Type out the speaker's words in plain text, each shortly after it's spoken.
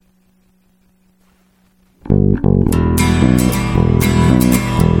If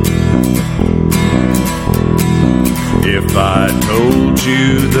I told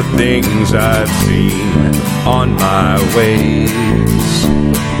you the things I've seen on my ways,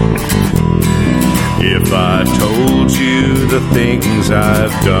 if I told you the things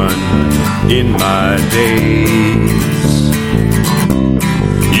I've done in my days,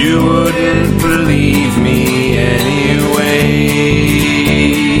 you wouldn't believe me anyway.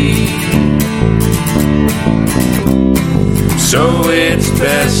 So it's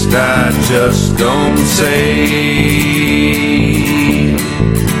best I just don't say.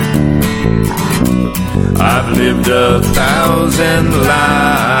 I've lived 1,000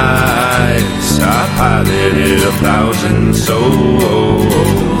 lives, I piloted 1,000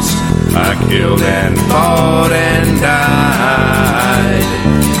 souls, I killed and fought and died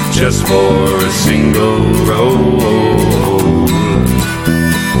just for a single role.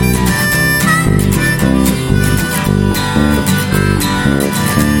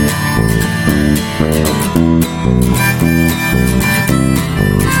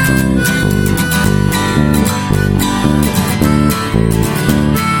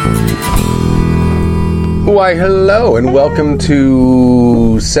 Why, hello, and welcome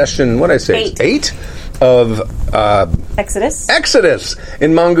to session, what did I say? 8 of Exodus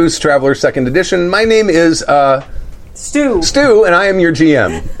in Mongoose Traveler 2nd Edition. My name is Stu, and I am your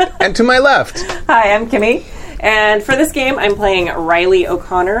GM. And to my left, hi, I'm Kimmy. And for this game, I'm playing Riley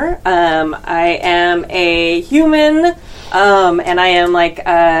O'Connor. I am a human, and I am like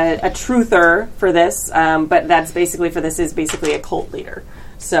a truther for this. But that's basically is basically a cult leader.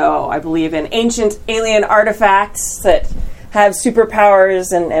 So I believe in ancient alien artifacts that have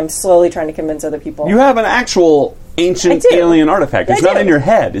superpowers, and am slowly trying to convince other people. You have an actual ancient alien artifact. It's not in your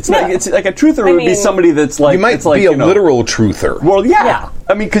head. It's not. It's like a truther would be somebody that's like. You might be a literal truther. Well, yeah.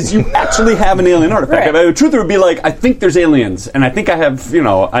 I mean, because you actually have an alien artifact. Right. I mean, a truther would be like, I think there's aliens, and I think I have,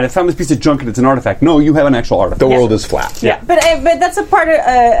 I found this piece of junk and it's an artifact. No, you have an actual artifact. The world is flat. Yeah, but that's a part of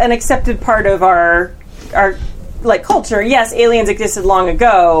an accepted part of our like culture. Yes, aliens existed long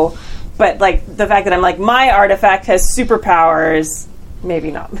ago, but like the fact that I'm like my artifact has superpowers,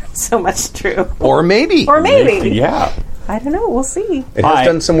 maybe not so much true. Or maybe. Yeah. I don't know. We'll see. It has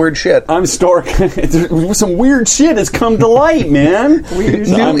done some weird shit. I'm Stork. Some weird shit has come to light, man.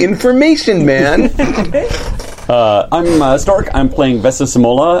 New information, man. I'm Stork. I'm playing Vesa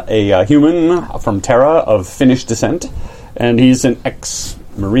Samola, a human from Terra of Finnish descent, and he's an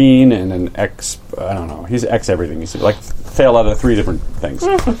ex-Marine and an I don't know. He's ex-everything. He's like failed out of 3 different things.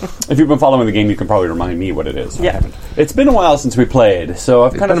 If you've been following the game, you can probably remind me what it is. Yeah. I haven't. It's been a while since we played, so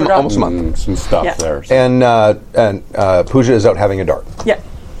I've kind of forgotten almost a month. some stuff there. So. And Pooja is out having a dart. Yeah.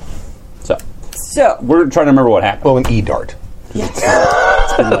 So we're trying to remember what happened. Oh, an e-dart. Yeah.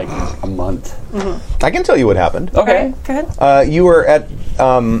 It's been like a month. Mm-hmm. I can tell you what happened. Okay. Go ahead. You were at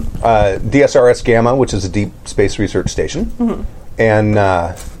DSRS Gamma, which is a deep space research station, and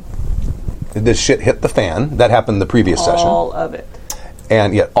this shit hit the fan. That happened the previous session. All of it.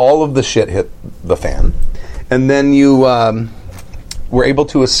 And yet all of the shit hit the fan. And then you were able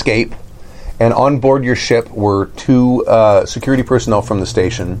to escape, and on board your ship were 2 security personnel from the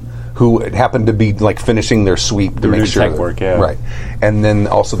station who happened to be like finishing their sweep to make sure tech work, yeah. Right. And then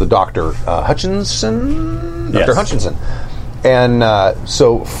also the Dr. Hutchinson? Yes. Dr. Hutchinson. And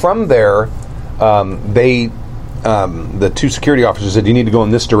so from there, the 2 security officers said, you need to go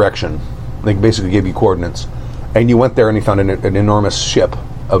in this direction. They basically gave you coordinates. And you went there and you found an enormous ship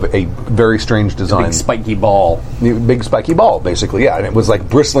of a very strange design. Big spiky ball. Big spiky ball, basically, yeah. And it was like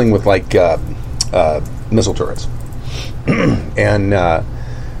bristling with like missile turrets. And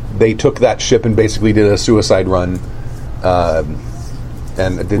they took that ship and basically did a suicide run.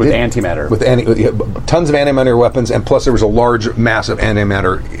 And with antimatter. With tons of antimatter weapons, and plus there was a large, massive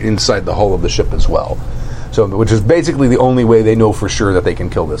antimatter inside the hull of the ship as well. So, which is basically the only way they know for sure that they can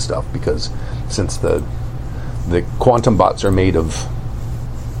kill this stuff, because since the quantum bots are made of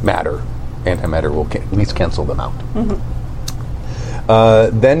matter, antimatter will at least cancel them out.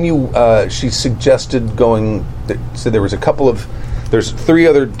 Then she suggested going. So there was there's 3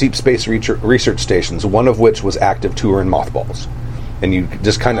 other deep space research stations, one of which was active 2 are in mothballs, and you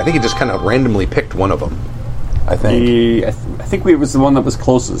just I think you just kind of randomly picked one of them. I think. I think it was the one that was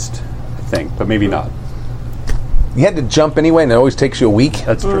closest. I think, but maybe not. You had to jump anyway, and it always takes you a week.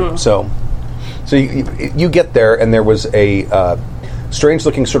 That's true. So you get there, and there was a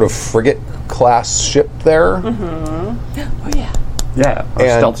strange-looking sort of frigate-class ship there. Oh, yeah. Yeah, our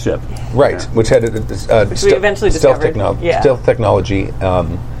stealth ship. Right, which had which we eventually discovered. Stealth technology.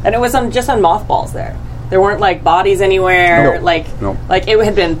 And it was just on mothballs there. There weren't like bodies anywhere. No. Like it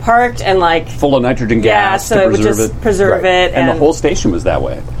had been parked and like full of nitrogen yeah, gas so to it would preserve just it. preserve it, And the whole station was that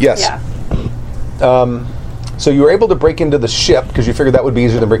way. Yes. yeah. So you were able to break into the ship because you figured that would be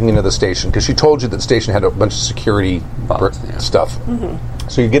easier than breaking into the station because she told you that the station had a bunch of security stuff. Mm-hmm.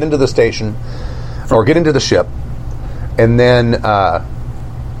 So you get into the station or get into the ship, and then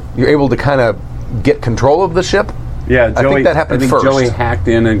you're able to kind of get control of the ship. Yeah, Joey, I think that happened first. Joey hacked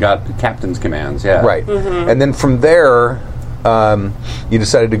in and got captain's commands. Yeah, Right. Mm-hmm. And then from there, you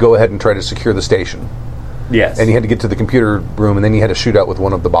decided to go ahead and try to secure the station. Yes, And you had to get to the computer room, and then you had to shoot out with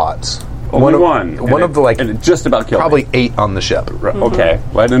one of the bots. only one of the and it just about killed probably me. 8 on the ship. Okay,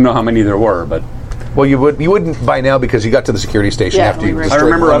 well, I didn't know how many there were, but Well, you wouldn't by now because you got to the security station Yeah, after you we were- I destroyed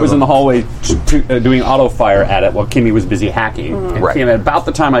remember one I of was in the them. hallway doing auto fire at it while Kimmy was busy hacking. And Right. Kimmy, about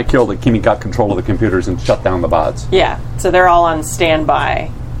the time I killed it, Kimmy got control of the computers and shut down the bots. Yeah, so they're all on standby,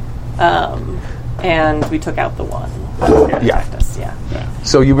 and we took out the one. Yeah. Attacked us, yeah.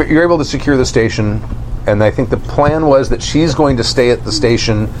 So you're able to secure the station, and I think the plan was that she's going to stay at the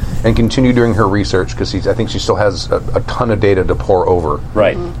station and continue doing her research because I think she still has a ton of data to pour over.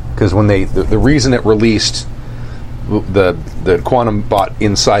 Right. Because when the reason it released the quantum bot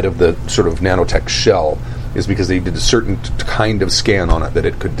inside of the sort of nanotech shell is because they did a certain kind of scan on it that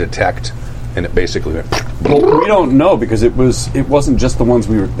it could detect, and it basically went. Well, we don't know because it wasn't just the ones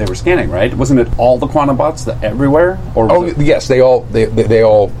they were scanning, right? Wasn't it all the quantum bots everywhere? Or was it, Yes, they all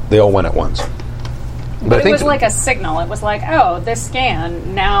went at once. But I It think was like a signal. It was like, oh, this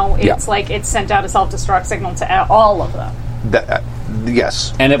scan, now it's like it sent out a self-destruct signal to all of them.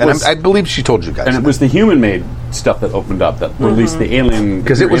 yes, And it was- I believe she told you guys. and it was the human-made stuff that opened up that released the alien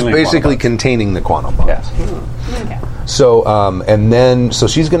because it was alien basically quantum bots. containing the quantum bots. Yes. Okay. So, and then, so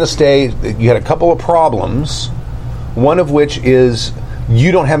she's going to stay. You had a couple of problems. One of which is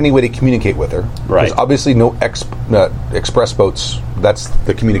you don't have any way to communicate with her. Right. There's obviously no express boats. That's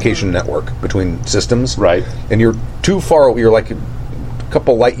the communication network between systems. Right. And you're too far. You're like a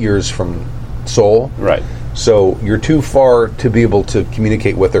couple light years from Seoul. Right. So you're too far to be able to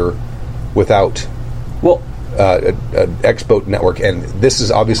communicate with her without Well, an X-boat network. And this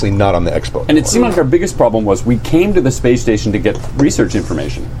is obviously not on the X-boat. and it seemed like our biggest problem was we came to the space station to get research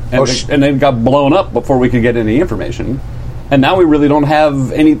information, and, and it got blown up before we could get any information. And now we really don't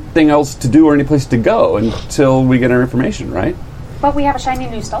have anything else to do or any place to go until we get our information, right? But we have a shiny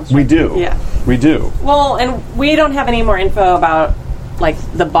new stealth We ship. do. Yeah. We do. Well, and we don't have any more info about like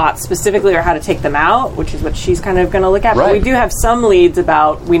the bots specifically or how to take them out, which is what she's kind of going to look at. But Right. we do have some leads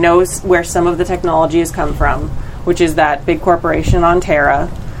about, we know where some of the technology has come from, which is that big corporation on Terra.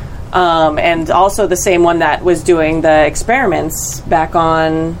 And also the same one that was doing the experiments back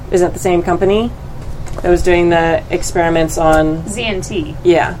on, isn't it the same company that was doing the experiments on, ZNT.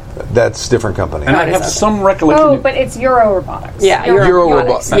 yeah. That's a different company. And I is have that? some recollection. Oh, but it's Eurorobotics. Yeah,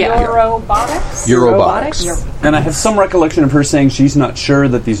 Eurorobotics. Yeah. Eurorobotics? Eurobotics. And I have some recollection of her saying she's not sure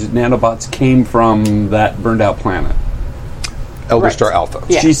that these nanobots came from that burned out planet. Elder Right. Star Alpha.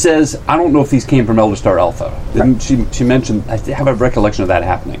 Yeah. She says, I don't know if these came from Elder Star Alpha. Didn't she mentioned, I have a recollection of that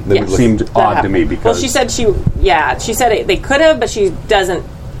happening. That Yes. seemed That odd to happened. me because... Well, she said she said they could have, but she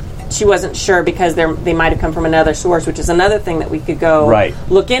wasn't sure because they might have come from another source, which is another thing that we could go Right.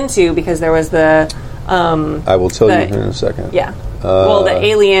 look into because there was the I will tell you The- here in a second. yeah. Well, the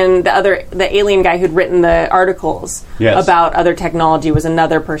alien guy who'd written the articles Yes. about other technology was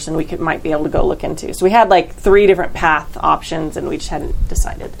another person we might be able to go look into. So we had like 3 different path options, and we just hadn't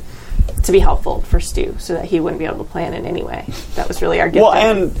decided to be helpful for Stu so that he wouldn't be able to plan in any way. That was really our gift. Well,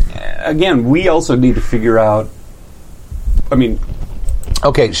 and again, we also need to figure out, I mean,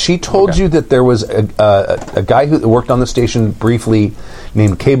 Okay, she told you that there was a guy who worked on the station briefly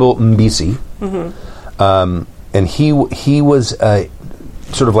named Cable Mbisi. And he was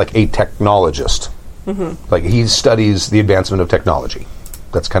sort of like a technologist. Like he studies the advancement of technology.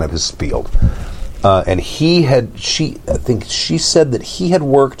 That's kind of his field. And I think she said that he had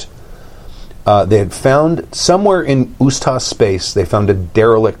worked, they had found somewhere in Ustas space, they found a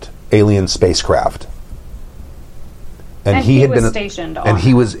derelict alien spacecraft. And he had was been stationed on and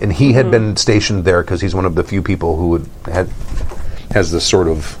he it. was and he had been stationed there because he's one of the few people who has this sort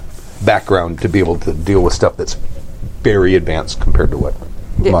of background to be able to deal with stuff that's very advanced compared to what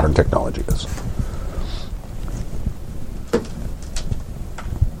modern technology is.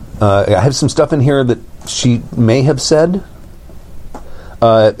 I have some stuff in here that she may have said.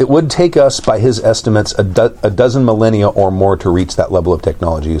 It would take us, by his estimates, a dozen millennia or more to reach that level of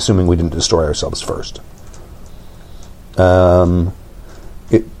technology, assuming we didn't destroy ourselves first.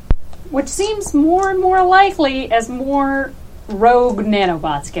 Which seems more and more likely as more rogue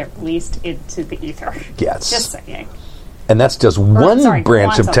nanobots get released into the ether. Yes. Just saying. And that's just one sorry,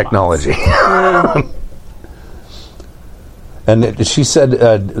 branch of quantum technology. And she said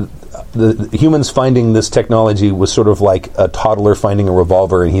the humans finding this technology was sort of like a toddler finding a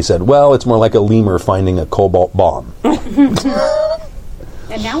revolver, and he said, well, it's more like a lemur finding a cobalt bomb. And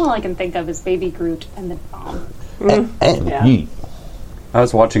now all I can think of is Baby Groot and the bomb. And Yeah. yeet. I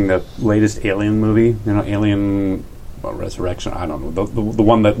was watching the latest Alien movie. Alien Resurrection. I don't know the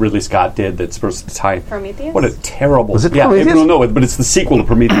one that Ridley Scott did. That's supposed to tie. Prometheus? What a terrible. Was it Yeah, Prometheus? no, but it's the sequel to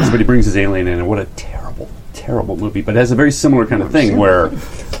Prometheus. But he brings his alien in, and what a terrible movie. But it has a very similar kind of thing where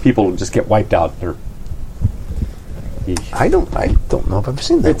people just get wiped out. I don't know if I've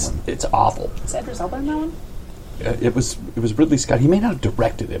seen that one. It's awful. Is Idris Elba in that one? It was Ridley Scott. He may not have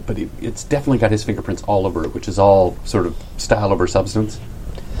directed it, but it's definitely got his fingerprints all over it, which is all sort of style over substance.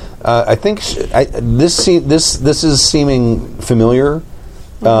 I think this is seeming familiar.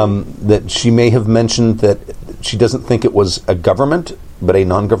 That she may have mentioned that she doesn't think it was a government, but a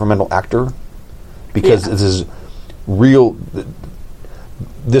non-governmental actor, because this is real.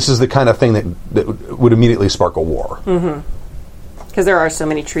 This is the kind of thing that would immediately spark a war. Because there are so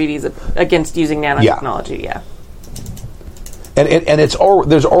many treaties against using nanotechnology. Yeah. And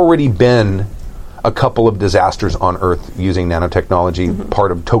there's already been a couple of disasters on Earth using nanotechnology.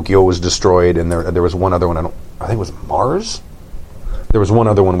 Part of Tokyo was destroyed, and there was one other one. I think it was Mars. There was one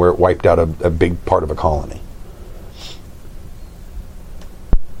other one where it wiped out a big part of a colony.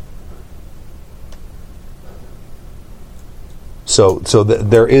 So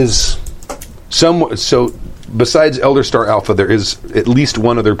there is some. So besides Elder Star Alpha, there is at least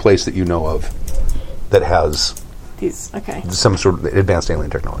one other place that you know of that has some sort of advanced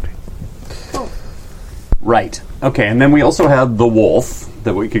alien technology. Right. Okay, and then we also had the Wolf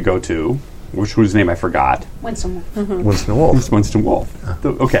that we could go to, whose name I forgot. Winston Wolf. Winston Wolf. Winston Wolf.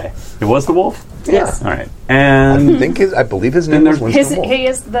 Okay, it was the Wolf. Yes. All right, and I believe his name was Winston Wolf. He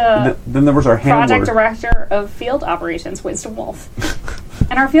is the then there was our handler. project director of field operations, Winston Wolf.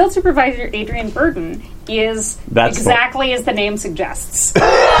 And our field supervisor, Adrian Burton, is That's exactly as the name suggests.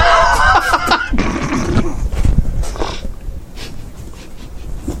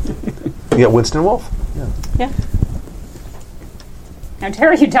 Yeah, Winston Wolf. Yeah. Now,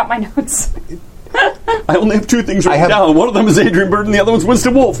 Terry, you doubt my notes. I only have two things I written have- down. One of them is Adrian Burton. The other one's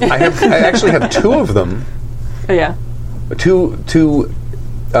Winston Wolf. I actually have two of them. Oh, yeah. Two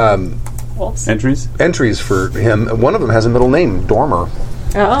Wolves. Entries. entries for him. One of them has a middle name, Dormer.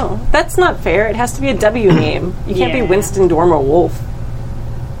 Oh, that's not fair. It has to be a W name. You can't be Yeah. Winston Dormer Wolf.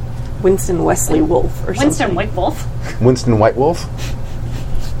 Winston Wesley Wolf or Winston something. White Wolf. Winston White Wolf.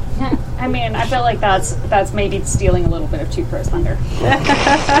 I mean, I feel like that's maybe stealing a little bit of Two Crows Thunder.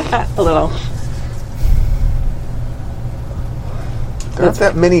 A little. There aren't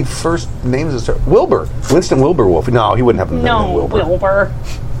that many first names that start. Wilbur. Winston Wilbur Wolf. No, he wouldn't have a middle name No, Wilbur. Wilbur.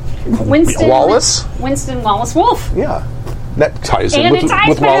 Winston Wallace? Winston Wallace Wolf. Yeah. That ties in And with it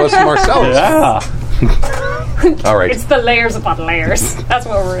ties Wallace and Marcellus. Yeah. All right. It's the layers upon layers. That's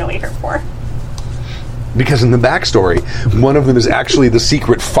what we're really here for. Because in the backstory, one of them is actually the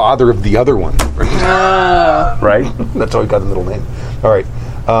secret father of the other one. Right. That's how he got the middle name. All right.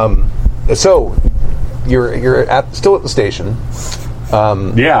 So you're still at the station.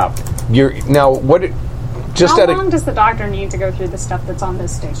 Yeah. You're now what? Just How at long does the doctor need to go through the stuff that's on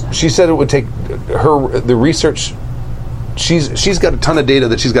this station? she said it would take the research. She's got a ton of data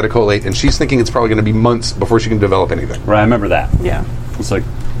that she's got to collate, and she's thinking it's probably going to be months before she can develop anything. Right. I remember that. Yeah. It's like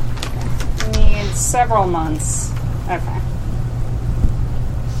Needs several months. Okay.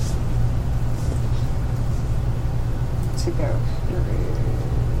 To go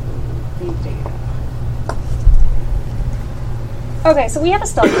through the data. Okay, so we have a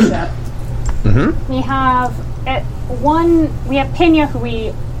stealth ship. Mm-hmm. We have we have Pena,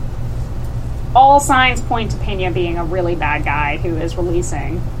 who all signs point to Pena being a really bad guy who is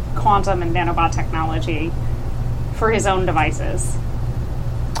releasing quantum and nanobot technology for his own devices.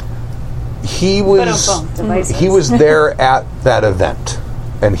 He was Devices. he was there at that event,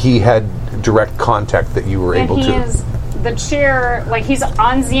 and he had direct contact that you were And able he to. is the chair, like he's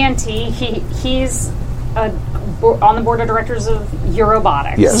on ZNT. He's on the board of directors of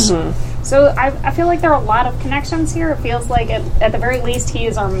Eurobotics. Yes. So I feel like there are a lot of connections here. It feels like at the very least he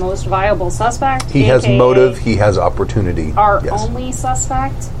is our most viable suspect. He has AKA motive. He has opportunity. Our Yes. only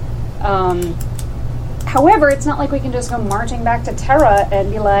suspect. However, it's not like we can just go marching back to Terra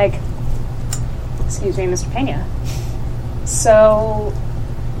and be like, "Excuse me, Mr. Pena." So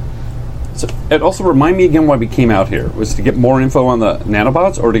it also remind me again why we came out here was to get more info on the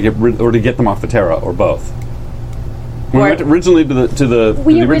nanobots or to get them off the Terra or both. We went originally to the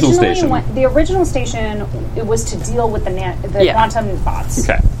original station. The original station, it was to deal with the quantum bots.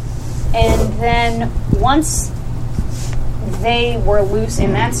 Okay. And then once they were loose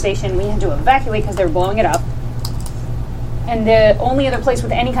in that station, we had to evacuate because they were blowing it up. And the only other place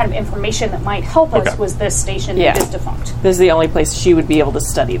with any kind of information that might help us was this station that is defunct. This is the only place she would be able to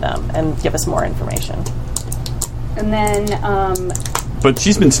study them and give us more information. And then... but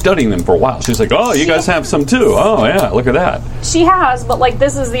she's been studying them for a while. She's like, oh, you guys have some too. Oh, yeah, look at that. She has, but, like,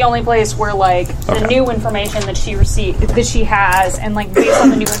 this is the only place where, like, the new information that she has, and, like, based on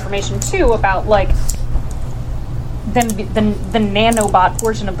the new information, too, about, like, the nanobot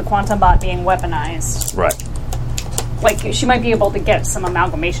portion of the quantum bot being weaponized. Right. Like, she might be able to get some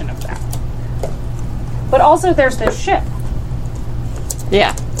amalgamation of that. But also, there's this ship.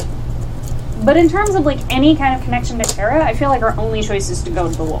 Yeah. But in terms of, like, any kind of connection to Terra, I feel like our only choice is to go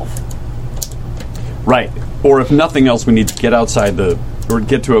to the Wolf. Right. Or if nothing else, we need to get outside or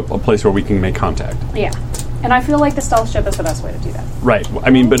get to a place where we can make contact. Yeah. And I feel like the stealth ship is the best way to do that. Right. I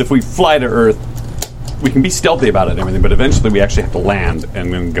mean, but if we fly to Earth, we can be stealthy about it and everything, but eventually we actually have to land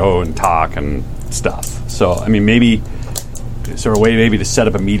and then go and talk and stuff. So, I mean, maybe... Is there a way maybe to set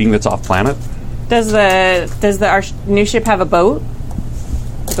up a meeting that's off-planet? Does our new ship have a boat?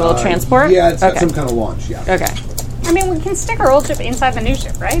 Like a little transport? Yeah, it's got some kind of launch, yeah. Okay. I mean, we can stick our old ship inside the new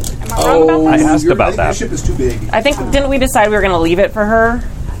ship, right? Am I wrong about I this? asked about that. Your ship is too big. I think, didn't we decide we were going to leave it for her?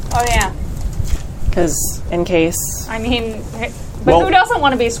 Oh, yeah. Because, in case... I mean... But who doesn't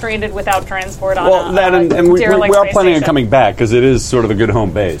want to be stranded without transport on and we are space planning on station? coming back because it is sort of a good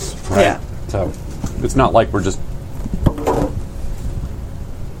home base, right? Yeah. So it's not like we're just...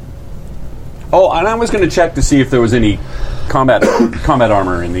 Oh, and I was going to check to see if there was any combat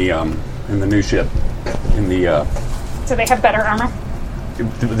armor in the new ship. In the So they have better armor?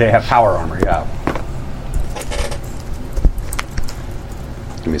 They have power armor, yeah.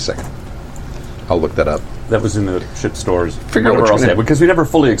 Give me a second. I'll look that up. That was in the ship stores. Figure out what you're gonna do. Because we never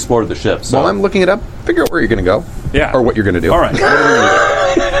fully explored the ship. So. While I'm looking it up, figure out where you're going to go. Yeah. Or what you're going to do. All right. What are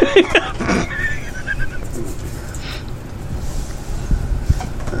we gonna do?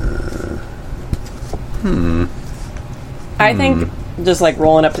 I think just, like,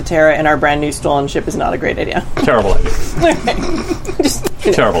 rolling up to Terra in our brand new stolen ship is not a great idea. Terrible idea.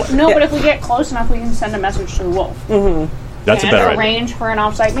 Terrible idea. No, but if we get close enough, we can send a message to the Wolf. That's a and better idea. arrange for an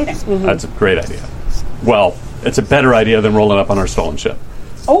off-site meeting. That's a great idea. Well, it's a better idea than rolling up on our stolen ship.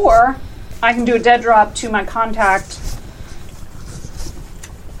 Or I can do a dead drop to my contact,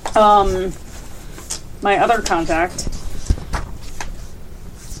 my other contact,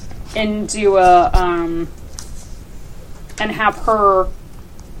 and do and have her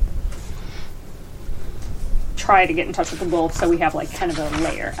try to get in touch with the Wolf, so we have, like, kind of a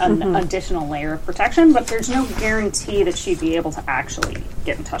layer, an additional layer of protection. But there's no guarantee that she'd be able to actually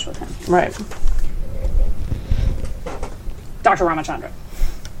get in touch with him. Right. Dr. Ramachandra.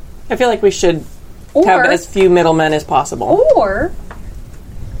 I feel like we should have as few middlemen as possible. Or,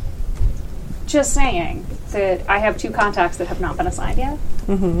 just saying that I have 2 contacts that have not been assigned yet.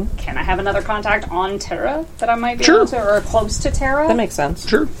 Mm-hmm. Can I have another contact on Terra that I might be able to, or close to Terra? That makes sense.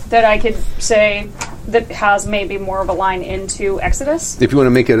 Sure. That I could say that has maybe more of a line into Exodus? If you want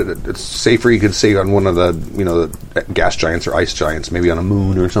to make it safer, you could say on one of the, the gas giants or ice giants, maybe on a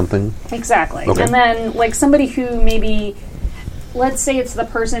moon or something. Exactly. Okay. And then, like, somebody who maybe... Let's say it's the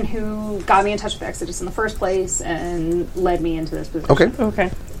person who got me in touch with Exodus in the first place and led me into this position. Okay.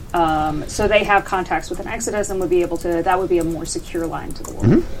 So they have contacts with an Exodus and would be able to... That would be a more secure line to the Wolf.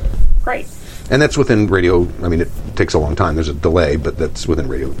 Mm-hmm. Great. And that's within radio... I mean, it takes a long time. There's a delay, but that's within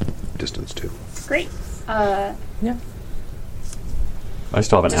radio distance, too. Great. Yeah. I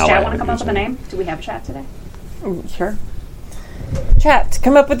still have an Does ally. chat want to come up with a name? Do we have a chat today? Sure. Chat,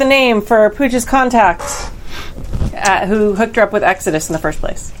 come up with a name for Pooja's contact who hooked her up with Exodus in the first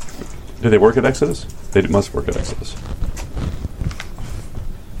place. Do they work at Exodus? They must work at Exodus.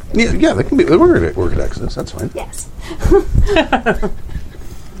 Yeah, they can be. They work at Exodus. That's fine. Yes.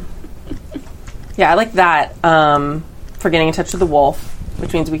 Yeah, I like that for getting in touch with the Wolf,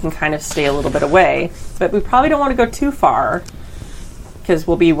 which means we can kind of stay a little bit away. But we probably don't want to go too far because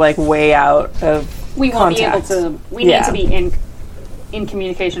we'll be, like, way out of We won't contact. be able to... We need to be in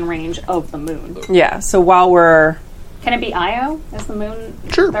communication range of the moon. Yeah, so while we're... Can it be Io? Is the moon...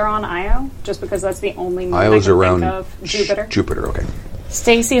 Sure. They're on Io? Just because that's the only moon Io's I can around think of. Jupiter? Jupiter, okay.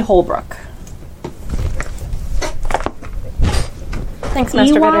 Stacy Holbrook. Thanks,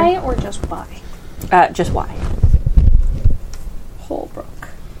 Master EY Vitter. or just Y? Just Y. Holbrook.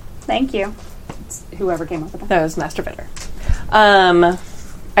 Thank you. It's whoever came up with that. That was Master Vitter.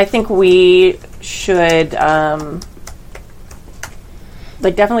 I think we should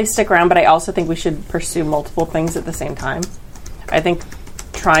like definitely stick around, but I also think we should pursue multiple things at the same time. I think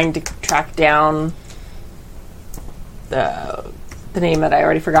trying to track down the name that I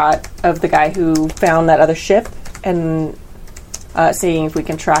already forgot of the guy who found that other ship and seeing if we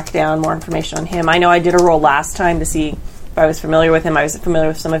can track down more information on him. I know I did a roll last time to see if I was familiar with him. I was familiar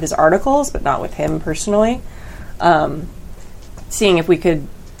with some of his articles, but not with him personally. Seeing if we could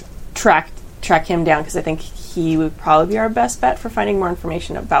track him down, because I think he would probably be our best bet for finding more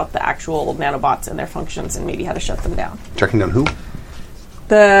information about the actual nanobots and their functions and maybe how to shut them down. Tracking down who?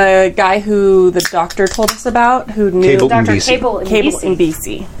 The guy who the doctor told us about, who knew Cable Dr. BC. Cable in Cable BC. in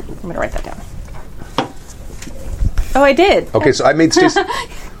BC. I'm going to write that down. Oh, I did. Okay, so I made Stacy.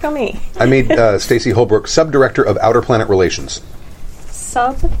 Go me. I made Stacy Holbrook Subdirector of Outer Planet Relations.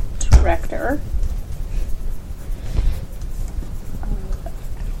 Sub-director.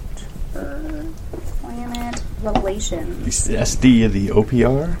 Planet Relations. It's the SD of the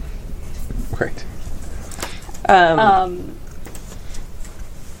OPR. Right.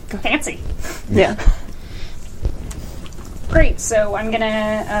 Fancy. Yeah. Great. So I'm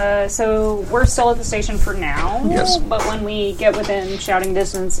gonna. So we're still at the station for now. Yes. But when we get within shouting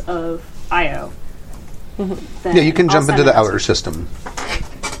distance of Io, then Yeah, you can I'll jump send into the a outer message. system.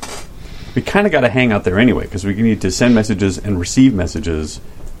 We kind of got to hang out there anyway because we need to send messages and receive messages,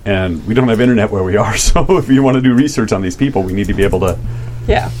 and we don't have internet where we are. So if you want to do research on these people, we need to be able to.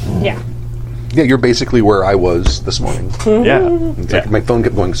 Yeah. Yeah. Yeah, you're basically where I was this morning. Yeah. It's like my phone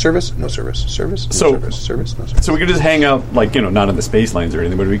kept going, service, no service, service, no So- service, service, no service. So we could just hang out, like, not in the space lanes or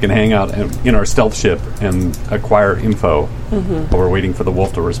anything, but we can hang out in our stealth ship and acquire info while we're waiting for the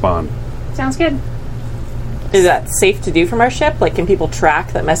wolf to respond. Sounds good. Is that safe to do from our ship? Like, can people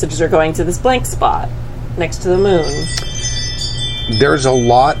track that messages are going to this blank spot next to the moon? There's a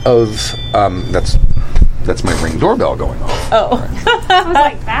lot of that's my Ring doorbell going off. Oh. I was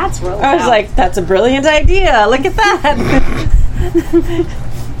like, that's really. I was loud. like, that's a brilliant idea. Look at that.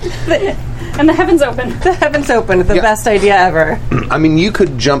 and the heavens open. The heavens open. The Yeah. best idea ever. I mean, you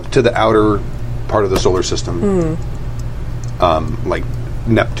could jump to the outer part of the solar system, like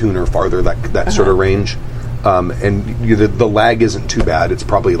Neptune or farther, that sort of range, and the lag isn't too bad. It's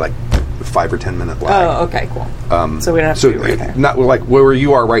probably like 5 or 10 minute lag. Oh, okay, cool. So we don't have to So be right there. not like where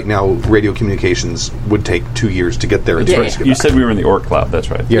you are right now. Radio communications would take 2 years to get there. And Yeah, 2 years to get You back. said we were in the Oort cloud,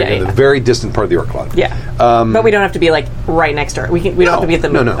 that's right. Yeah, Yeah, the yeah. very distant part of the Oort cloud. Yeah. But we don't have to be, like, right next to her. We don't have to be at the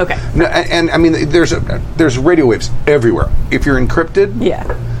moon. No. Okay. No, and I mean, there's radio waves everywhere. If you're encrypted, Yeah.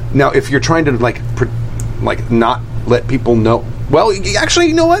 Now, if you're trying to like not let people know, well, actually,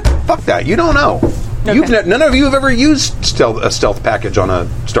 you know what? Fuck that. You don't know. Okay. None of you have ever used a stealth package on a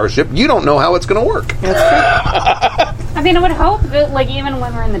starship. You don't know how it's going to work. I mean, I would hope that, like, even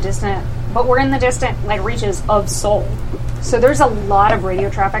when we're in the distant, like, reaches of Sol. So there's a lot of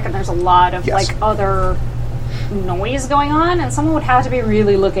radio traffic and there's a lot of, Yes. like, other noise going on, and someone would have to be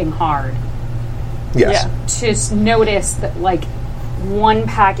really looking hard Yes. Yeah. to notice that, like, one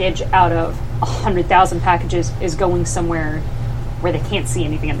package out of 100,000 packages is going somewhere where they can't see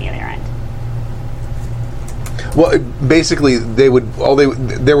anything on the other end. Well, basically, there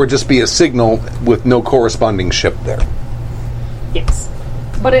would just be a signal with no corresponding ship there. Yes.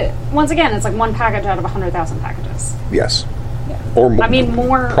 But once again, it's like one package out of 100,000 packages. Yes. Or more. I mean,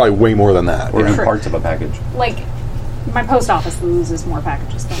 more. Probably way more than that. Or in True. parts of a package. Like, my post office loses more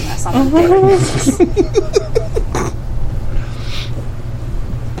packages than this on a daily basis.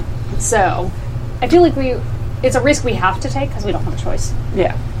 So, I feel like it's a risk we have to take because we don't have a choice.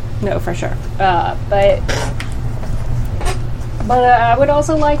 Yeah. No, for sure. But I would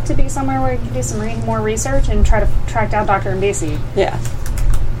also like to be somewhere where we can do some more research and try to track down Dr. Mbisi. Yeah.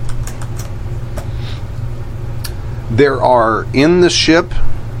 There are in the ship.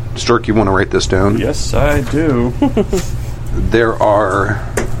 Sturk, you want to write this down? Yes, I do. There are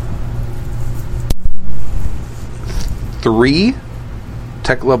 3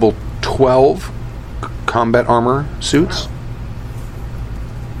 tech level 12 combat armor suits.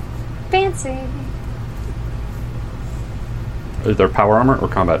 Fancy. Is there power armor or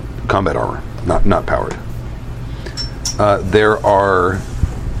combat? Combat armor, not powered. There are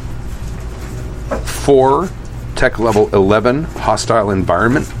 4 tech level 11 hostile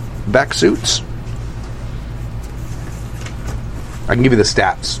environment back suits. I can give you the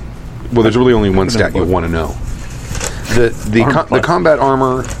stats. Well, there's really only one stat you want to know. The combat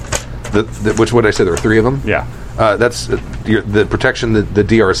armor, which what I said, there are 3 of them. Yeah. That's the protection, the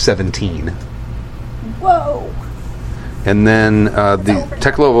DR-17. Whoa. And then the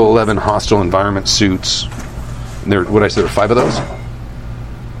tech level 11 hostile environment suits. There, what I said, there are 5 of those.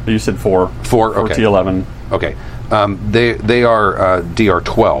 You said 4. 4. Okay. T11. Okay. They are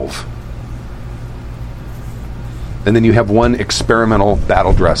DR-12. And then you have one experimental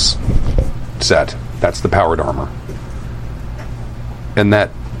battle dress set. That's the powered armor. And that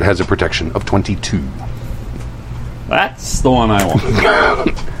has a protection of 22. That's the one I want.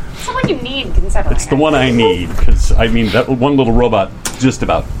 It's the one you need, considering. It's the one I need, because, I mean, that one little robot just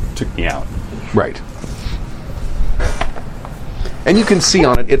about took me out. Right. And you can see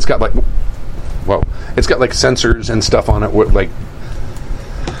on it, it's got like, it's got like sensors and stuff on it, like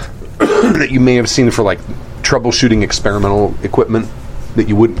that you may have seen for like troubleshooting experimental equipment that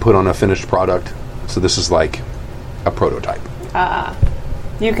you wouldn't put on a finished product. So this is like a prototype.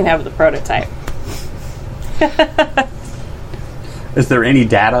 You can have the prototype. Is there any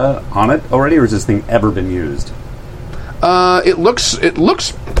data on it already, or has this thing ever been used? It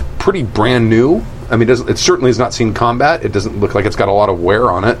looks pretty brand new. I mean, it certainly has not seen combat. It doesn't look like it's got a lot of wear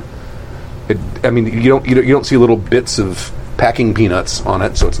on it. You don't see little bits of packing peanuts on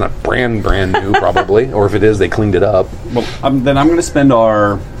it, so it's not brand new probably. Or if it is, they cleaned it up. Well, then I'm going to spend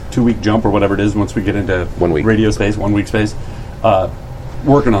our 2-week jump or whatever it is once we get into 1 week radio space, 1 week space,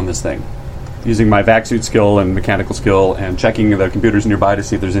 working on this thing, using my vac suit skill and mechanical skill, and checking the computers nearby to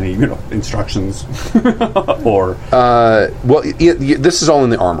see if there's any instructions or. This is all in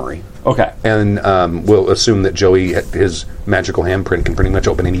the armory. Okay. And we'll assume that Joey, his magical handprint, can pretty much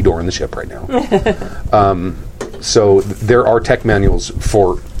open any door in the ship right now. So there are tech manuals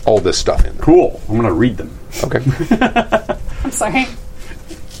for all this stuff in there. Cool. I'm going to read them. Okay. I'm sorry.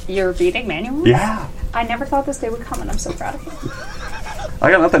 You're reading manuals? Yeah. I never thought this day would come, and I'm so proud of you. I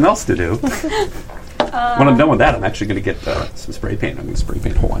got nothing else to do. When I'm done with that, I'm actually going to get some spray paint. I'm going to spray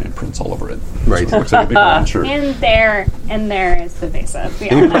paint Hawaiian prints all over it. Right. So it looks like a big Hawaiian shirt. And there is the Vesa. We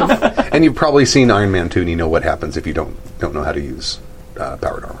all know. And you've probably seen Iron Man 2, and you know what happens if you don't know how to use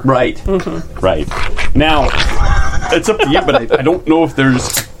powered armor. Right. Right. Now, it's up to you, but I don't know if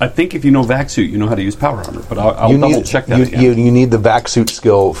there's... I think if you know vac suit, you know how to use power armor, but I'll double check that again. You need the vac suit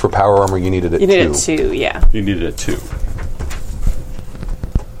skill for power armor. You needed it 2. You needed 2, yeah. You needed it 2.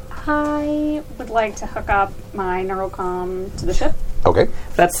 I would like to hook up my neurocom to the ship. Okay.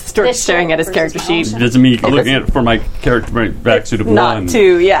 That's Stuart This staring at his versus character my sheet. option. That's me looking at it for my character, my vac suit of Not 1.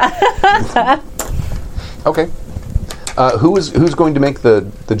 2, yeah. Okay. Who's going to make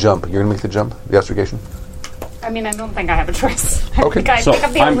the jump? You're going to make the jump, the astrogation? I mean, I don't think I have a choice. Okay. I think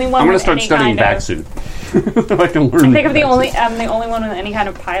I'm the only one I'm going to with start any studying kind vac of... suit. I can learn. I think I'm the only one with any kind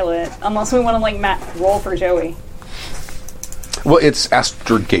of pilot, unless we want to roll for Joey. Well, it's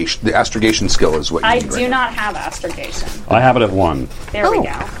astrogation. The astrogation skill is what you I need. do not have astrogation. I have it at 1. There we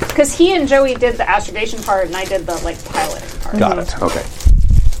go. Because he and Joey did the astrogation part, and I did the piloting part. Got it. Okay.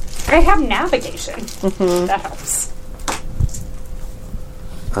 I have navigation. That helps.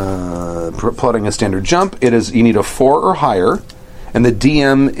 Plotting a standard jump. It is you need a 4 or higher, and the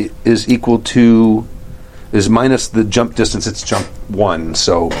DM is equal to minus the jump distance. It's jump 1,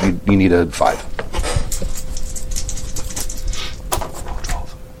 so you need a 5.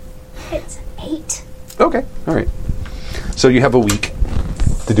 It's 8. Okay. All right. So you have a week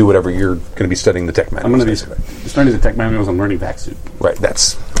to do whatever you're going to be studying the tech manuals. I'm going to be studying the tech manuals. I'm learning vac suit. Right.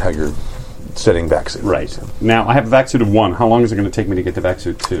 That's how you're studying vac suit. Right. Now, I have a vac suit of 1. How long is it going to take me to get to vac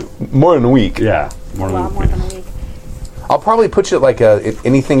suit 2? More than a week. Yeah. More Well, than more than a week. I'll probably put you at like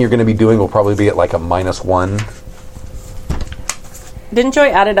anything you're going to be doing will probably be at like a -1. Didn't Joy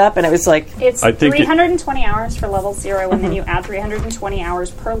add it up and it was like... It's I think 320 hours for level 0, and then you add 320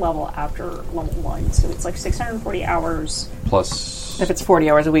 hours per level after level 1. So it's like 640 hours. plus... If it's 40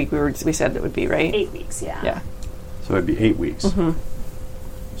 hours a week, we said it would be, right? 8 weeks, yeah. Yeah. So it'd be 8 weeks. So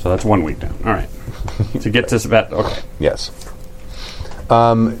that's 1 week down. All right. To get to that... Okay. Yes.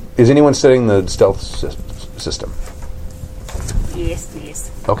 Is anyone studying the stealth system? Yes, please.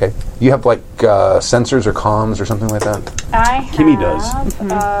 Okay. You have like sensors or comms or something like that? I have Kimmy does.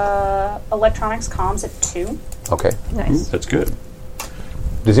 Electronics comms at 2. Okay. Nice. That's good.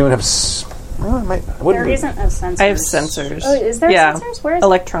 Does anyone have... There isn't a sensor. I have sensors. Oh, is there sensors? Where is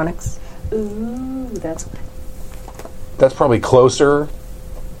electronics. Ooh, that's... That's probably closer.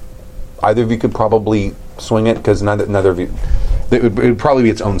 Either of you could probably swing it, because neither of you... It would probably be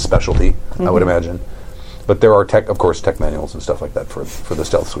its own specialty, I would imagine. But there are, tech manuals and stuff like that for the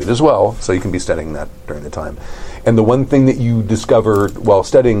stealth suite as well, so you can be studying that during the time. And the one thing that you discovered while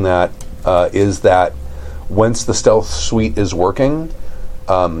studying that is that once the stealth suite is working,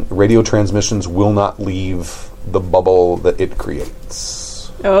 radio transmissions will not leave the bubble that it creates.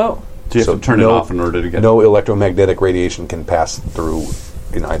 Oh. Do you have to turn it off in order to get... No electromagnetic radiation can pass through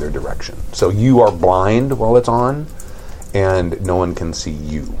in either direction. So you are blind while it's on, and no one can see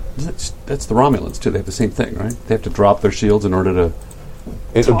you. That's the Romulans too. They have the same thing, right? They have to drop their shields in order to.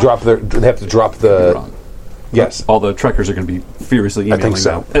 They have to drop the. Wrong. Yes, All the Trekkers are going to be furiously emailing think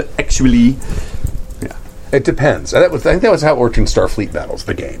so. them. Actually, yeah. it depends. I think that was how it worked in Starfleet Battles,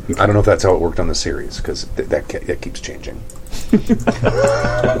 the game. I don't know if that's how it worked on the series because that keeps changing.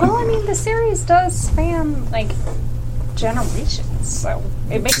 Well, I mean, the series does span, like, generations, so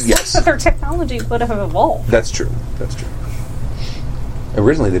it makes Yes. sense that their technology would have evolved. That's true.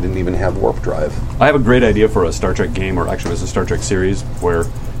 Originally, they didn't even have warp drive. I have a great idea for a Star Trek game, or actually it was a Star Trek series, where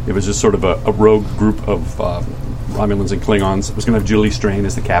it was just sort of a rogue group of Romulans and Klingons. It was going to have Julie Strain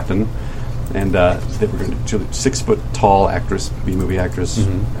as the captain, and they were going to 6-foot-tall actress, B-movie actress,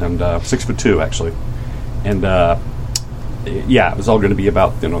 and 6'2" actually, and it was all going to be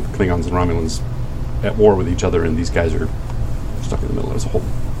about the Klingons and Romulans at war with each other, and these guys are stuck in the middle. It was a whole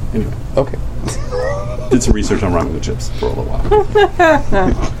anyway. Okay. Did some research on Romulan ships for a little while.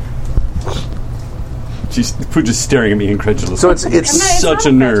 She's just staring at me incredulously. So it's such a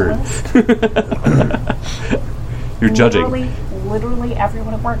nerd. You're judging. Literally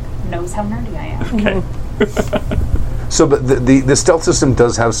everyone at work knows how nerdy I am. Okay. So, but the stealth system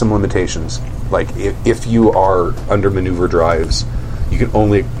does have some limitations. Like, if you are under maneuver drives, you can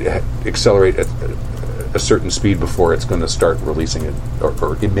only accelerate at a certain speed before it's going to start releasing it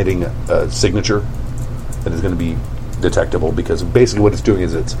or emitting a signature that is going to be detectable. Because basically, what it's doing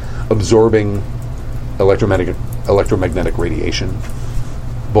is it's absorbing electromagnetic radiation.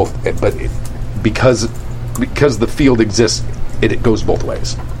 Because the field exists, it goes both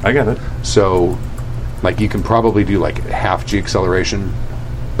ways. I got it. So, like, you can probably do like half G acceleration,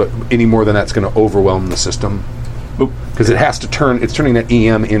 but any more than that's going to overwhelm the system because it has to turn. It's turning that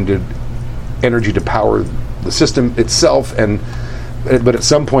EM into energy to power the system itself, but at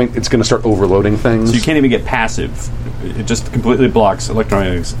some point it's going to start overloading things. So you can't even get passive. It just completely blocks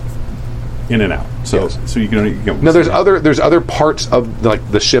electromagnetics in and out. So Yes. so you can only go. No, there's other parts of like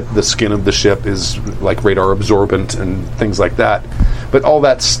the ship. The skin of the ship is like radar absorbent and things like that. But all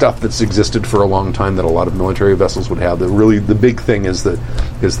that stuff that's existed for a long time that a lot of military vessels would have. The big thing is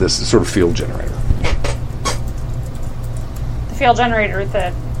this sort of field generator. The field generator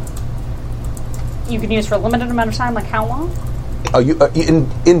that you can use for a limited amount of time, like how long?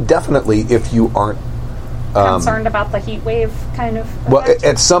 Indefinitely, if you aren't Concerned about the heat wave kind of well. effect?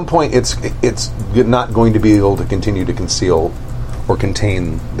 At some point, it's not going to be able to continue to conceal or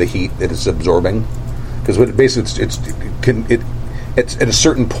contain the heat that it's absorbing because basically it's at a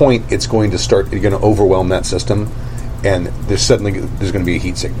certain point it's going to start. You're going to overwhelm that system, and there's going to be a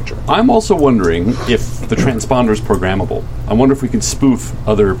heat signature. I'm also wondering if the transponder is programmable. I wonder if we could spoof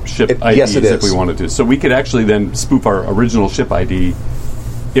other ship IDs yes, it if is. we wanted to. So we could actually then spoof our original ship ID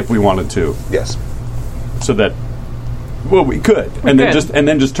if we wanted to. Yes. So that, well, we could, and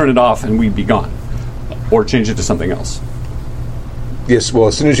then just turn it off, and we'd be gone, or change it to something else. Yes. Well,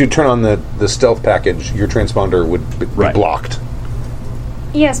 as soon as you turn on the stealth package, your transponder would be Right. blocked.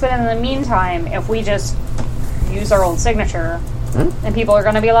 Yes, but in the meantime, if we just use our old signature, then people are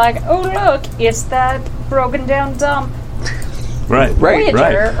going to be like, "Oh, look, it's that broken down dump Right.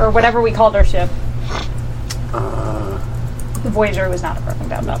 Voyager or whatever we called our ship." The Voyager was not a broken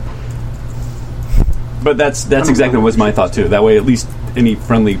down dump. But that's exactly what was my thought too. That way, at least any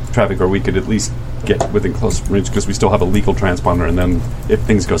friendly traffic, or we could at least get within close range because we still have a legal transponder. And then if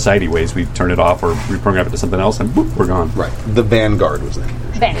things go sideways, we turn it off or reprogram it to something else, and boop, we're gone. Right. The Vanguard was the name.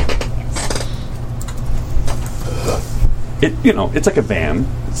 Then, It's like a van.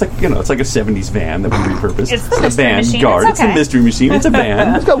 It's like it's like a '70s van that we repurposed. It's the a mystery machine. Vanguard. It's It's a okay. mystery machine. It's a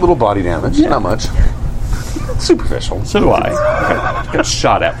van. It's got a little body damage. Not much. Superficial. So do I. Got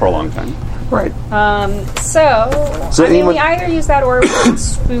shot at for a long time. Right. So I mean, anyone- we either use that or we can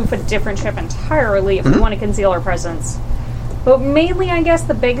spoof a different ship entirely if we want to conceal our presence. But mainly, I guess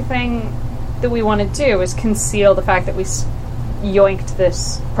the big thing that we want to do is conceal the fact that we yoinked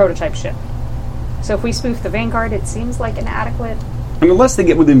this prototype ship. So if we spoof the Vanguard, it seems like an adequate. And unless they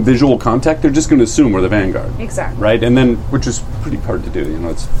get within visual contact, they're just going to assume we're the Vanguard. Exactly. Right? And then, which is pretty hard to do.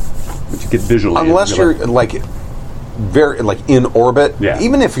 It's once you get visually. Unless you're like very like in orbit. Yeah.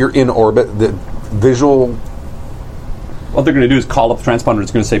 Even if you're in orbit, the visual. What they're going to do is call up the transponder.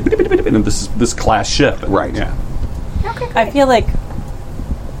 It's going to say, "Beep, beep, beep, beep," and this is this class ship. And, Right. Yeah. Okay. I feel like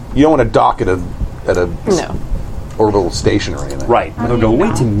You don't want to dock at a no. orbital station or anything. Right. They'll go,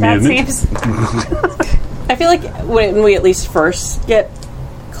 wait a That minute. seems. I feel like when we at least first get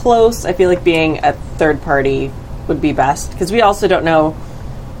close, I feel like being a third party would be best because we also don't know.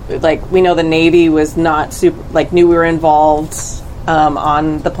 Like we know the Navy was not super. Like knew we were involved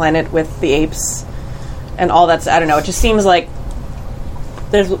on the planet with the apes. and all that's, I don't know, it just seems like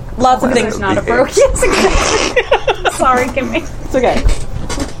there's lots of things. There's not a broke. Yes, exactly. Sorry, Kimmy. It's okay.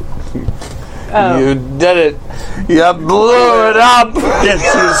 You did it. You blew it up. Get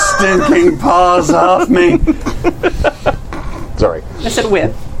your stinking paws off me. Sorry. I said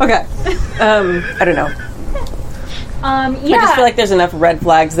with. Okay. I don't know. Yeah. I just feel like there's enough red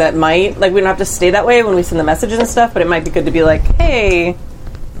flags that might, like, we don't have to stay that way when we send the messages and stuff, but it might be good to be like, hey,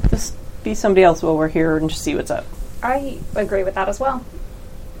 just be somebody else while we're here and just see what's up. I agree with that as well.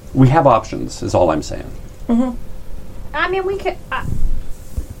 We have options, is all I'm saying. I mean, we could.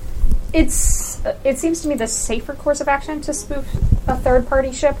 It seems to me the safer course of action to spoof a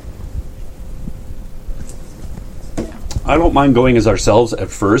third-party ship. I don't mind going as ourselves at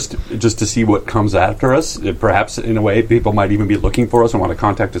first, just to see what comes after us. Perhaps, in a way, people might even be looking for us and want to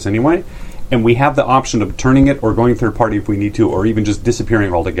contact us anyway. And we have the option of turning it or going third party if we need to, or even just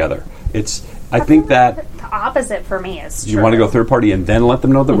disappearing altogether. I think that The opposite for me is you want to go third party and then let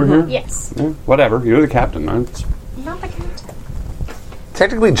them know that we're here? Yes. Yeah, whatever. You're the captain. Not the captain.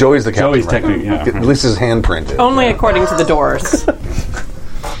 Technically, Joey's the captain. Joey's right? technically, yeah. At least his handprint is. Only according to the doors.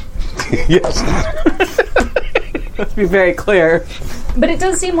 Yes. Let's be very clear. But it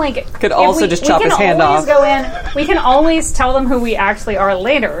does seem like Could also just chop his hand off. Go in. We can always tell them who we actually are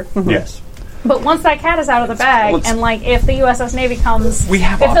later. Yes. But once that cat is out of the bag, Let's- and like if the USS Navy comes, We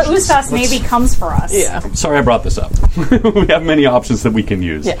have if options. the USS Navy comes for us, Yeah. Sorry I brought this up. We have many options that we can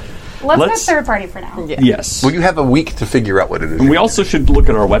use. Yeah. let's go Let's- third party for now. Yeah. Yes. Well, you have a week to figure out what it is. And we also should look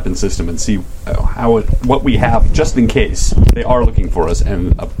at our weapon system and see what we have, just in case they are looking for us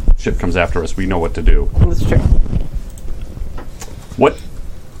and a ship comes after us. We know what to do. That's true. What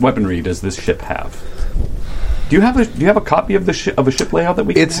weaponry does this ship have? Do you have a copy of the of a ship layout that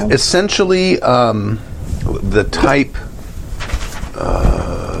we can It's have? essentially the type.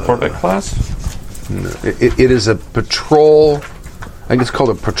 Corvette class? It is a patrol. I think it's called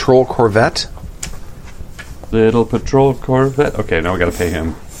a patrol corvette. Little patrol Corvette. Okay, now we got to pay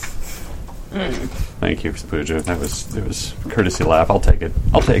him. Thank you, Pooja. It was a courtesy laugh. I'll take it.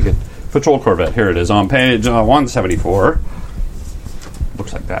 Patrol Corvette. Here it is on page 174.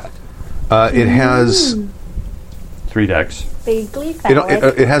 Looks like that. It has. 3 decks. Vaguely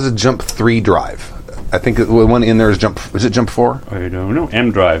phallic. It has a jump 3 drive. I think the one in there is jump. Is it jump 4? I don't know.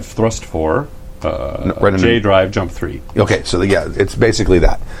 M drive thrust 4. right J under- drive jump 3. Okay, so it's basically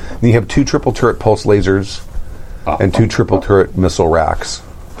that. Then you have 2 triple turret pulse lasers and 2 triple turret missile racks.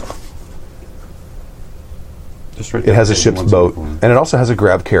 Just right It has a there, ship's 171. boat, and it also has a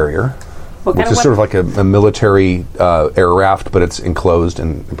grav carrier, What which kind is of sort of like a military air raft, but it's enclosed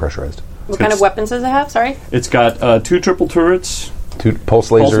and pressurized. what kind of weapons does it have? Sorry. It's got 2 triple turrets, 2 pulse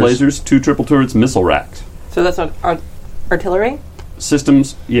pulse lasers. lasers, 2 triple turrets, missile racks. So that's not artillery.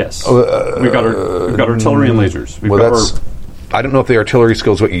 Systems, yes. We've got artillery and lasers. We've Well, got that's. I don't know if the artillery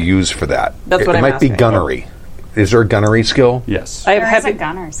skill is what you use for that. That's what it I'm might be asking. gunnery. Is there a gunnery skill? yes. I have There is a heavy.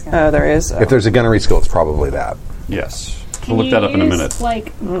 gunner skill. Oh, there is. If there's a gunnery skill, it's probably that. Yes. Can We'll look that up in a use, minute.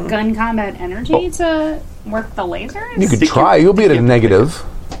 like gun combat energy to work the lasers? You could Think try. you- You'll be at a think you- negative.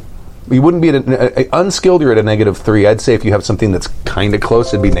 You wouldn't be at unskilled. You're at a -3. I'd say if you have something that's kind of close,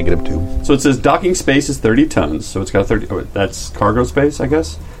 it'd be -2. So it says docking space is 30 tons. So it's got 30. Oh, that's cargo space, I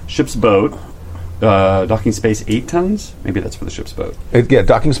guess. Ship's boat. Docking space 8 tons. Maybe that's for the ship's boat. Yeah,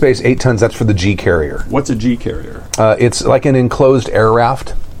 docking space 8 tons. That's for the G carrier. What's a G carrier? It's like an enclosed air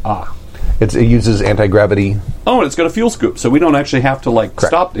raft. Ah. It uses anti-gravity. Oh, and it's got a fuel scoop, so we don't actually have to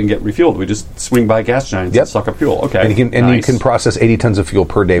stop and get refueled. We just swing by gas giants Yep. and suck up fuel. Okay, And you nice. can process 80 tons of fuel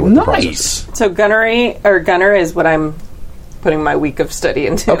per day with the processor. Nice. So gunner is what I'm putting my week of study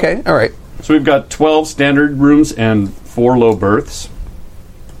into. Okay, all right. So we've got 12 standard rooms and 4 low berths,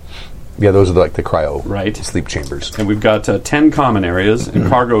 Yeah, those are like the cryo right? sleep chambers. And we've got 10 common areas, and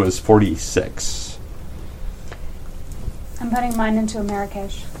cargo is 46. I'm putting mine into a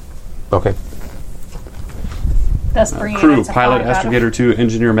Marrakesh. Okay. Thus bringing Crew, it to pilot, 5 out of- astrogator 2,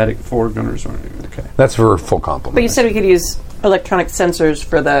 engineer, medic 4, gunners. Okay. That's for full complement. But you said we could use electronic sensors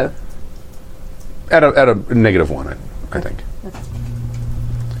for the. at a -1, I think.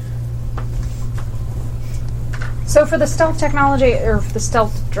 So for the stealth technology, or the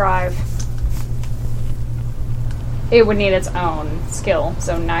stealth drive, it would need its own skill.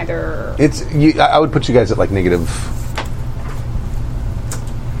 So neither. I would put you guys at like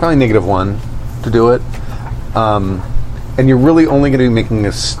probably -1 to do it. And you're really only going to be making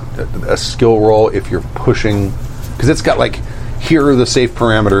a skill roll if you're pushing, because it's got like, here are the safe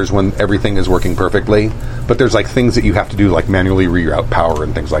parameters when everything is working perfectly, but there's like things that you have to do, like manually reroute power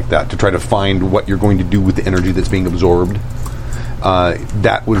and things like that to try to find what you're going to do with the energy that's being absorbed.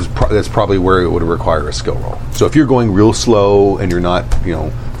 that's probably where it would require a skill roll. So if you're going real slow and you're not,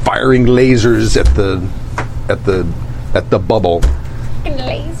 firing lasers at the bubble,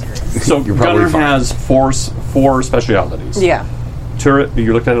 So You're probably Gunner fine. has four specialities. Yeah. Turret,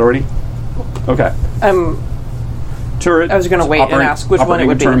 you looked at it already? Okay. Turret. I was gonna wait and ask which one it operating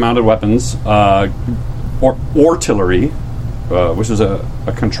would be. turret-mounted weapons. Artillery, which is a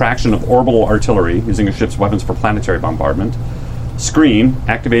contraction of orbital artillery, using a ship's weapons for planetary bombardment. Screen,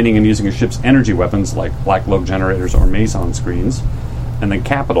 activating and using a ship's energy weapons like black log generators or meson screens. And then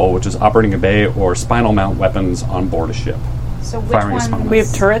Capital, which is operating a bay or spinal mount weapons on board a ship. So which Firing a one? spinal We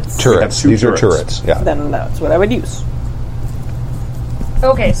have turrets. turrets. two These are turrets. turrets. Yeah. Then that's what I would use.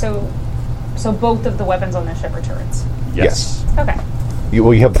 Okay, so both of the weapons on this ship are turrets. Yes. Okay. You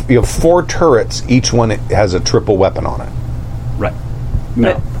have 4 turrets. Each one has a triple weapon on it. Right.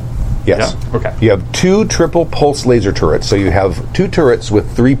 No. But- Yes. Yeah, okay. You have 2 triple pulse laser turrets. So you have 2 turrets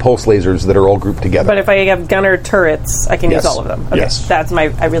with 3 pulse lasers that are all grouped together. But if I have gunner turrets, I can Yes. use all of them. Okay. Yes. That's I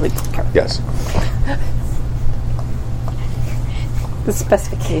really care. yes. The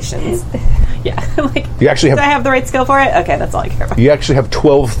specifications. Yeah. I'm like, You actually do I have have the right skill for it? Okay, that's all I care about. you actually have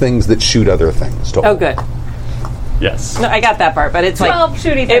 12 things that shoot other things. Total. Oh, good. Yes. No, I got that part, but it's 12 like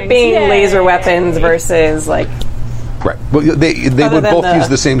shooty it things. being Yay. laser weapons versus like Right. Well, they Other would than both the use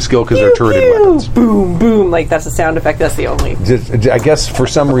the same skill because they're pew, turreted pew, weapons. boom, boom. Like that's a sound effect. That's the only. I guess for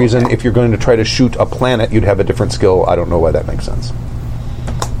some reason, if you're going to try to shoot a planet, you'd have a different skill. I don't know why that makes sense.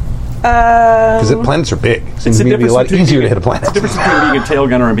 Because planets are big. Seems to me to be a lot between easier to being- hit a planet. It's the difference between being a tail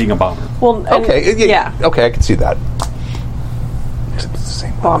gunner and being a bomber. Well, and- Okay. yeah. Okay, I can see that. Except it's the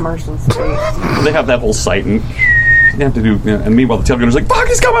same. Bombers and space. They have that whole sight, and you have to do. And meanwhile, the tail gunner's like, "Fuck,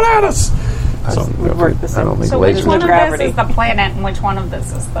 he's coming at us!" So Would work the I same. don't think So which lasers. one of gravity. this is the planet and which one of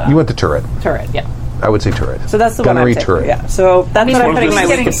this is the... You went to turret. Turret. Yeah. I would say turret. So that's the one I'm Gunnery taking. turret. Yeah. So that's what I'm putting my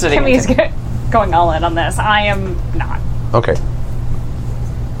Kimmy's weakest sitting Kimmy's into. going all in on this. I am not. Okay.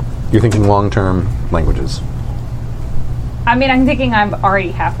 You're thinking long-term languages. I mean, I'm thinking I'm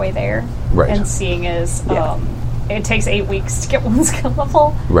already halfway there. Right. And seeing as Yeah. it takes 8 weeks to get one skill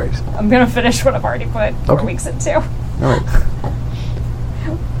level, Right. I'm going to finish what I've already put 4 Okay. weeks into. All right.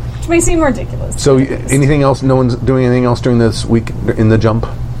 Which may seem ridiculous. So, anything else? No one's doing anything else during this week in the jump?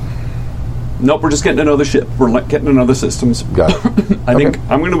 nope, we're just getting to know the ship. We're getting to know the systems. Got it. I think Okay.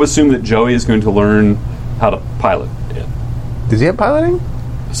 I'm going to assume that Joey is going to learn how to pilot it. Does he have piloting?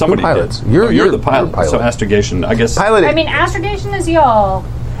 Somebody Who pilots? did. You're the you're pilot. pilot. So astrogation, I guess. Piloting. I mean, astrogation is y'all.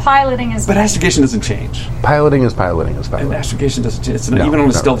 Piloting is... But astrogation doesn't change. piloting is piloting is And piloting. astrogation doesn't change. It's not, No, even on a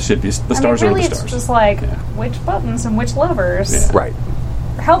no. stealth ship, the stars really, are the it's stars. just like, Yeah. which buttons and which levers? Yeah. Right.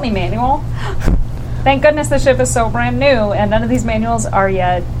 Help me, manual. Thank goodness the ship is so brand new, and none of these manuals are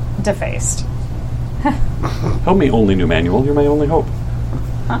yet defaced. Help me, only new manual. You're my only hope.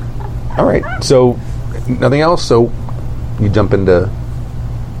 All right. So, nothing else. So, you jump into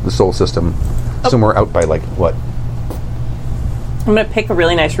the Sol system somewhere out by like what? I'm gonna pick a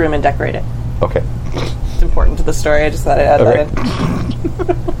really nice room and decorate it. Okay. It's important to the story. I just thought I'd add Okay. that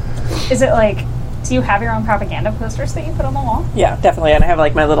in. Is it like, do you have your own propaganda posters that you put on the wall? Yeah, definitely. And I have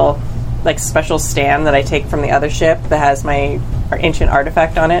like my little like special stand that I take from the other ship that has my ancient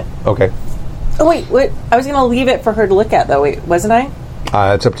artifact on it. Okay. Oh wait, what? I was gonna leave it for her to look at though. Wait, wasn't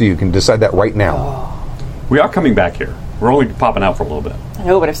I? It's up to you. You can decide that right now. We are coming back here. We're only popping out for a little bit. I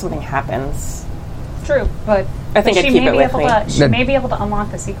know, but if something happens, True, but I think she I'd keep may it be with able me. to. She No. may be able to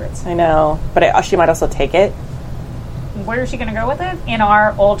unlock the secrets. I know, but she might also take it Where is she going to go with it? In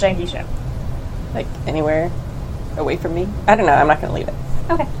our old janky ship. like anywhere away from me. I don't know. I'm not gonna leave it.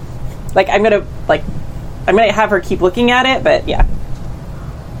 Okay. Like I'm gonna have her keep looking at it, but yeah.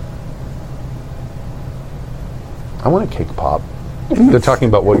 I want a cake pop. They're talking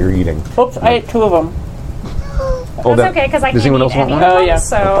about what you're eating. Oops, I ate 2 of them. Oh, That's okay because I does can't anyone eat else want any one? of Oh, them, yeah.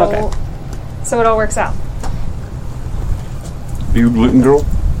 so so it all works out. Are you a gluten girl?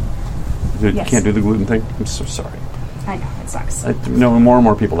 You Yes. can't do the gluten thing? I'm so sorry. I know it sucks. I know more and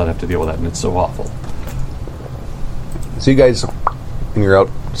more people that have to deal with that, and it's so awful. So you guys, and you're out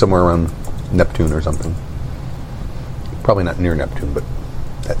somewhere around Neptune or something. Probably not near Neptune, but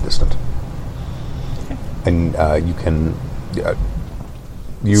that distant. And you can.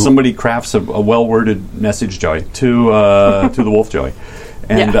 You Somebody crafts a well-worded message, Joey, to the wolf, Joey,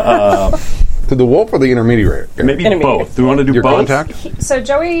 and to the wolf or the intermediary? maybe Intermediate. both. Do we want to do Your both? contact? So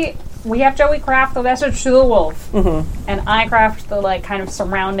we have Joey craft the message to the wolf, and I craft the like kind of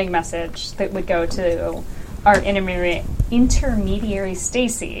surrounding message that would go to our intermediary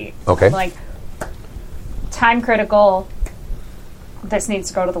Stacy. Okay. Like time critical. This needs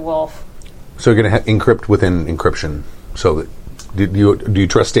to go to the wolf. So you're going to encrypt within encryption, so that Do you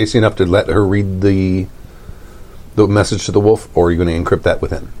trust Stacy enough to let her read the message to the wolf, or are you going to encrypt that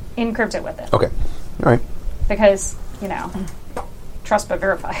within? Encrypt it with it. Okay. All right. Because, trust but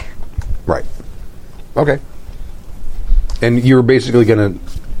verify. Right. Okay. And you're basically going to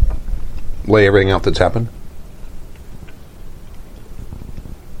lay everything out that's happened?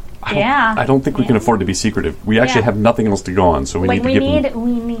 I don't think we can afford to be secretive. We actually have nothing else to go on, so we need to give him...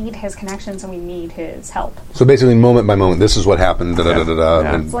 We need his connections and we need his help. So basically, moment by moment, this is what happened.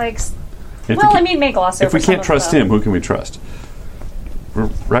 Yeah. It's like... may gloss over if we can't trust him, who can we trust? We're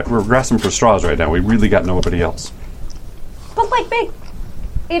grasping for straws right now. We really got nobody else. But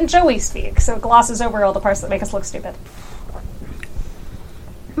in Joey speak, so it glosses over all the parts that make us look stupid.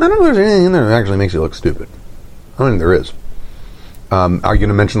 I don't know if there's anything in there that actually makes you look stupid. I don't think there is. Are you going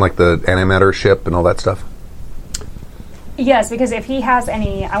to mention the antimatter ship and all that stuff? Yes, because if he has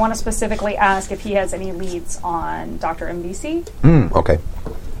any, I want to specifically ask if he has any leads on Dr. MBC. Okay.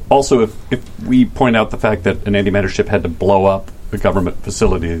 Also, if we point out the fact that an antimatter ship had to blow up a government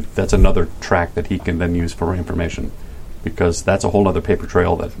facility, that's another track that he can then use for information, because that's a whole other paper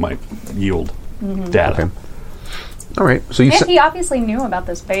trail that might yield data. Okay. All right. So he obviously knew about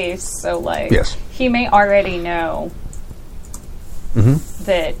this base, so yes. He may already know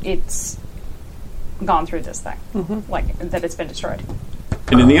that it's gone through this thing, that it's been destroyed.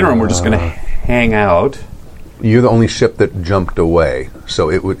 And in the interim, we're just going to hang out. You're the only ship that jumped away, so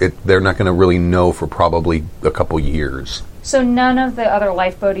they're not going to really know for probably a couple years. So none of the other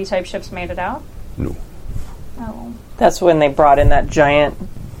lifeboaty type ships made it out? No. Oh. That's when they brought in that giant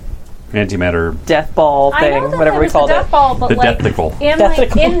antimatter death ball thing, I know that whatever we called death it. Ball, but the deathicle.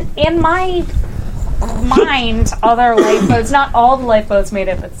 In my mind, other lifeboats, not all the lifeboats made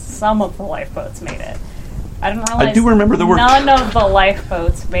it, but some of the lifeboats made it. I didn't realize I do remember there were none of the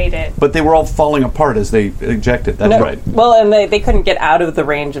lifeboats made it. But they were all falling apart as they ejected. That's right. Well, and they couldn't get out of the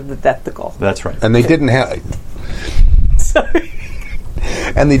range of the deathicle. That's right. And they didn't have... Sorry.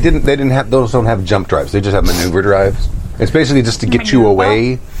 And they didn't have... Those don't have jump drives. They just have maneuver drives. It's basically just to get you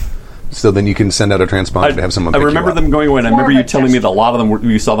away, so then you can send out a transponder to have someone pick you up. I remember them going away, and I remember you telling me that a lot of them,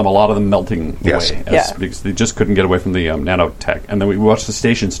 you saw them, a lot of them melting Yes. away. Because they just couldn't get away from the nanotech. And then we watched the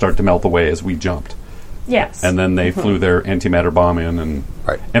station start to melt away as we jumped. Yes. And then they flew their antimatter bomb in. And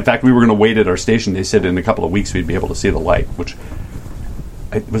right. In fact, we were going to wait at our station. They said in a couple of weeks we'd be able to see the light, which...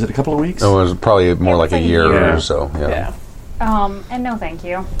 Was it a couple of weeks? No, it was probably more like a year Yeah. or so. Yeah. And no thank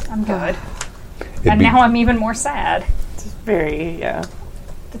you. I'm good. Now I'm even more sad. It's very, the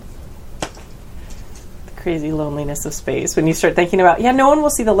crazy loneliness of space. When you start thinking about, no one will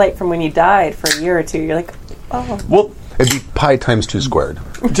see the light from when you died for a year or two. You're like, oh. Well, it'd be pi times 2 squared.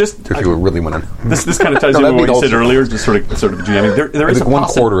 Just if you really want to. This kind of ties into what you said earlier. Just sort of jamming. There is a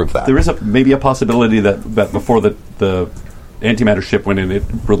 1/4 of that. There is maybe a possibility that before the antimatter ship went in, it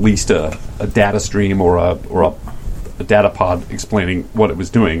released a data stream or a data pod explaining what it was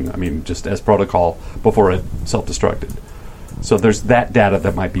doing. I mean, just as protocol before it self-destructed. So there's that data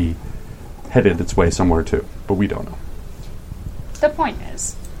that might be headed its way somewhere too, but we don't know. The point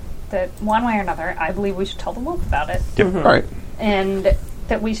is that one way or another, I believe we should tell the wolf about it. Yep. All right. And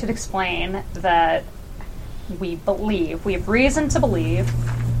that we should explain that we have reason to believe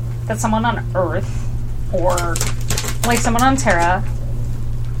that someone on Earth or someone on Terra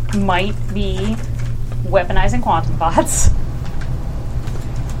might be weaponizing quantum bots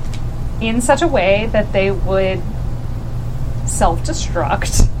in such a way that they would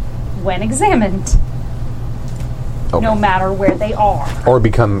self-destruct when examined, no matter where they are. Or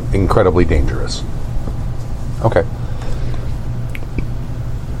become incredibly dangerous. Okay.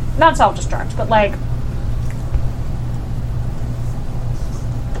 Not self-destruct, but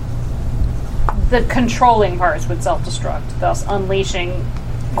the controlling parts would self-destruct, thus unleashing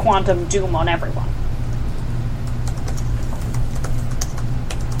quantum doom on everyone.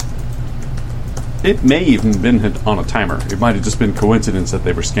 It may even been on a timer. It might have just been coincidence that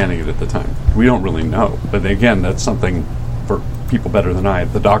they were scanning it at the time. We don't really know. But again, that's something for people better than I.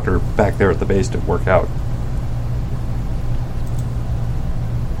 The doctor back there at the base to work out.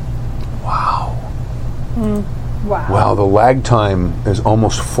 Wow. Wow. Wow, the lag time is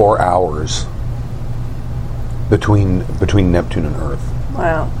almost 4 hours between Neptune and Earth.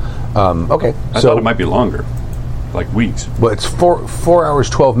 Wow. Okay. I thought it might be longer. Like weeks. Well, it's 4 hours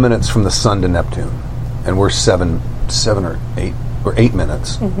 12 minutes from the sun to Neptune, and we're 7 or 8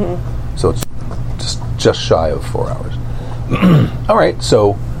 minutes. Mm-hmm. So it's just shy of 4 hours. All right,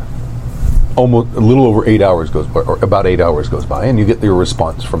 so almost a little over 8 hours goes by, or about 8 hours goes by, and you get your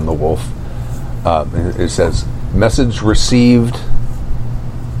response from the wolf. It says, "Message received.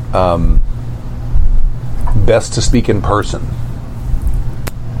 Best to speak in person."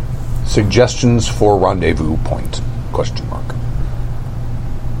 Suggestions for rendezvous point? ?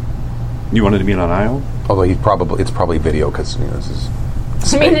 You wanted to be on Io? Although it's probably video because this is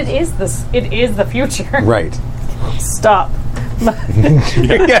I mean, it is the future. right. Stop.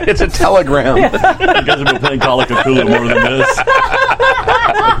 Yeah, it's a telegram. You guys have been playing Call of Cthulhu more than this.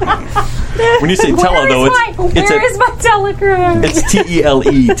 When you say tele, though, Where is my telegram? it's TELE,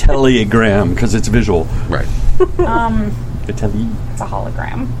 telegram, because it's visual. Right. The tele. It's a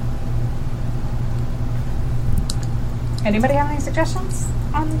hologram. Anybody have any suggestions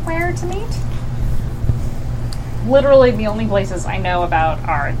on where to meet? Literally, the only places I know about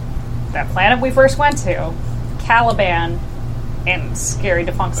are that planet we first went to, Caliban, and scary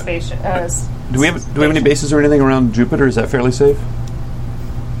defunct spaceship. Do we have any bases or anything around Jupiter? Is that fairly safe?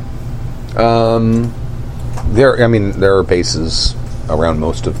 There are bases around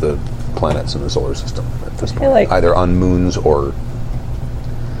most of the planets in the solar system at this point, either on moons or.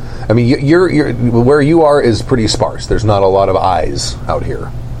 I mean, you're where you are is pretty sparse. There's not a lot of eyes out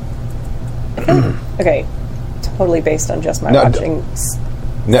here. Okay, totally based on just my No, watching.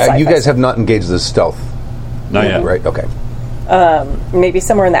 Now, you guys have not engaged the stealth, Not yet. right? Okay. Maybe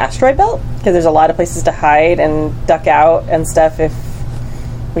somewhere in the asteroid belt, because there's a lot of places to hide and duck out and stuff if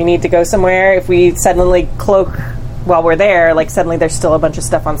we need to go somewhere. If we suddenly cloak while we're there, like suddenly there's still a bunch of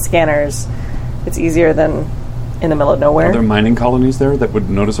stuff on scanners, it's easier than in the middle of nowhere. Are there mining colonies there that would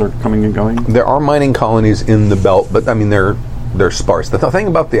notice our coming and going? There are mining colonies in the belt, but I mean they're sparse. The thing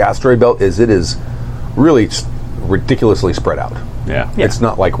about the asteroid belt is it is really ridiculously spread out. Yeah. It's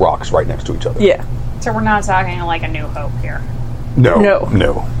not like rocks right next to each other. Yeah. So we're not talking like a New Hope here. No.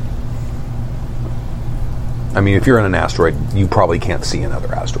 I mean, if you're in an asteroid, you probably can't see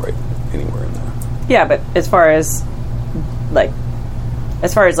another asteroid anywhere in there. Yeah, but as far as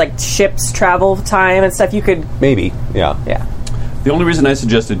ships travel time and stuff, you could. Maybe, yeah. Yeah. The only reason I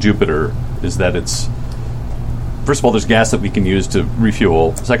suggested Jupiter is that it's... First of all, there's gas that we can use to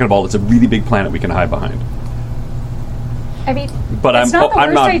refuel. Second of all, it's a really big planet we can hide behind. I mean, But it's not the I'm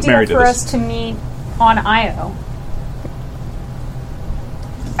worst not idea married to for this. us to meet on Io.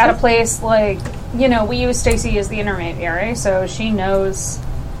 At a place like, we use Stacy as the intermediary, so she knows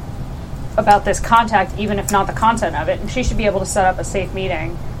about this contact, even if not the content of it, and she should be able to set up a safe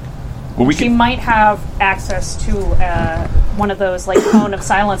meeting. Well, She might have access to one of those cone of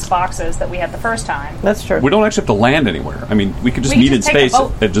silence boxes that we had the first time. That's true. We don't actually have to land anywhere. I mean, we could just We meet could in just take a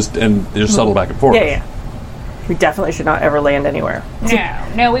space boat. and just shuttle back and forth. Yeah. We definitely should not ever land anywhere.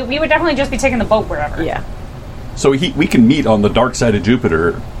 No, we would definitely just be taking the boat wherever. Yeah. So we can meet on the dark side of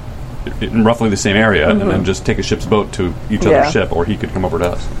Jupiter in roughly the same area and then just take a ship's boat to each Yeah. other's ship, or he could come over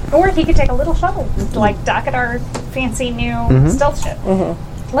to us. Or he could take a little shuttle to dock at our fancy new stealth ship.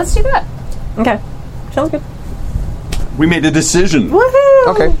 Let's do that. Okay. Sounds good. We made a decision. Woohoo!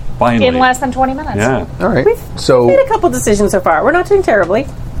 Okay, Finally. In less than 20 minutes. Yeah. all right. Made So, a couple decisions so far. We're not doing terribly.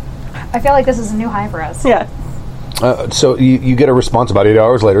 I feel like this is a new high for us. Yeah. so you get a response about 8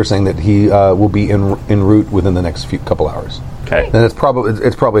 hours later saying that he will be en route within the next couple hours. Okay. And it's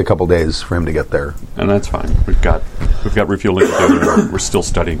probably a couple days for him to get there. And that's fine. We've got refueling to do. We're still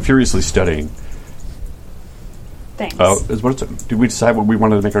studying, furiously studying. Thanks. Did we decide what we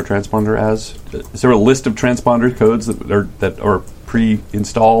wanted to make our transponder as? Is there a list of transponder codes that are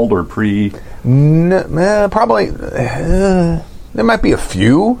pre-installed or pre? Probably. There might be a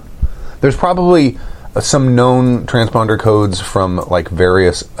few. There's probably some known transponder codes from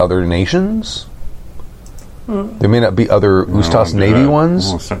various other nations. There may not be other Ustas Navy ones.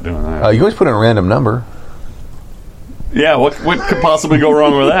 We'll start doing that. You always put in a random number. Yeah, what could possibly go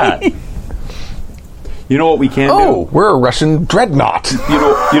wrong with that? You know what we can do? We're a Russian dreadnought.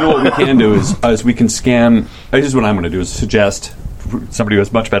 You know what we can do is we can scan. This is what I'm going to do: is suggest somebody who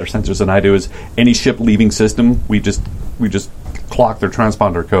has much better sensors than I do is any ship leaving system. We just clock their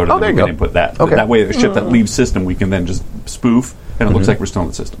transponder code and then we can input that. Okay. That way, a ship that leaves system, we can then just spoof, and it looks like we're still in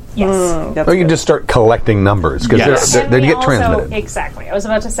the system. Yes. That's Or you good. just start collecting numbers because Yes. they And we get also- transmitted. Exactly. I was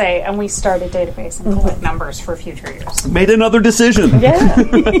about to say, and we start a database and collect numbers for future years. Made another decision. Yeah.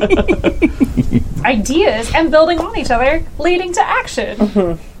 Ideas and building on each other, leading to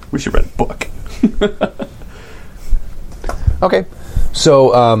action. We should write a book. Okay.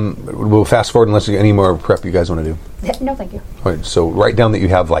 So we'll fast forward unless you any more prep you guys want to do. No, thank you. All right, so write down that you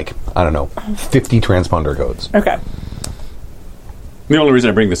have 50 transponder codes. Okay. The only reason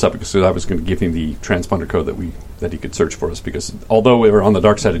I bring this up is because I was going to give him the transponder code that he could search for us. Because although we were on the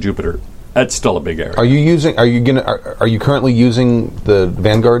dark side of Jupiter, that's still a big area. Are you currently using the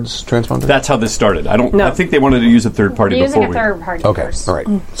Vanguard's transponder? That's how this started. No. I think they wanted to use a third party We're using before a third party Okay. first. All right.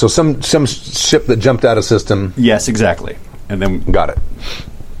 So some ship that jumped out of system. Yes, exactly. And then Got it.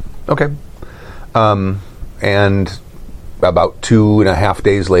 Okay. And about 2.5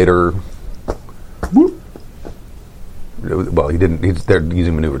 days later, well, he didn't. They're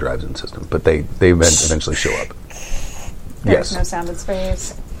using maneuver drives in the system, but they eventually show up. There's Yes. no sound in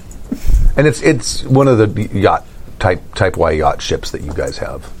space. And it's one of the yacht type Y yacht ships that you guys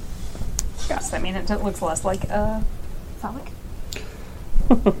have. Yes, I mean, it looks less like phallic.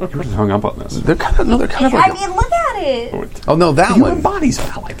 You were hung up on this. They're kind of like. I mean, look at it. Oh no, that Human one. bodies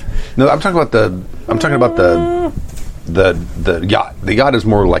phallic. No, I'm talking about the yacht. The yacht is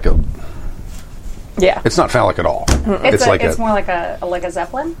more like a. Yeah. It's not phallic at all. It's more like a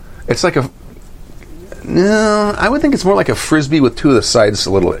zeppelin. It's like a. No, I would think it's more like a frisbee with two of the sides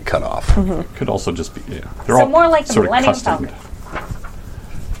a little bit cut off. Could also just be, yeah. So more like the sort of Millennium customed. Falcon.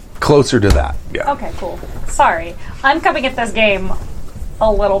 Closer to that, yeah. Okay, cool. Sorry, I'm coming at this game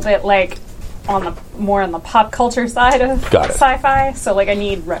a little bit like on the pop culture side of Got it. sci-fi. So like I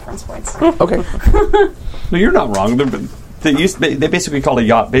need reference points. Okay. No, you're not wrong. They basically call it a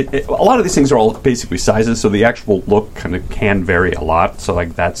yacht. A lot of these things are all basically sizes, so the actual look kind of can vary a lot. So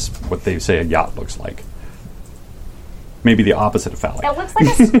like that's what they say a yacht looks like. Maybe the opposite of phallic. It looks like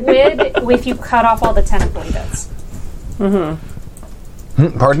a squid if you cut off all the tentacle bits.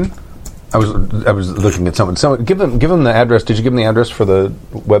 Pardon? I was looking at someone. Give them the address. Did you give them the address for the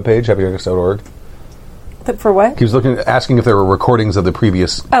webpage, happyx.org? For what? He was asking if there were recordings of the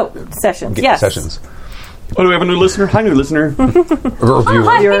previous Sessions. Yes. sessions. Oh, do we have a new listener? Hi, new listener. Or viewer.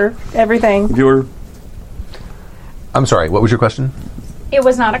 hi. Viewer, everything. Viewer. I'm sorry. What was your question? It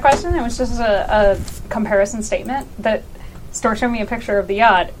was not a question. It was just a comparison statement that Stork showed me a picture of the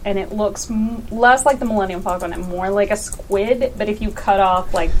yacht, and it looks less like the Millennium Falcon and more like a squid. But if you cut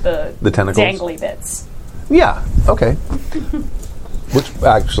off like the tentacles? dangly bits, Yeah. Okay. Which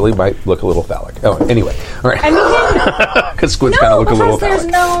actually might look a little phallic. Oh, anyway. All right. I mean, Because squids kind of look a little because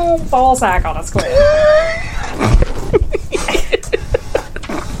there's phallic. no ball sack on a squid.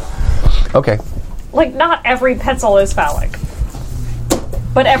 Okay. Like, not every pencil is phallic,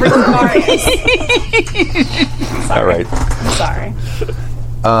 but every cigar is. All right. Sorry.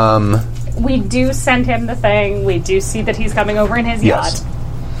 We do send him the thing. We do see that he's coming over in his Yes. yacht.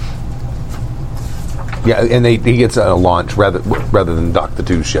 Yeah, and he gets a launch rather than dock the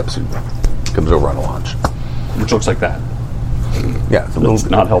two ships. He comes over on a launch. Which looks like that. Yeah, it's a little It's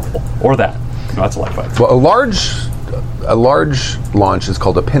bit. not helpful. Or that. No, that's a light fight. Well, a large launch is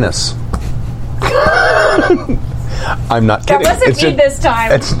called a pinnace. I'm not That kidding. wasn't me this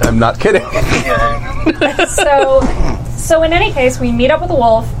time. I'm not kidding. So in any case, we meet up with the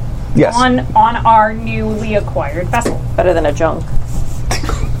wolf Yes. on our newly acquired vessel. Better than a junk.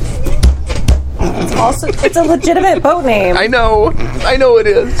 It's a legitimate boat name. I know it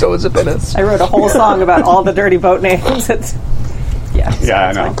is. So is a pinnace. I wrote a whole song about all the dirty boat names. Yeah,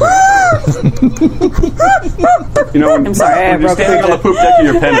 I know. You know, I'm sorry, I when you're broke standing on the poop deck of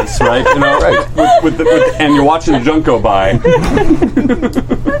your pennants, right? You know, Right. and you're watching the junk go by.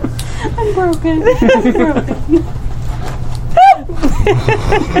 I'm broken.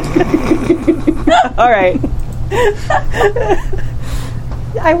 All right.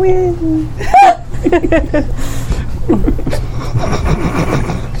 I win.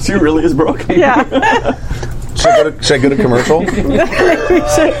 She really is broken. Yeah. Should I go to commercial?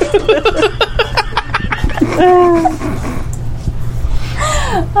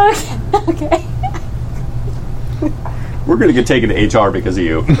 Okay. We're going to get taken to HR because of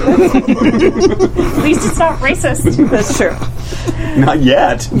you. At least it's not racist. That's true. Not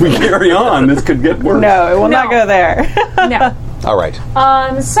yet. We carry on. This could get worse. No, it will not go there. No. All right.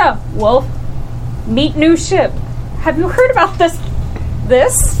 So, Wolf, meet new ship. Have you heard about this?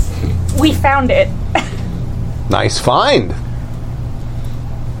 We found it. Nice find.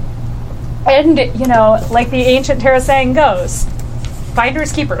 And, you know, like the ancient Terra saying goes,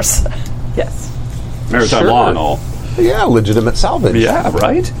 finders keepers. Yes. Maritime law and all. Yeah, legitimate salvage. Yeah,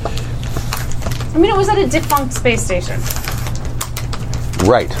 right? I mean, it was at a defunct space station.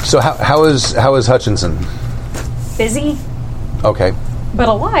 Right. So how is Hutchinson? Busy, Okay. but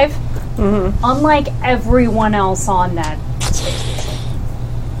alive. Mm-hmm. Unlike everyone else on that space station.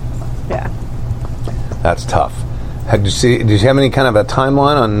 Yeah. That's tough. Did you have any kind of a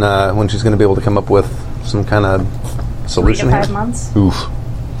timeline on when she's going to be able to come up with some kind of 3 solution? to 5 here? months. Oof.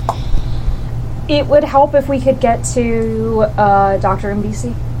 It would help if we could get to Dr.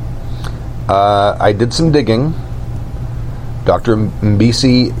 Mbisi. I did some digging. Dr.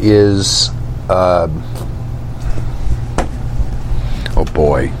 Mbisi is... oh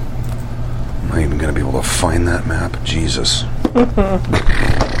boy. Am I even going to be able to find that map? Jesus.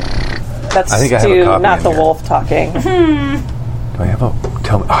 That's I think I have a Stu, copy not in the here. wolf talking. Do I have a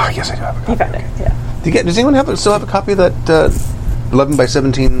tell me. Ah, yes, I do have a copy. You found it. Yeah. Does anyone still have a copy of that 11 by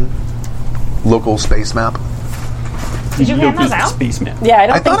 17 local space map? Did you hand those out? Spaceman. Yeah, I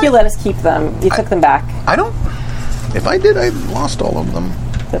don't I think thought you let us keep them. You took them back. I don't. If I did, I lost all of them.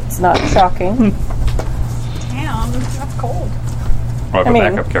 That's not shocking. Damn, that's cold. I have I a mean-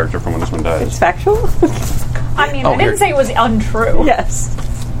 backup character from when this one dies. It's factual. I mean, Oh, I here. didn't say it was untrue. Yes.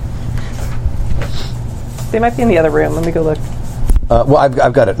 They might be in the other room. Let me go look. Well,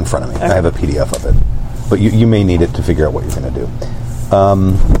 I've got it in front of me. I have a PDF of it, but you may need it to figure out what you're going to do.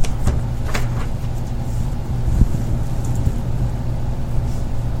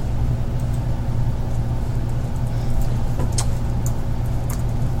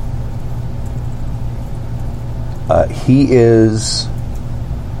 He is.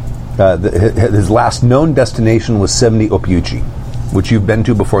 His last known destination was 70 Ophiuchi, which you've been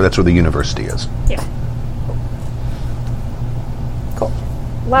to before. That's where the university is. Yeah. Cool.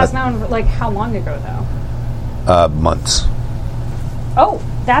 Last known, like, how long ago, though? Months. Oh,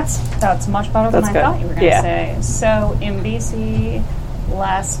 that's much better than That's I good. thought you were going to Yeah. say. So, MBC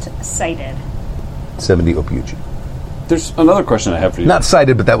last sighted. 70 Ophiuchi. There's another question I have for you. Not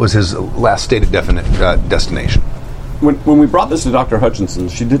cited, but that was his last stated definite destination. When we brought this to Dr. Hutchinson,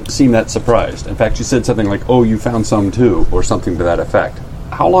 she didn't seem that surprised. In fact, she said something like, "Oh, you found some too," or something to that effect.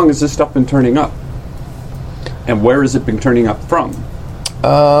 How long has this stuff been turning up? And where has it been turning up from?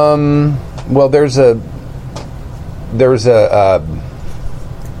 Well, there's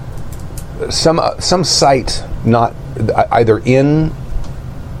some site not either in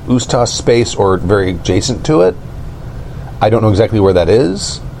Ustas space or very adjacent to it. I don't know exactly where that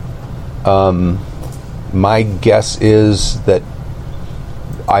is. My guess is that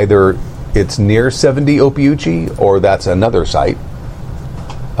either it's near 70 Ophiuchi or that's another site.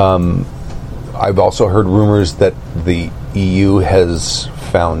 I've also heard rumors that the EU has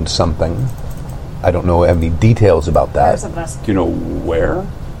found something. I don't know any details about There's that. a vessel. Do you know where?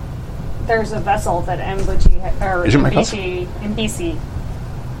 There's a vessel that Is it my house? MBC.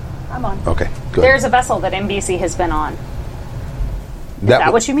 I'm on. Okay, good. There's a vessel that MBC has been on.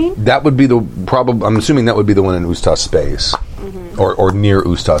 that what you mean? That would be the probably. I'm assuming that would be the one in Ustas space, or near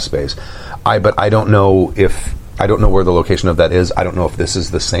Ustas space. But I don't know if I don't know where the location of that is. I don't know if this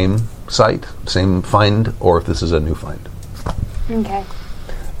is the same site, same find, or if this is a new find. Okay.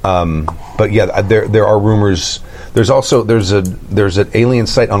 But yeah, there are rumors. There's also there's an alien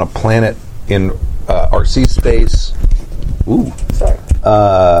site on a planet in RC space. Ooh, Sorry.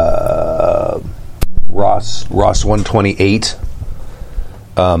 Ross 128.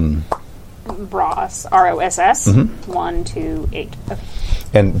 Ross, ROSS, 128. Okay.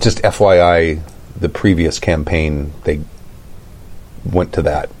 And just FYI, the previous campaign they went to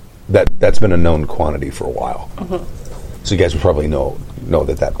that. That's been a known quantity for a while. So you guys would probably know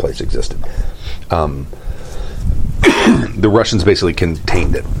that place existed. The Russians basically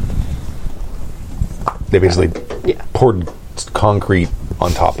contained it. They basically poured concrete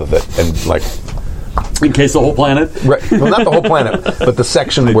on top of it and like Encase the whole planet? right, well, not the whole planet, but the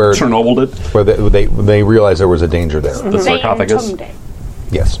section where Chernobyled it? where they realized there was a danger there. The sarcophagus? Entombed it.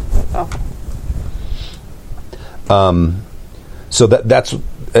 Yes. Oh. So that's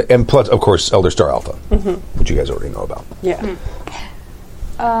and plus, of course, Elder Star Alpha, which you guys already know about. Yeah.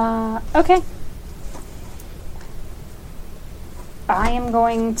 Okay. I am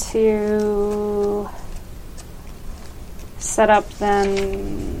going to set up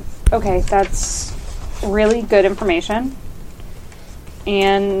then. Okay, that's really good information.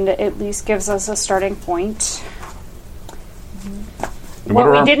 And at least gives us a starting point.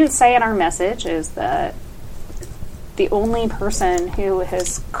 What we didn't say in our message is that the only person who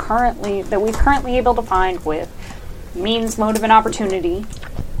has that we've currently able to find with means, motive, and opportunity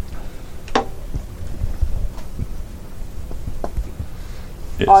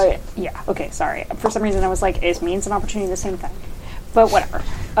yeah, okay, sorry. For some reason I was like, is means and opportunity the same thing? But whatever.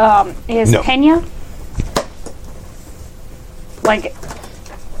 Is No. Pena, like,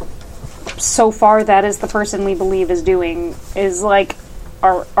 so far that is the person we believe is like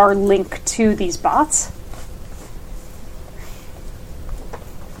our link to these bots?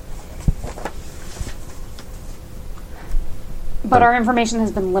 But our information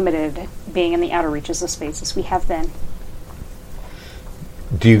has been limited, being in the outer reaches of space as we have been.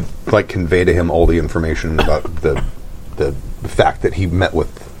 Do you like convey to him all the information about the fact that he met with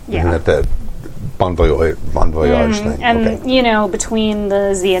him at the Bon Voyage thing? And, Okay. you know, between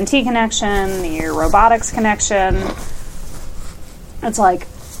the ZNT connection, the robotics connection, it's like,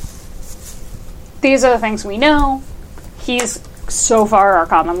 these are the things we know. He's so far our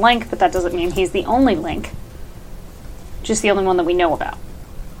common link, but that doesn't mean he's the only link. Just the only one that we know about.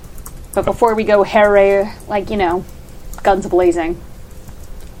 But before we go hairy, guns blazing.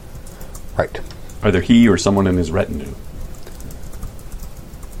 Right. Either he or someone in his retinue.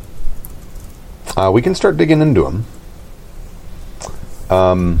 We can start digging into him.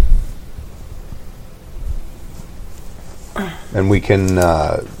 And we can,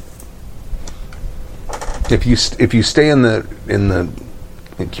 if you stay in the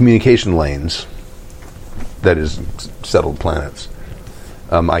communication lanes, that is settled planets,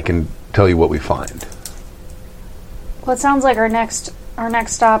 I can tell you what we find. Well, it sounds like our next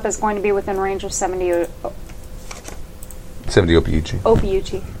stop is going to be within range of 70 Ophiuchi.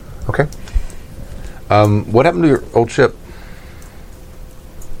 Ophiuchi. Okay. What happened to your old ship?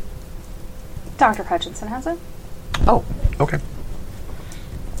 Dr. Hutchinson has it. Oh, okay.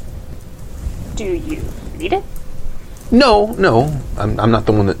 Do you need it? No. I'm not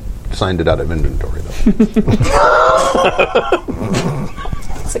the one that signed it out of inventory, though.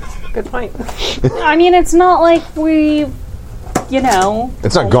 That's a good point. I mean, it's not like we,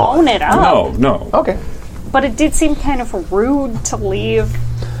 It's not gone. blown it up. No. Okay. But it did seem kind of rude to leave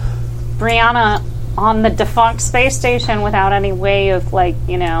Brianna on the defunct space station without any way of,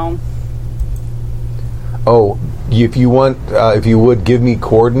 Oh, if you want, if you would give me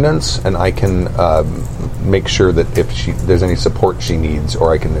coordinates, and I can make sure that if there's any support she needs,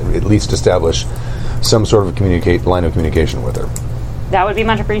 or I can at least establish some sort of line of communication with her. That would be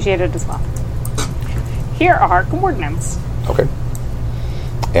much appreciated as well. Here are coordinates. Okay.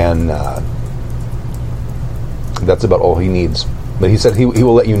 And that's about all he needs. But he said he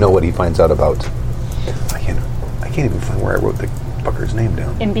will let you know what he finds out about. I can't even find where I wrote the fucker's name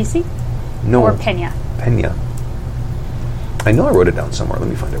down. NBC? No. Or Pena? Pena. I know I wrote it down somewhere. Let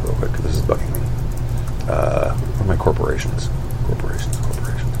me find it real quick, because this is bugging me. Where are my corporations? Corporations.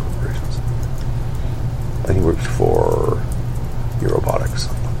 I think he works for Eurobotics.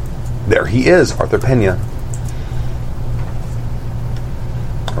 There he is, Arthur Pena.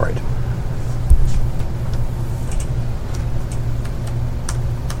 All right.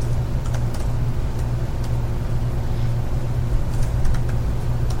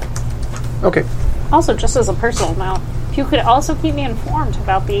 Okay. Also, just as a personal note, if you could also keep me informed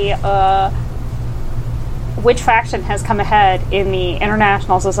about the which faction has come ahead in the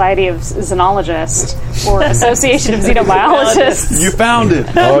International Society of Xenologists or Association of Xenobiologists. You found it.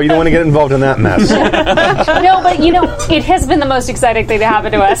 Oh, you don't want to get involved in that mess. No, but it has been the most exciting thing to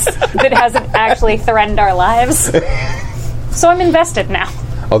happen to us that hasn't actually threatened our lives. So I'm invested now.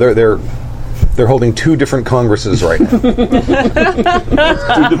 Oh, they're holding 2 different congresses right now. 2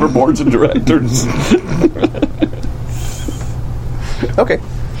 different boards of directors. Okay.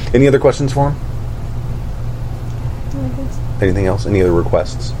 Any other questions for him? Anything else? Any other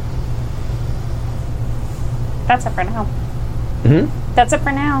requests? That's it for now. Mm-hmm. That's it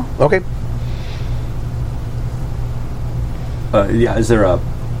for now. Okay. Is there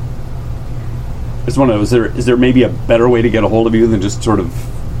is there maybe a better way to get a hold of you than just sort of...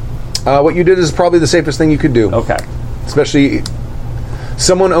 What you did is probably the safest thing you could do. Okay. Especially,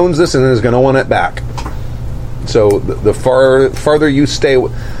 someone owns this and is going to want it back. So the farther you stay...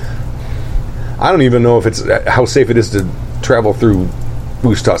 I don't even know if it's how safe it is to travel through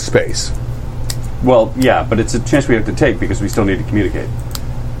Ustas space. Well, yeah, but it's a chance we have to take because we still need to communicate.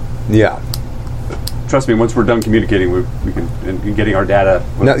 Yeah. Trust me, once we're done communicating, we can and getting our data...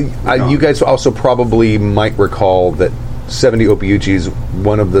 Now, you guys also probably might recall that 70 Ophiuchi is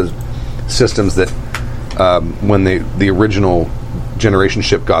one of the systems that when the original generation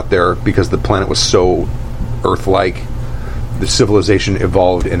ship got there, because the planet was so Earth-like, the civilization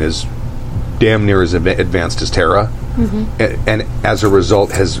evolved and is damn near as advanced as Terra, and as a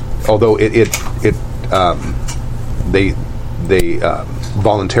result although they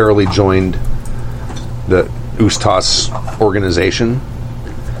voluntarily joined the Ustas organization,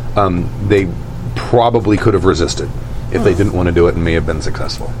 they probably could have resisted if they didn't want to do it and may have been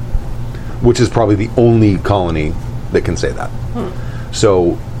successful, which is probably the only colony that can say that.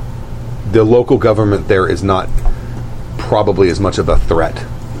 So the local government there is not probably as much of a threat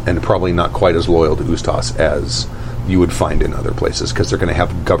and probably not quite as loyal to Ustas as you would find in other places, because they're going to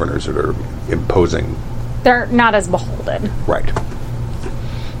have governors that are imposing. They're not as beholden. Right.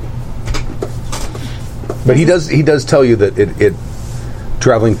 But he does tell you that it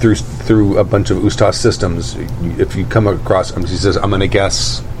traveling through a bunch of Ustas systems, if you come across, he says, I'm going to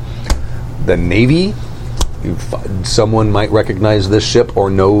guess the Navy, someone might recognize this ship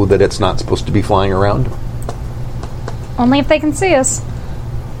or know that it's not supposed to be flying around. Only if they can see us.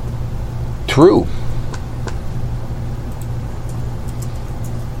 True.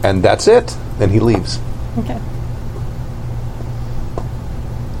 And that's it. Then he leaves. Okay.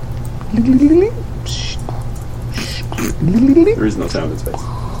 There is no sound in space.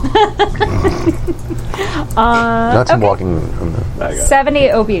 Not some walking on the... I got it. 70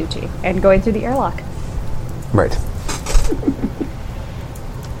 Obiuchi and going through the airlock. Right.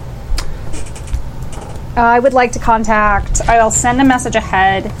 I would like to contact. I'll send a message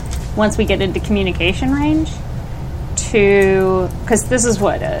ahead once we get into communication range. Because this is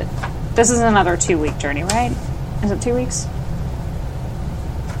what this is another 2-week journey, right? Is it 2 weeks?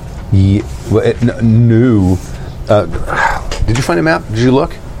 Yeah, well, no. Did you find a map? Did you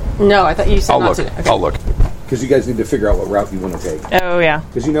look? No, I thought you said I'll not look. to. Okay. I'll look. Because you guys need to figure out what route you want to take. Oh, yeah.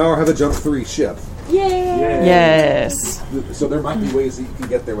 Because you now have a Jump 3 ship. Yes. So there might be ways that you can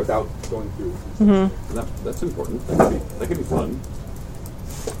get there without going through. That's important. That could be fun.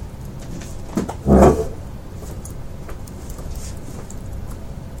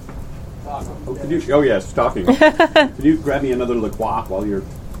 Oh yes, talking. Can you grab me another La Croix while you're...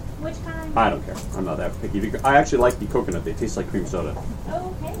 Which kind? I don't care. I'm not that picky. I actually like the coconut. They taste like cream soda.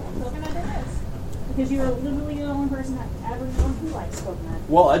 Oh, okay. Coconut it is. Because you're literally the only person that ever known who likes coconut.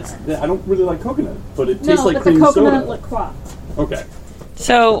 Well, I don't really like coconut, but it tastes No, like but the cream coconut soda. La Croix. Okay.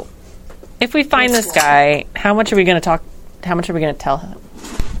 So, if we find this guy, how much are we going to tell him?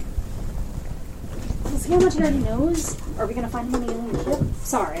 Does he how much he already knows? Are we going to find him on the alien ship?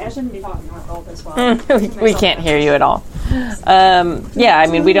 Sorry, I shouldn't be talking about all this while We can't hear you at all. Yeah, I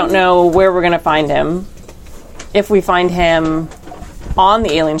mean, we don't know where we're going to find him. If we find him on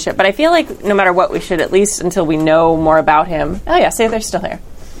the alien ship, but I feel like no matter what, we should at least until we know more about him. Oh yeah, say they're still here.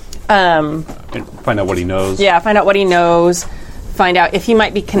 And find out what he knows. Yeah, find out what he knows. Find out if he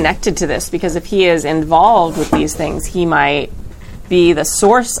might be connected to this, because if he is involved with these things, he might be the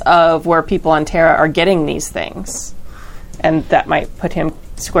source of where people on Terra are getting these things, and that might put him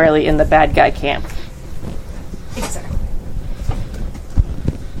squarely in the bad guy camp. Exactly.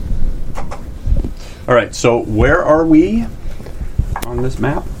 All right. So where are we on this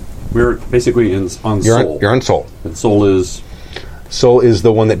map? We're basically on Sol. You're on Sol. And Sol is... Sol is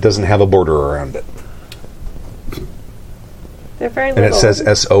the one that doesn't have a border around it. They're very And little. it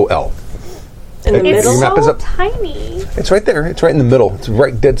says SOL. in the It's middle. Your map is up. tiny. It's right there. It's right in the middle. It's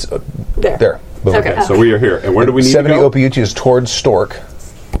right dead. There. There. Boom. Okay. So we are here. And where do we need 70 to go? Opiuchi is towards Stork.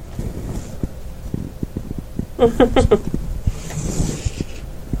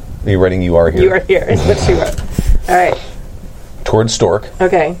 Are you writing you are here? You are here, is what she wrote. All right. Towards Stork.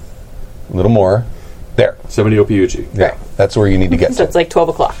 Okay. A little more. There. 70 Opiuchi. Yeah. That's where you need to get So to. it's like 12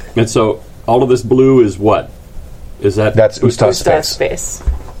 o'clock. And so all of this blue is what? Is that... That's Usta's Star space. space.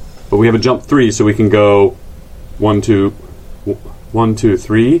 But we have a jump 3, so we can go 1, 2,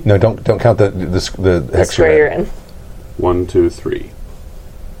 3. No, don't count the The hex square you're in. 1, 2, 3.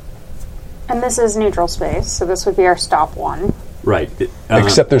 And this is neutral space, so this would be our stop one. Right.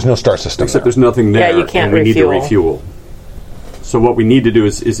 Except there's no star system. Except there. there's nothing there. Yeah, you can't and we need to refuel. refuel. So what we need to do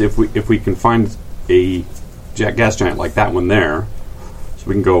is if we can find a gas giant like that one there, so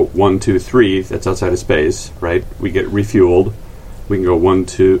we can go 1, 2, 3. That's outside of space, right? We get refueled. We can go 1,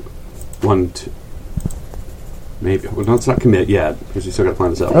 2, 1, 2. Maybe. Well, let's not commit yet because we still got to plan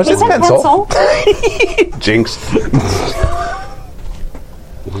this out. Oh, is it pencil? Pencil. Jinx.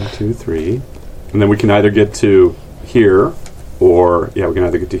 1, 2, 3, and then we can either get to here, or we can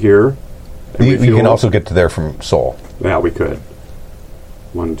either get to here. And You refuel. can also get to there from Sol. Yeah, we could.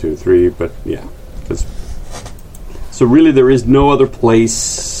 1, 2, 3, but yeah. So really, there is no other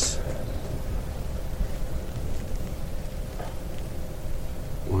place.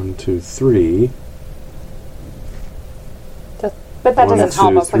 1, 2, 3. But that 1, doesn't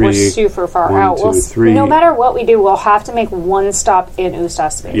help 2, us. Like we're 3. super far 1, out. 2, 3. No matter what we do, we'll have to make one stop in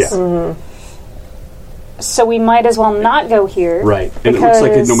Usta space. Yeah, So we might as well not go here. right. And it looks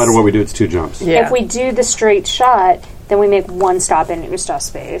like because no matter what we do, it's 2 jumps. Yeah. If we do the straight shot, then we make one stop in Usta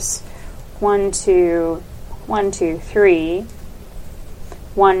space. 1, 2, 1, 2, 3.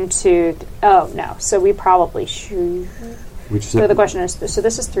 1, 2. Oh no! So we probably should. We just So have the question is: so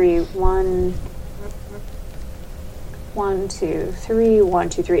this is 3. 1, 1, 2, 3. 1,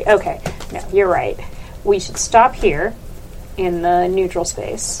 2, 3. Okay. No, you're right. We should stop here in the neutral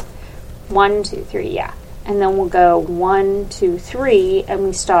space. 1, 2, 3. Yeah. And then we'll go 1, 2, 3, and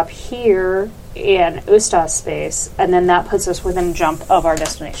we stop here in Usta space, and then that puts us within a jump of our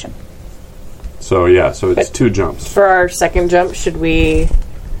destination. so it's 2 jumps. For our second jump, should we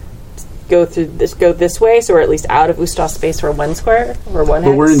go this way, so we're at least out of Usta space for 1 square or 1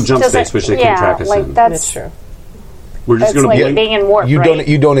 hex? But we're in jump Does space, it- which they yeah, can track us like in. that's That's true. We're just that's going to like blink. being in warp. You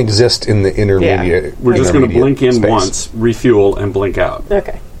right? don't exist in the intermediate. We're just going to intermediate blink in space. once, refuel, and blink out.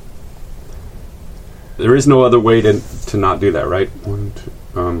 Okay. There is no other way to not do that, right? 1,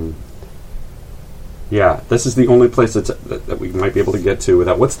 2. Yeah, this is the only place that we might be able to get to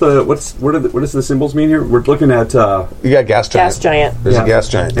without. What does the symbols mean here? We're looking at You got gas giant. Gas giant. There's Yeah. a gas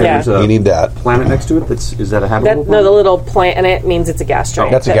giant. Yeah. There's a You need that. planet next to it. Is that a habitable? No, the little planet means it's a gas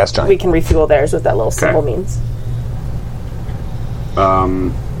giant. That's a that gas giant. We can refuel there is what that little symbol means.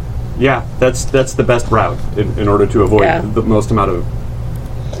 Yeah, that's the best route in order to avoid the most amount of.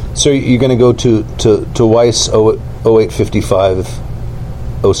 So you're going to go to Weiss 0855,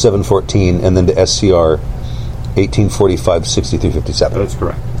 0714, and then to SCR 1845, 6357. That's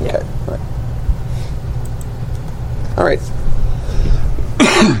correct. Okay. All right.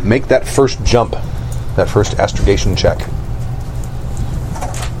 Make that first jump, that first astrogation check.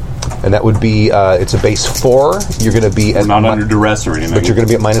 And that would be, it's a base 4. You're going to be at... Not under duress or anything. But you're going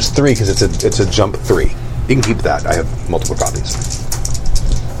to be at -3 because it's a jump 3. You can keep that. I have multiple copies.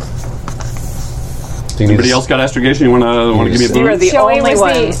 So Anybody else got astrogation? You want to give me a You are boost? the Joey only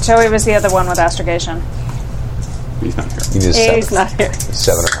one. Joey was the other one with astrogation. He's not here. You need a 7. He's not here.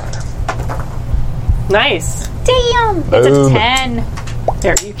 7 or higher. Nice. Damn! It's Boom. a 10.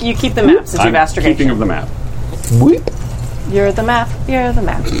 Here, you keep the map since you've I'm astrogation. keeping of the map. Whoop. You're the map. You're the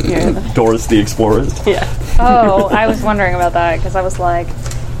map. You're the Doris the Explorer. yeah. Oh, I was wondering about that because I was like,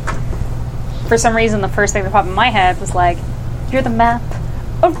 for some reason, the first thing that popped in my head was like, you're the map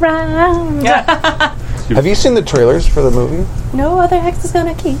around. Have you seen the trailers for the movie? No other hex is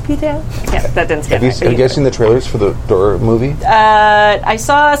gonna keep you down. Yeah, that didn't scare Have you, me. have you guys seen the trailers for the Dora movie? I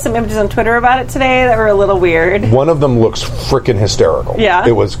saw some images on Twitter about it today that were a little weird. One of them looks freaking hysterical. Yeah.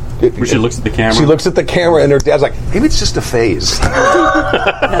 It was... Where she looks at the camera. She looks at the camera and her dad's like, maybe it's just a phase.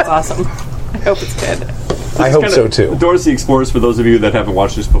 That's awesome. I hope it's good. I hope so too. Doris the Explorers, for those of you that haven't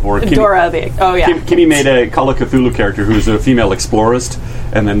watched this before. Dora the... Oh, yeah. Kimmy made a Call of Cthulhu character who was a female explorist,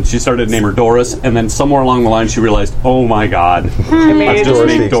 and then she started to name her Doris, and then somewhere along the line she realized, oh my god, I made I've just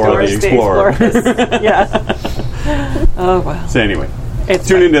Doris made the Dora the Explorer. Yeah. Oh, wow. So anyway, It's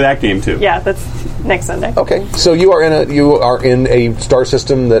tune fun. into that game too. Yeah, that's next Sunday. Okay, so you are in a star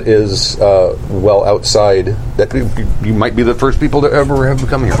system that is well outside. That you might be the first people to ever have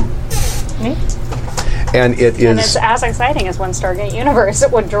come here, Neat. and it And it's is as exciting as when Stargate Universe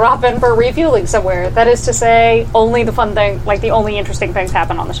would drop in for refueling somewhere. That is to say, only the fun thing, like the only interesting things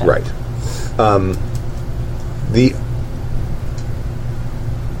happen on the ship. right.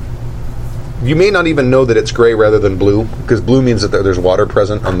 You may not even know that it's gray rather than blue, because blue means that there's water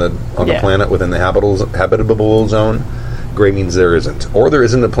present on the Yeah. planet within the habitable zone. Gray means there isn't, or there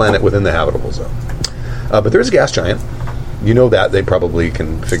isn't a planet within the habitable zone. But there's a gas giant. You know that they probably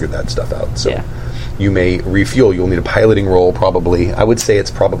can figure that stuff out. So Yeah. you may refuel. You'll need a piloting roll, probably. I would say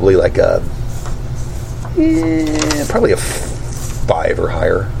it's probably like probably a 5 or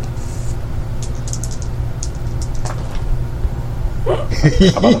higher.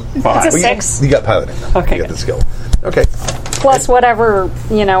 Five. It's a 6. You got piloting. Okay, You got good. the skill. Okay. Plus whatever,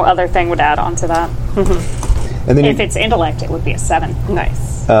 other thing would add on to that. And then If it's intellect, it would be a 7.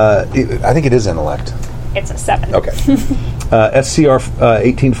 Nice. I think it is intellect. It's a 7. Okay. SCR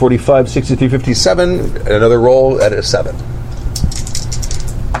 1845, 6357. Another roll at a 7.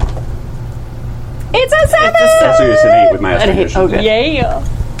 It's a 7! Actually, it's an 8 with my An 8. astrogation. Oh, good. Yeah.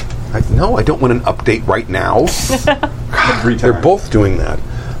 No, I don't want an update right now. They're both doing that.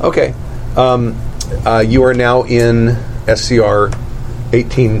 Okay. You are now in SCR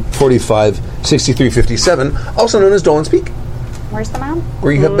 1845, 6357, also known as Dolan's Peak, Where's the map?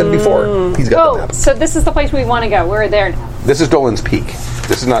 where you have been before. He's got the Oh, map. so this is the place we want to go. We're there now. This is Dolan's Peak.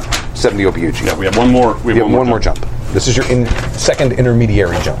 This is not 70 OPUG. Yeah, we have one more. You have one more jump. This is your second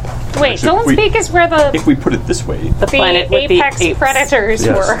intermediary jump. Wait, Actually, Dolan's we- Peak is where If we put it this way, The planet with the apex apes. predators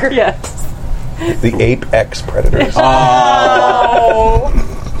Yes. were. Yes. The Apex Predators.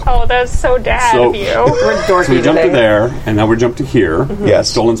 Oh, that's so dad So- of you. We're dorky so we jumped to today. there, and now we're jumped to here.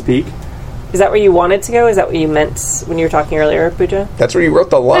 Yes. Dolan's Peak. Is that where you wanted to go? Is that what you meant when you were talking earlier, Pooja? That's where you wrote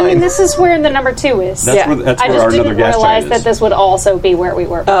the I line. mean, this is where the number 2 is. That's Yeah. where, that's I where just our another didn't gas realize giant that is. this would also be where we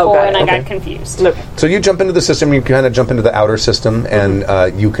were Oh, before, got and it. I Okay. got confused. Okay. So you jump into the system, you kind of jump into the outer system, and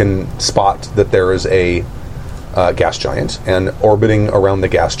you can spot that there is a gas giant, and orbiting around the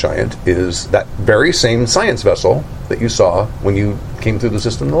gas giant is that very same science vessel that you saw when you came through the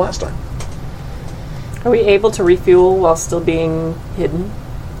system the last time. Are we able to refuel while still being hidden?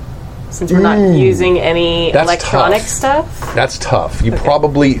 Since we're not using any That's electronic tough. stuff? That's tough. You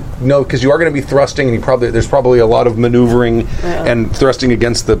probably no, because you are going to be thrusting, and there's probably a lot of maneuvering and thrusting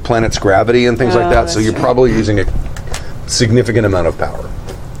against the planet's gravity and things like that. So that's you're true. probably using a significant amount of power.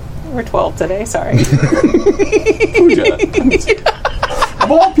 We're 12 today, sorry. Pooja.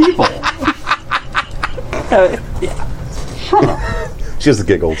 Of all people. Yeah. She has the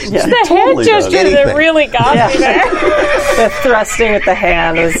giggles. Yeah. The totally hand does. gesture that Anything. really got me there. The thrusting with the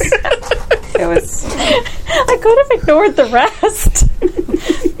hand was. It was. I could have ignored the rest.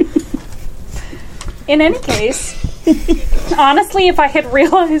 In any case, honestly, if I had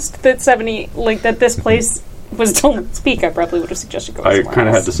realized that that this place was Don't Speak, I probably would have suggested going I somewhere kind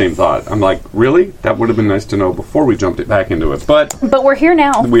of had else. the same thought. I'm like, really? That would have been nice to know before we jumped it back into it. But But we're here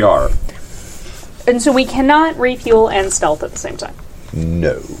now, we are. and so we cannot refuel and stealth at the same time.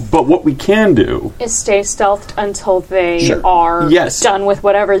 No. But what we can do, Is stay stealthed until they Sure. are Yes. done with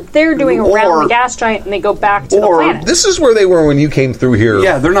whatever they're doing around Or- the gas giant, and they go back to the or planet. This is where they were when you came through here.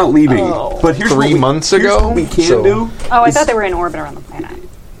 yeah, they're not leaving. Oh. But here's 3 what months here's ago? what we can So- do. Oh, I is- thought they were in orbit around the planet.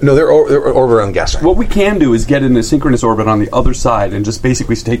 No, they're over on gas giant. What we can do is get in a synchronous orbit on the other side and just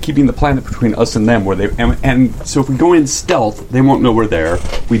basically stay keeping the planet between us and them. Where they and so if we go in stealth, they won't know we're there.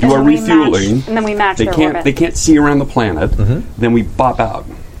 We do And our then we refueling, match- and then we match They their can't orbit. they can't see around the planet. Then we bop out.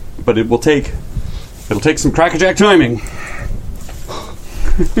 But it'll take some crackerjack timing.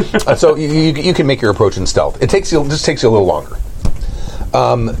 So you can make your approach in stealth. It just takes you a little longer.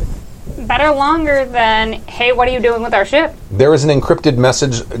 Better longer than, hey, what are you doing with our ship? There is an encrypted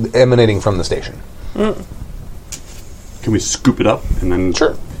message emanating from the station. Can we scoop it up and then?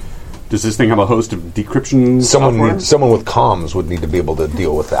 Sure. Does this thing have a host of decryption software? Someone with comms would need to be able to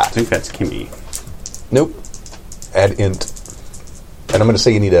deal with I that. think that's Kimmy. Nope. Add int. And I'm going to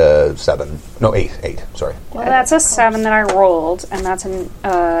say you need a 7. No, 8. 8, sorry. Well, that's a 7 that I rolled, and that's an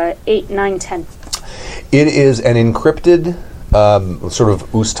 8, 9, 10. It is an encrypted, sort of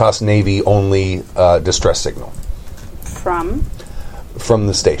Ustas Navy only distress signal From from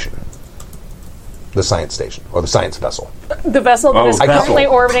the station. The science station, or the science vessel. the vessel that is vessel. currently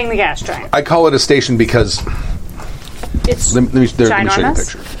orbiting the gas giant. I call it a station because... It's Let me show you a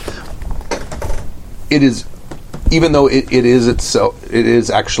ginormous. picture. It is... Even though it is itself... It is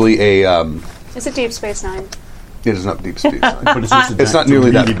actually a... Is it Deep Space Nine? it is not Deep Space Nine. But it's just It's not a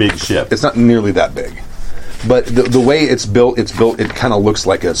nearly really that big ship. It's not nearly that big. But the way it's built, it kind of looks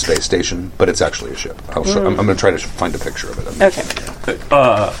like a space station, but it's actually a ship. I'm going to try to find a picture of it. Okay.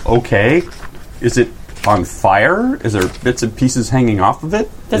 Okay. Is it on fire? Is there bits and pieces hanging off of it?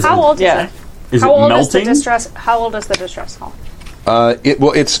 How old is yeah. it? Is How it old melting? is the distress? How old is the distress hull?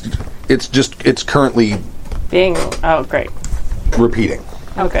 It's currently Being. Oh, great. repeating.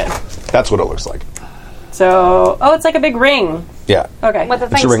 Okay. That's what it looks like. So. Oh, it's like a big ring. Yeah. Okay. With the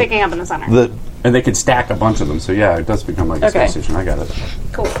It's a thing ring. sticking up in the center. And they can stack a bunch of them, so yeah, it does become like a Okay. space station. I got it.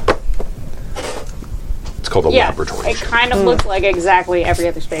 Cool. It's called a Yeah, laboratory it ship. kind of looks like exactly every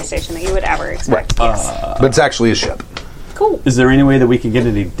other space station that you would ever expect. Right. Yes. But it's actually a ship. Cool. Is there any way that we can get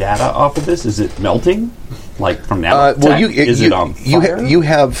any data off of this? Is it melting? Like from now? Is it on fire? you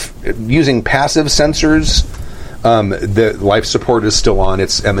have using passive sensors. The life support is still on.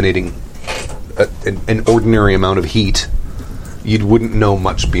 It's emanating an ordinary amount of heat. You wouldn't know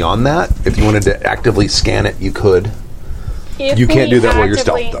much beyond that. If you wanted to actively scan it, you could. If You can't we do that while you're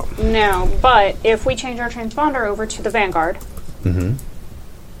actively- stealth, though. No, but if we change our transponder over to the Vanguard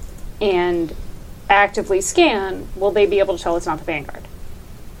and actively scan, will they be able to tell it's not the Vanguard?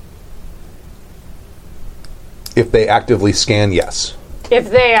 If they actively scan, yes. If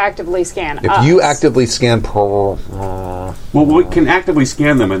they actively scan If us. you actively scan Well, we can actively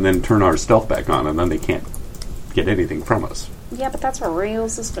scan them and then turn our stealth back on, and then they can't get anything from us. Yeah, but that's real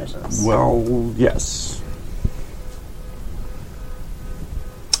suspicious. Well, yes.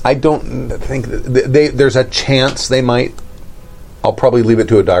 I don't think there's a chance they might. I'll probably leave it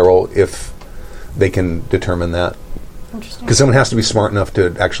to a die roll if they can determine that. Interesting. Because someone has to be smart enough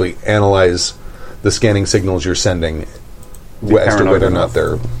to actually analyze the scanning signals you're sending as to paranoid whether or not enough.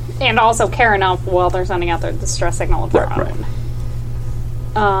 they're... And also care enough while they're sending out their distress signal of their Right,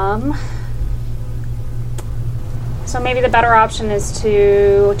 own. So maybe the better option is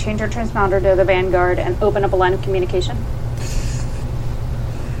to change our transponder to the Vanguard and open up a line of communication.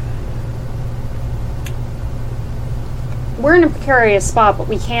 We're in a precarious spot, but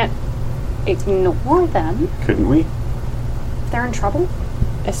we can't ignore them. Couldn't we? If they're in trouble.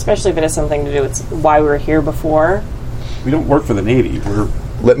 Especially if it has something to do with why we were here before. We don't work for the Navy. We're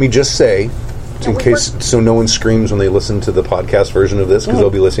Let me just say, in we case so no one screams when they listen to the podcast version of this, because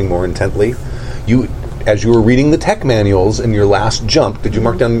they'll be listening more intently. You, as you were reading the tech manuals in your last jump, did you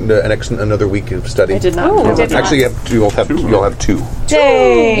mark down another week of study? I did not. Oh, did not. Actually, you'll have two.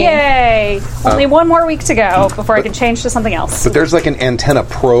 Yay! Only one more week to go before I can change to something else. But there's like an antenna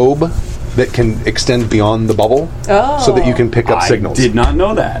probe that can extend beyond the bubble, so that you can pick up signals. I did not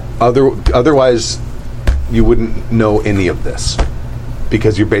know that. Otherwise, you wouldn't know any of this.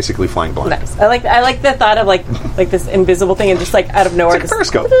 because you're basically flying blind. Nice. I like the thought of like this invisible thing and just like out of nowhere. It's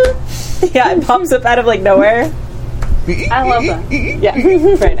like a periscope. Yeah, it pops up out of like nowhere. I love that. Yeah,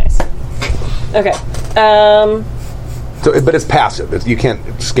 very nice. Okay. So, but it's passive. You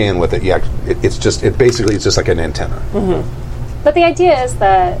can't scan with it. It's just like an antenna. Mm-hmm. But the idea is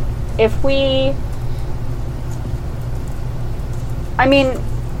that if we,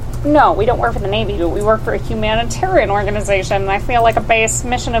 no, we don't work for the Navy, but we work for a humanitarian organization. And I feel like a base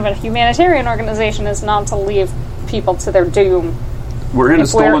mission of a humanitarian organization is not to leave people to their doom. We're in a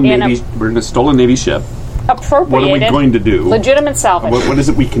stolen Navy. We're in a stolen Navy ship. Appropriated. What are we going to do? Legitimate salvage. What is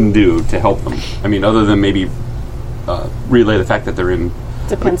it we can do to help them? I mean, other than maybe relay the fact that they're in.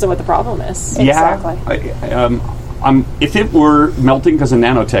 Depends on what the problem is. Exactly. If it were melting because of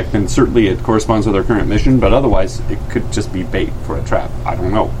nanotech, then certainly it corresponds with our current mission. But otherwise, it could just be bait for a trap. I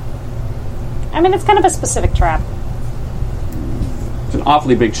don't know. It's kind of a specific trap. It's an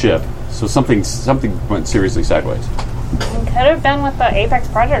awfully big ship, so something went seriously sideways. It could have been with the apex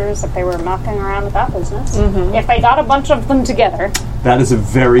predators if they were mucking around with that business. Mm-hmm. If they got a bunch of them together. That is a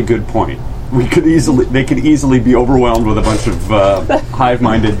very good point. They could easily be overwhelmed with a bunch of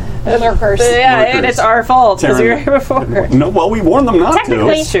hive-minded lurkers. Yeah, lurkers. And it's our fault because we were here before. No, well, we warned them not to.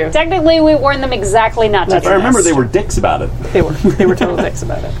 That's true. Technically, we warned them exactly not to. I remember they were dicks about it. They were total dicks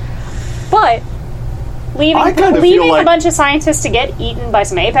about it. But leaving like a bunch of scientists to get eaten by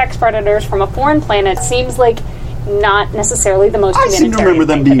some apex predators from a foreign planet seems like not necessarily the most I humanitarian seem to remember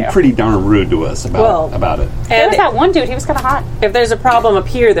them thing to being do. pretty darn rude to us about it. There was And that one dude, he was kind of hot. if there's a problem up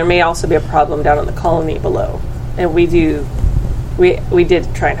here, there may also be a problem down in the colony below. And we did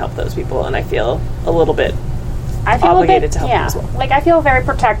try and help those people, and I feel a little bit I feel obligated to help them as well. Like, I feel very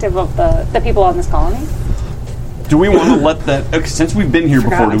protective of the people on this colony. Do we want to let that... Okay, since we've been here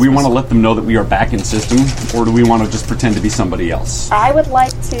before, do we want to let them know that we are back in system? Or do we want to just pretend to be somebody else? I would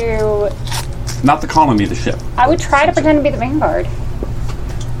like to... Not the colony, the ship. I would try to pretend to be the Vanguard.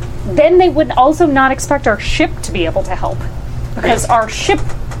 Then they would also not expect our ship to be able to help. Because our ship...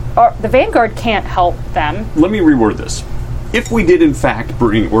 the Vanguard can't help them. Let me reword this. If we did, in fact,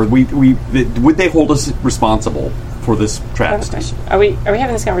 bring... Or would they hold us responsible for this travesty? Are we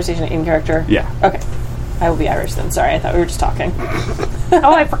having this conversation in character? Yeah. Okay. I will be Irish then. Sorry, I thought we were just talking.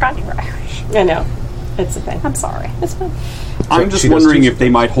 Oh, I forgot you were Irish. I know. It's a thing. I'm sorry. It's fine. I'm just she does wondering teach if they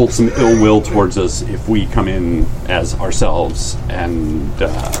might hold some ill will towards us if we come in as ourselves and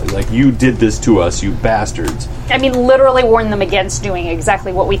like, you did this to us, you bastards. Literally warn them against doing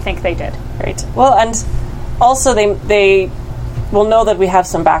exactly what we think they did. Right. Well, and also they will know that we have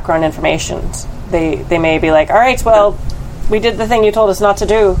some background information. They may be like, all right, well, we did the thing you told us not to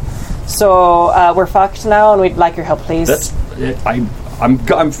do, so we're fucked now, and we'd like your help, please.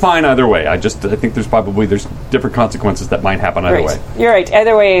 I'm fine either way. I think there's different consequences that might happen either way. You're right.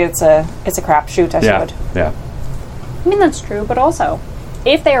 Either way, it's a crapshoot. Yeah. That's true, but also,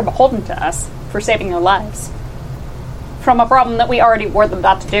 if they are beholden to us for saving their lives from a problem that we already warned them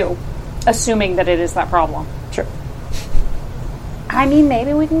not to do, assuming that it is that problem. True.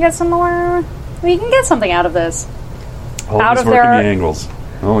 Maybe we can get some more... We can get something out of this. Always working the angles.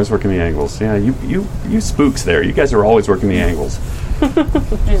 Always working the angles. Yeah, you spooks there. You guys are always working the angles.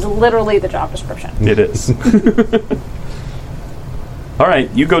 Which is literally the job description. It is. All right,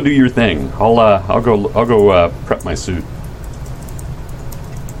 you go do your thing. I'll go prep my suit.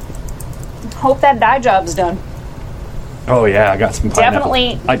 Hope that dye job's done. Oh yeah, I got some pineapple.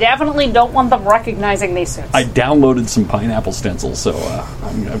 Definitely don't want them recognizing these suits. I downloaded some pineapple stencils, so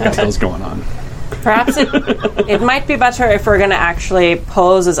I've got those going on. Perhaps it might be better if we're going to actually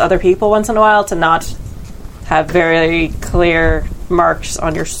pose as other people once in a while to not have very clear marks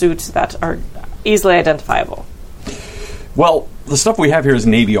on your suit that are easily identifiable. Well, the stuff we have here is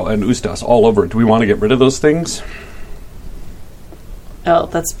Navy and Ustas all over it. Do we want to get rid of those things? Oh,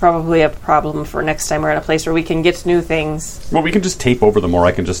 that's probably a problem for next time we're in a place where we can get new things. Well, we can just tape over them, or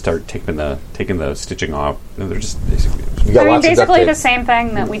I can just start taking the stitching off. They're just basically... You got lots of duct basically tape. the same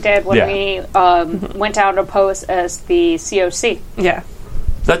thing that we did when we went out to pose as the COC. Yeah.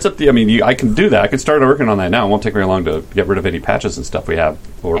 That's up to... I can do that. I can start working on that now. It won't take very long to get rid of any patches and stuff we have.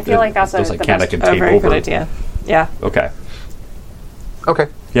 Or I feel like that's those the I can best- tape Very over. good idea. Yeah. Okay. Okay.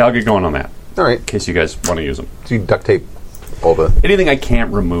 Yeah, I'll get going on that. All right. In case you guys want to use them. So you duct tape all the... Anything I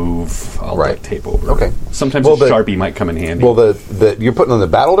can't remove, I'll duct tape over. Okay. Sometimes Well, a the- Sharpie might come in handy. Well, the you're putting on the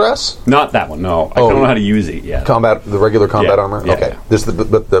battle dress? Not that one, no. I Oh. don't know how to use it yet. The regular combat Yeah, armor? yeah, Okay. yeah. This is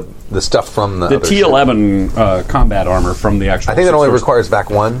the stuff from the The other ship. T11 combat armor from the actual... I think it only first- requires VAC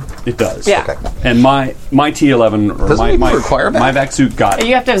 1. It does. Yeah. Okay. And my T11... Or Doesn't it even require my vac? vac suit got...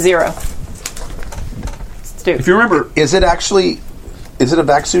 You have to have 0. Stu. If you remember... Is it actually... is it a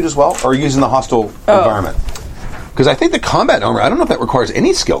vac suit as well, or are you using the hostile environment? Because I think the combat armor, I don't know if that requires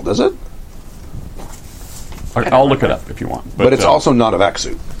any skill, does it? I'll look it up if you want. But it's also not a vac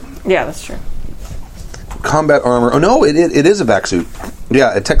suit. Yeah, that's true. Combat armor. Oh no, it is a vac suit.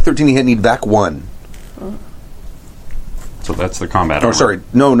 Yeah, at Tech 13 you need vac 1. So that's the combat Oh, armor. sorry.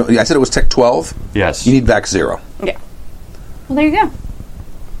 No, I said it was Tech 12. Yes. You need vac 0. Yeah. Well, there you go.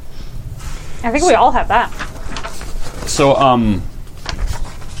 I think we all have that. So, I'm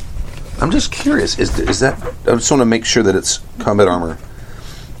just curious. Is that? I just want to make sure that it's combat armor.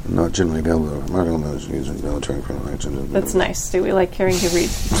 Not generally available. That's nice. Do we like hearing you read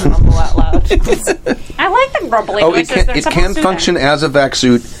mumble out loud? I like the grumbling Oh, voices. it They're can supposed to function as a vac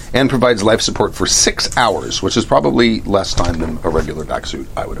suit and provides life support for 6 hours, which is probably less time than a regular vac suit,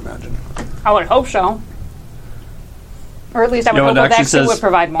 I would imagine. I would hope so. Or at least I would no, hope it a actually vac suit says. would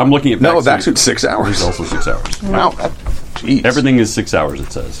provide more. I'm looking at No, a vac vac suit's 6 hours. It's also 6 hours. Wow. Jeez. Everything is 6 hours.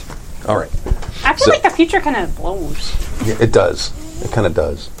 It says. All right. I feel So- like the future kind of blows. Yeah, it does. It kind of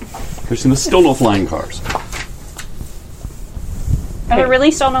does. There's still no flying cars. Are there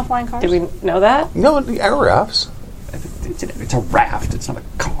really still no flying cars? Did we know that? No, the air rafts. It's a raft. It's not a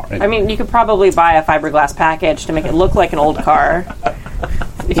car. I mean, you could probably buy a fiberglass package to make it look like an old car.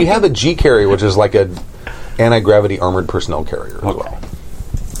 You have a G carrier, which is like a anti-gravity armored personnel carrier as well.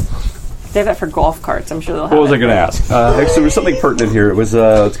 They have that for golf carts. I'm sure they'll have What was it. I going to ask? Actually, there was something pertinent here. It was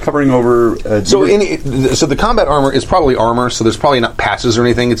it's covering over. So the combat armor is probably armor, so there's probably not patches or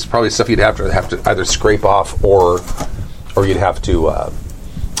anything. It's probably stuff you'd have to either scrape off or you'd have to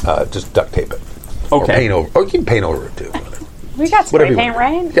just duct tape it. Or Okay. paint over. Or you can paint over it too. We got spray Whatever you paint,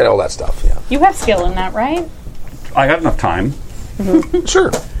 want. right? You got all that stuff. Yeah. You have skill in that, right? I got enough time.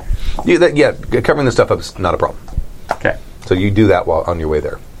 Sure. Covering this stuff up is not a problem. Okay. So you do that while on your way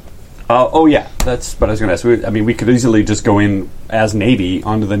there. Oh yeah, that's what I was going to ask. We could easily just go in as Navy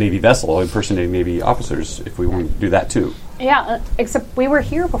onto the Navy vessel, impersonating Navy officers, if we want to do that too. Yeah, except we were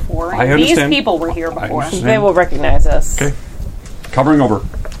here before. I And understand. these people were here before. understand. They will recognize us. Okay. Covering over.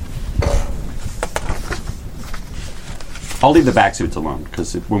 I'll leave the vac suits alone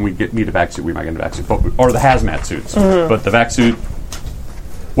because when we need a vac suit, we might get a vac suit, or the hazmat suits. But the vac suit.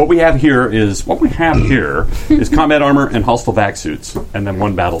 What we have here is combat armor and hostile vac suits, and then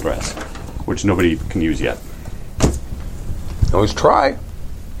one battle dress, which nobody can use yet. Always try.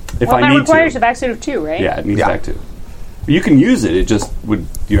 If Well, I that need requires to, a vac suit of 2, right? yeah, it needs Yeah. vac 2. You can use it. It just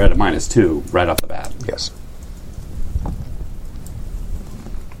you're at a -2 right off the bat. Yes.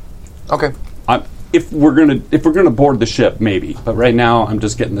 Okay. If we're gonna board the ship, maybe. But right now, I'm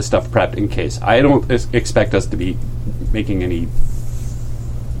just getting the stuff prepped in case. I don't expect us to be making any.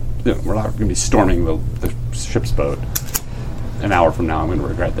 We're not going to be storming the ship's boat. An hour from now, I'm going to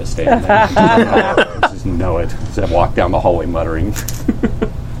regret this statement. Just know it. Just walk down the hallway muttering.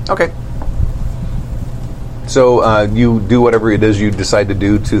 Okay. So you do whatever it is you decide to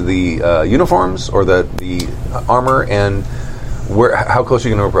do to the uniforms or the armor, and how close are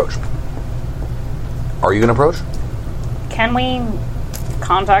you going to approach? Are you going to approach? Can we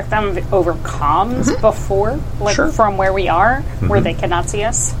contact them over comms before? Like Sure. from where we are, where they cannot see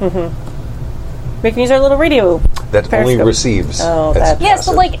us? We can use our little radio. That only Periscope. receives. Oh, That's that- Yes,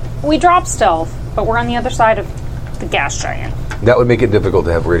 but passive. like, we drop stealth, but we're on the other side of the gas giant. That would make it difficult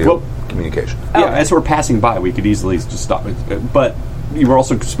to have radio Well- communication. Yeah, as we're passing by, we could easily just stop it. But you were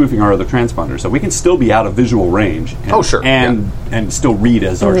also spoofing our other transponder, so we can still be out of visual range. And, Oh, sure, and still read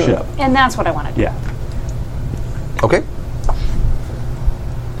as our ship. And that's what I want to do. Yeah. Okay.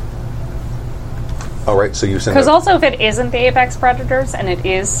 All right. So you send. Because also, if it isn't the apex predators and it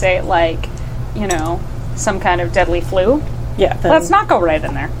is, say, like, you know, some kind of deadly flu, Yeah. Then, let's not go right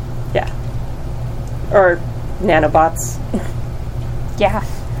in there. Yeah. Or nanobots. Yeah.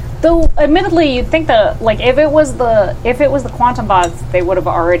 Though, admittedly, you'd think if it was the quantum bots, they would have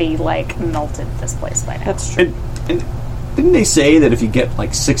already like melted this place by now. That's true. And didn't they say that if you get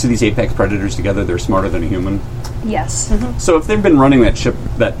like 6 of these apex predators together, they're smarter than a human? Yes. So if they've been running that ship,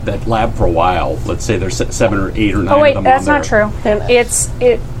 that lab for a while, let's say there's 7 or 8 or 9 Oh wait, of them that's on not there. true.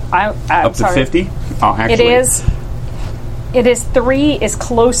 Then- I'm Up to sorry. 50? Oh, actually. It is 3 is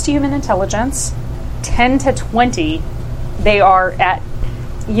close to human intelligence. 10 to 20, they are at,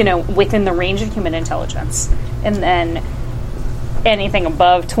 within the range of human intelligence. And then anything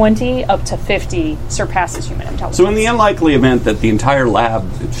above 20 up to 50 surpasses human intelligence. So in the unlikely event that the entire lab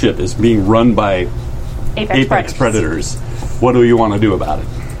ship is being run by apex predators, what do you want to do about it?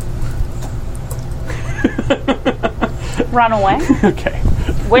 Run away. Okay.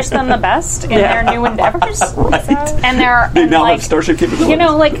 Wish them the best in their new endeavors. Right. And They now have starship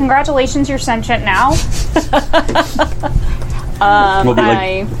capabilities. congratulations, you're sentient now. We'll be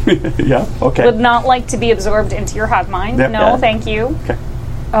I yeah, okay. would not like to be absorbed into your hive mind. Yep, No, yeah. thank you. Okay.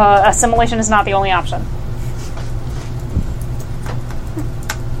 Assimilation is not the only option.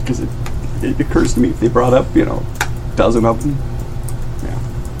 Because it occurs to me if they brought up, a dozen of them. Yeah.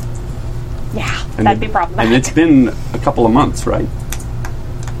 Yeah, And that'd it- be problematic. And it's been a couple of months, right?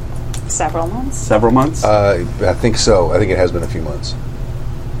 Several months. Several months? I think so. I think it has been a few months.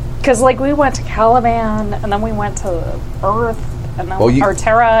 Because, we went to Caliban, and then we went to Earth, and then or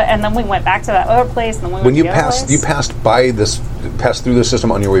Terra, and then we went back to that other place, and then we went When to you the other passed, place. you passed through the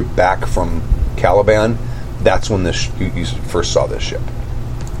system on your way back from Caliban. That's when you first saw this ship.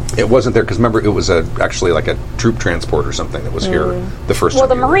 It wasn't there because remember it was actually like a troop transport or something that was here the first Well,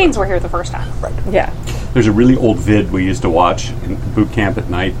 time. the Marines were here the first time. Right. Yeah. There's a really old vid we used to watch in boot camp at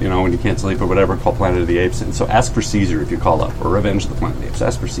night, when you can't sleep or whatever, called Planet of the Apes. And so ask for Caesar if you call up, or Revenge of the Planet of the Apes.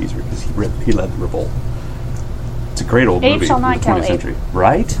 Ask for Caesar because he led the revolt. It's a great old Ape movie shall from the not kill 20th ape. century.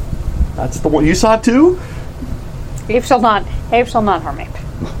 Right? That's the one. You saw it too? Ape shall not harm ape.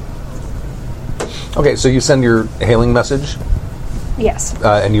 Okay, so you send your hailing message Yes.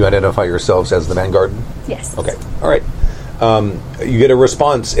 and you identify yourselves as the Vanguard. Yes. Okay, all right. You get a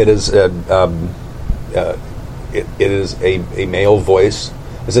response. It is it is a male voice.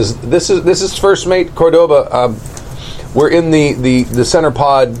 It says, "This is First Mate Cordoba. We're in the center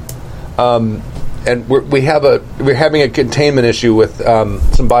pod, and we're having a containment issue with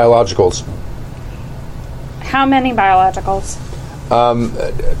some biologicals. How many biologicals?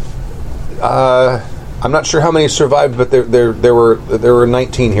 I'm not sure how many survived, but there were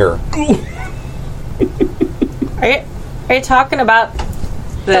 19 here. Are you talking about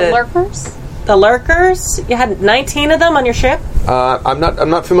The lurkers? the lurkers? You had 19 of them on your ship? I'm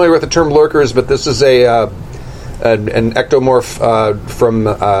not familiar with the term lurkers, but this is an ectomorph from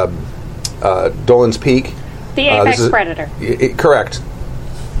Dolan's Peak. The apex predator. Correct.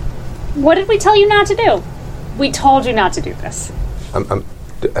 What did we tell you not to do? We told you not to do this.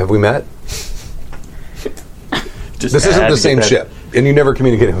 Have we met? Just This isn't had the to same get that- ship, and you never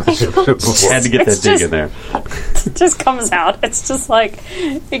communicated with the ship before. Had to get that It's dig just- in there. It just comes out. It's just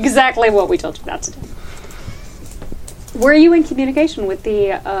exactly what we told you not to do. Were you in communication with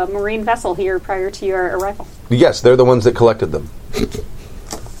the Marine vessel here prior to your arrival? Yes, they're the ones that collected them.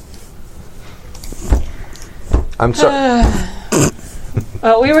 I'm sorry.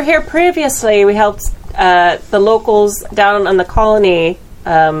 Well, we were here previously. We helped the locals down on the colony.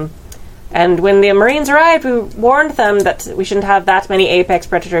 And when the Marines arrived, we warned them that we shouldn't have that many apex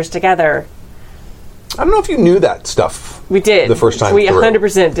predators together. I don't know if you knew that stuff. We did. The first time we through.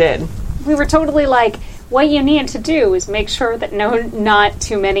 100% did. We were totally like, what you need to do is make sure that not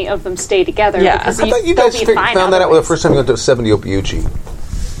too many of them stay together. Yeah. Because I thought you they'll guys be fine found that out the otherwise. first time you went to 70 Opiuchi.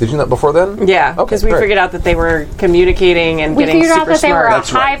 Did you know that before then? Yeah, Okay, because we great. figured out that they were communicating and We getting figured super out that they smart. were a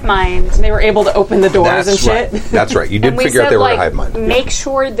That's right. hive mind. They were able to open the doors and shit. Right. That's right. You did And we figure out said, they were a hive mind. make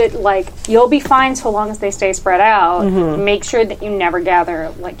sure that, you'll be fine so long as they stay spread out. Mm-hmm. Make sure that you never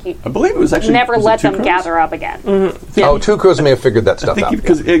gather, you I believe it was actually never was it let two them crows? gather up again. Oh, two crows may have figured that stuff out.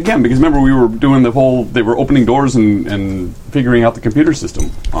 Because remember we were doing the whole, they were opening doors and figuring out the computer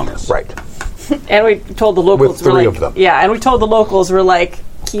system on us. Right. And we told the locals, With three we're of them. Yeah, and we told the locals, we're like,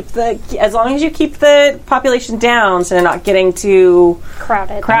 as long as you keep the population down, so they're not getting too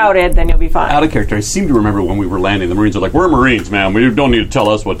Crowded. then you'll be fine. Out of character, I seem to remember when we were landing, the Marines were like, "We're Marines, man. We don't need to tell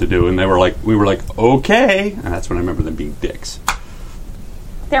us what to do." And we were like, "Okay." And that's when I remember them being dicks.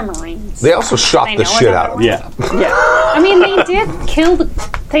 They're Marines. They also shot They the know shit what out of they're them. Yeah. Yeah. I mean, they did kill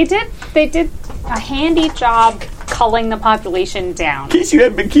they did a handy job culling the population down. In case you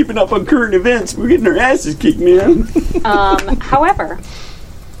haven't been keeping up on current events, we're getting our asses kicked, man. However,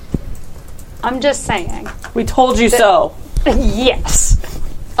 I'm just saying. We told you so. Yes.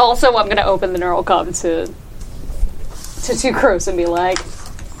 Also, I'm going to open the neural com to Two Crows and be like,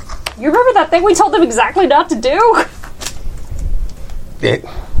 "You remember that thing we told them exactly not to do?"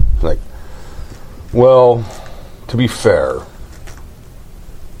 Well, to be fair,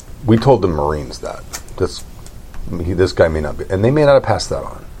 we told the Marines that. This guy may not be, and they may not have passed that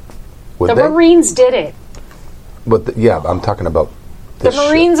on. Would The they? Marines did it. But I'm talking about The this ship.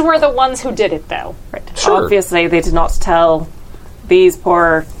 Marines were the ones who did it, though. Right. Sure. Obviously, they did not tell these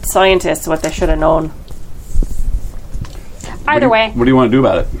poor scientists what they should have known. Either way, What do you want to do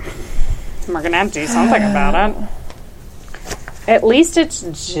about it? we're going to have to do something about it. At least it's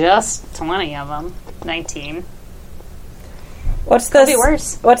just 20 of them. 19. What's Could be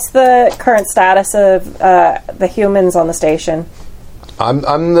worse. What's the current status of the humans on the station?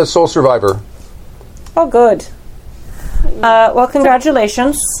 I'm the sole survivor. Oh, good. Well,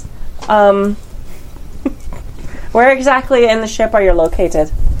 congratulations. Where exactly in the ship are you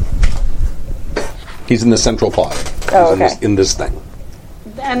located? He's in the central pod. Oh, He's okay. in this thing.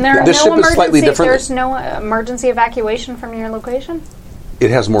 And there are This no ship is slightly emergency. different. There's no emergency evacuation from your location. It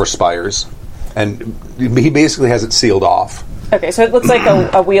has more spires, and he basically has it sealed off. Okay, so it looks like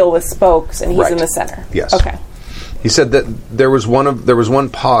a wheel with spokes, and he's Right. in the center. Yes. Okay. He said that there was one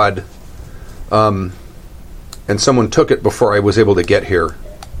pod, and someone took it before I was able to get here.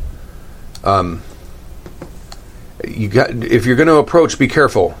 If you're going to approach, be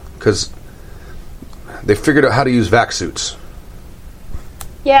careful, because they figured out how to use vac suits.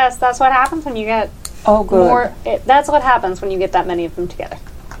 Yes, that's what happens when you get Oh, good. more. That's what happens when you get that many of them together.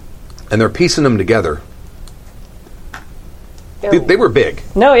 And they're piecing them together. They were big.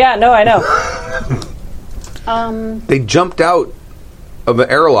 No, yeah, no, I know. They jumped out of an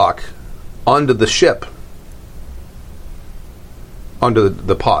airlock onto the ship, onto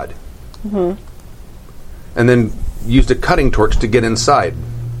the pod, and then used a cutting torch to get inside.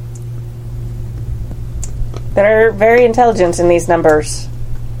 They're very intelligent in these numbers.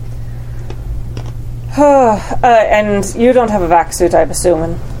 And you don't have a vac suit, I'm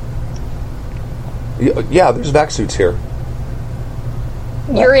assuming. Yeah, there's vac suits here.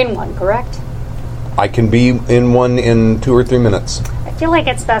 You're in one, correct? I can be in one in 2 or 3 minutes. I feel like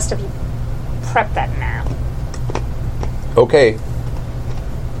it's best if you prep that now. Okay.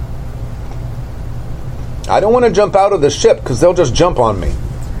 I don't want to jump out of the ship because they'll just jump on me.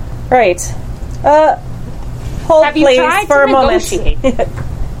 Right. Hold Have you please tried for to a moment. negotiate?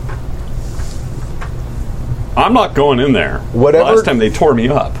 I'm not going in there. Whatever- Last time they tore me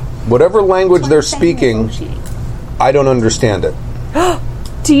up. Whatever language they're speaking, I don't understand it.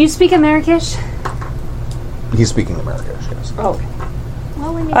 Do you speak Amerikish? He's speaking American, yes. Oh.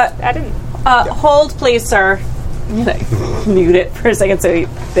 Well, I mean, I didn't. Hold please, sir. I'm gonna mute it for a second so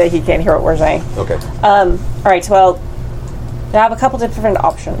that he can't hear what we're saying. Okay. All right, well, we have a couple different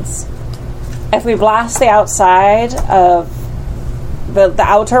options. If we blast the outside of the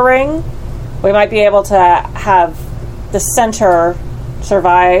outer ring, we might be able to have the center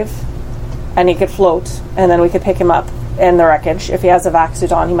survive, and he could float, and then we could pick him up in the wreckage. If he has a vac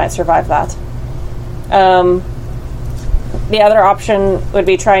suit on, he might survive that. The other option would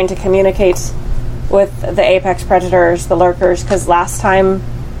be trying to communicate with the apex predators, the lurkers, because last time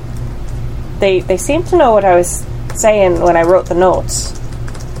they seemed to know what I was saying when I wrote the notes.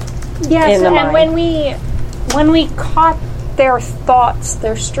 Yes, in the and mine. when we caught their thoughts,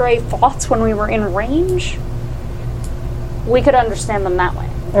 their stray thoughts, when we were in range, we could understand them that way.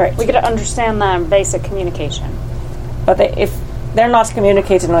 Right. We could understand the basic communication. But if they're not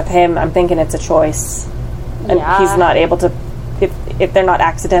communicating with him, I'm thinking it's a choice. And Yeah. he's not able to, if they're not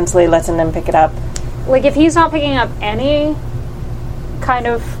accidentally letting him pick it up. Like, if he's not picking up any kind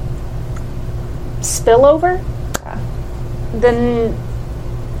of spillover, then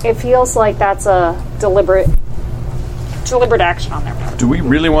it feels like that's a deliberate action on their part. Do we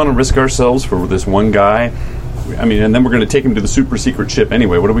really want to risk ourselves for this one guy? I mean, and then we're going to take him to the super secret ship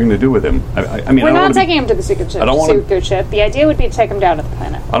anyway. What are we going to do with him? I mean, We're I don't not wanna taking him to the secret ship. I don't wanna- ship. The idea would be to take him down to the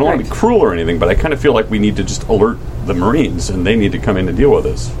planet. I don't want to be cruel or anything, but I kind of feel like we need to just alert the Marines, and they need to come in and deal with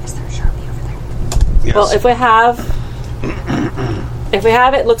this. Is there a Sharpie over there? Yes. Well, if we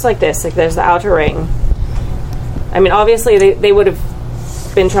have it looks like this, like there's the outer ring. I mean, obviously they would have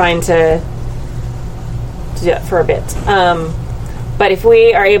been trying to do that for a bit. But if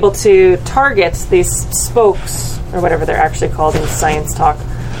we are able to target these spokes, or whatever they're actually called in science talk,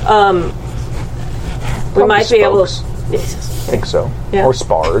 we might be able to... I think so. Yeah. Or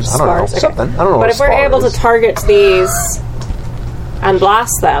spars. I don't know. Spars, okay. Something. I don't know But what if we're spar able to is. target these and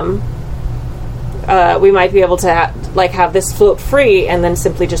blast them, we might be able to have this float free and then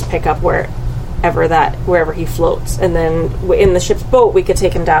simply just pick up wherever he floats, and then in the ship's boat we could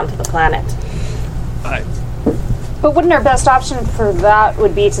take him down to the planet. But wouldn't our best option for that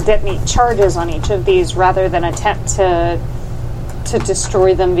would be to detonate charges on each of these rather than attempt to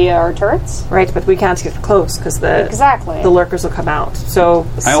destroy them via our turrets? Right, but we can't get close because Exactly. the lurkers will come out. So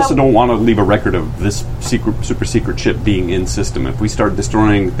I also don't want to leave a record of this super secret ship being in system. If we start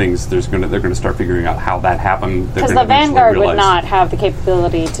destroying things, they're going to start figuring out how that happened. Because the Vanguard would not have the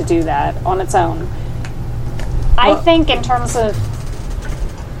capability to do that on its own. I think in terms of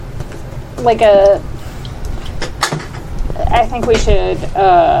I think we should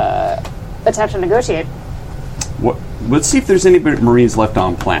attempt to negotiate. What? Let's see if there's any Marines left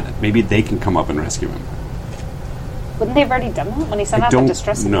on planet. Maybe they can come up and rescue him. Wouldn't they have already done that when he sent I out the don't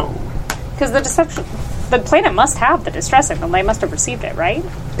distress signal? know. Because the planet must have the distress signal. They must have received it, right?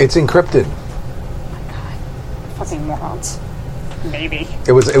 It's encrypted. Fucking morons. Maybe.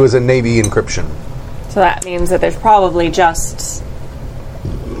 It was a Navy encryption. So that means that there's probably just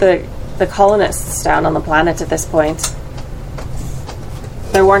the colonists down on the planet at this point.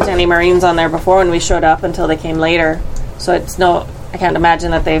 There weren't any Marines on there before when we showed up until they came later. So I can't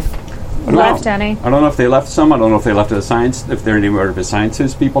imagine that they've Left any. I don't know if they left some. I don't know if they left the science. If there are any more of the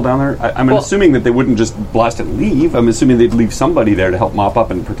sciences people down there. I'm assuming that they wouldn't just blast it and leave. I'm assuming they'd leave somebody there to help mop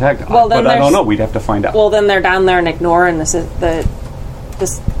up and protect. Well, then but I don't know. We'd have to find out. Well, then they're down there and ignoring this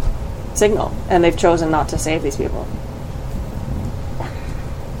signal, and they've chosen not to save these people.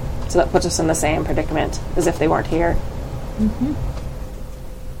 So that puts us in the same predicament as if they weren't here. Mm-hmm.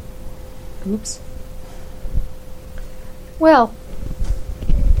 Oops. Well,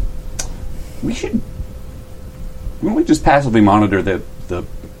 Why don't we just passively monitor the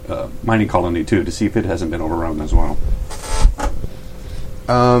mining colony too to see if it hasn't been overrun as well?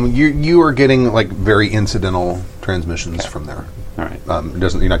 You are getting like very incidental transmissions from there. All right.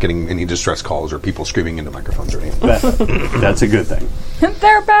 You're not getting any distress calls or people screaming into microphones or anything. That's a good thing.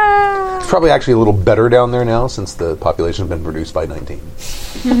 they're back. It's probably actually a little better down there now since the population has been reduced by 19.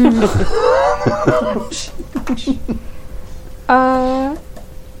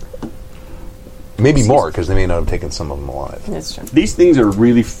 Maybe more because they may not have taken some of them alive. That's true. These things are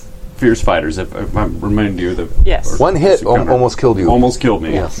really fierce fighters. If I'm reminding you that Yes. One hit almost killed you. almost killed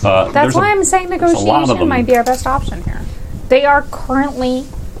me. Yes. That's why I'm saying a lot of negotiation them. might be our best option here. They are currently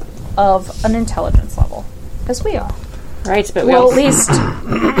of an intelligence level, as we are. Right, but we Well, at also, least,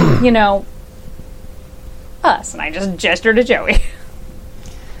 us. And I just gestured to Joey.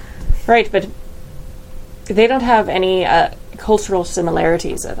 right, but they don't have any cultural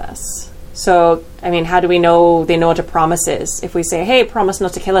similarities with us. So, I mean, how do we know they know what a promise is? If we say, "Hey, promise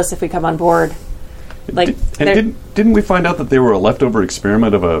not to kill us if we come on board," like, didn't we find out that they were a leftover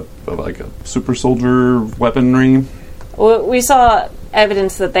experiment of a super soldier weaponry? well, we saw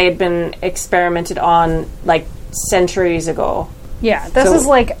evidence that they had been experimented on like centuries ago. Yeah, this So- is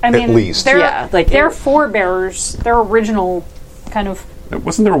like, I mean, least. their, Yeah, like their it- forebears, their original kind of.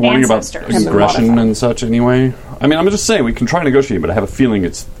 Wasn't there a warning about Ancestors. Have been aggression modified. and such anyway? I mean, I'm just saying we can try to negotiate, but I have a feeling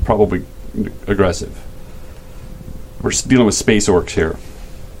it's probably aggressive. We're dealing with space orcs here.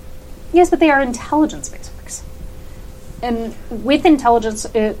 Yes, but they are intelligence space orcs. And with intelligence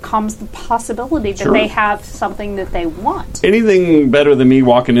comes the possibility that Sure. they have something that they want. Anything better than me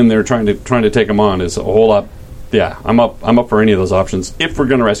walking in there trying to take them on is a whole lot. Yeah, I'm up for any of those options if we're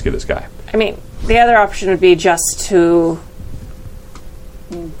going to rescue this guy. I mean, the other option would be just to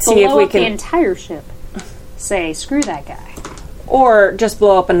see if Blow we up the can, entire ship. Say, screw that guy. or just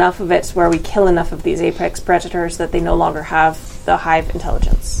blow up enough of it where we kill enough of these apex predators that they no longer have the hive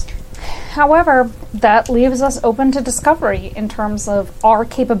intelligence. However, that leaves us open to discovery in terms of our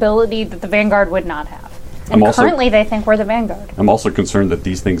capability that the Vanguard would not have. And I'm also- currently they think we're the Vanguard. I'm also concerned that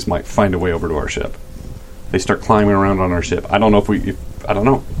these things might find a way over to our ship. They start climbing around on our ship. I don't know I don't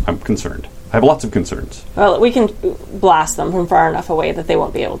know. I'm concerned. I have lots of concerns. Well, we can blast them from far enough away that they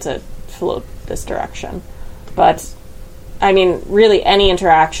won't be able to float this direction. But, I mean, really any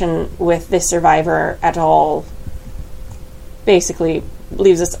interaction with this survivor at all basically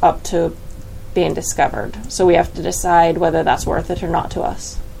leaves us up to being discovered. So we have to decide whether that's worth it or not to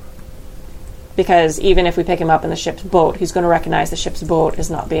us. Because even if we pick him up in the ship's boat, he's going to recognize the ship's boat as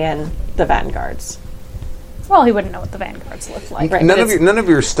not being the Vanguard's. Well, he wouldn't know what the Vanguards look like. Right, None but of it's- none of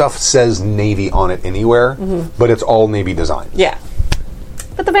your stuff says Navy on it anywhere, but it's all Navy design. Yeah.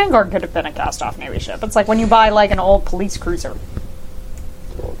 But the Vanguard could have been a cast-off Navy ship. It's like when you buy like an old police cruiser.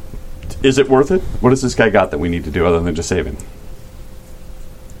 Is it worth it? What has this guy got that we need to do other than just save him?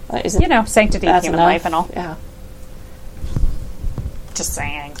 Isn't You know, sanctity of that's human enough? life and all. Yeah. Just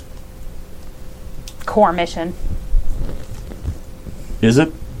saying. Core mission. Is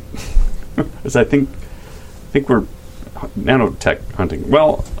it? Because I think we're nanotech hunting.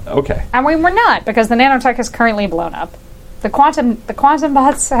 Well, okay. I mean, we're not, because the nanotech is currently blown up. The quantum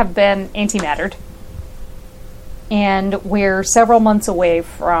bots have been antimattered. And we're several months away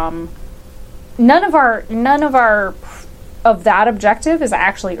from none of that objective is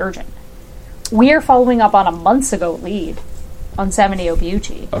actually urgent. We are following up on a months ago lead on Samanio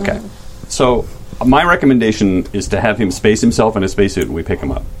Bucci. Okay. So my recommendation is to have him space himself in a spacesuit and we pick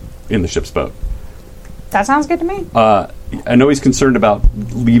him up in the ship's boat. That sounds good to me. I know he's concerned about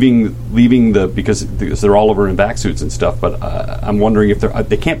leaving because they're all over in back suits and stuff, but I'm wondering if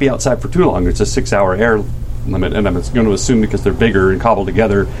they can't be outside for too long. It's a 6-hour air limit, and I'm going to assume because they're bigger and cobbled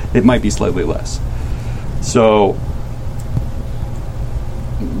together, it might be slightly less. So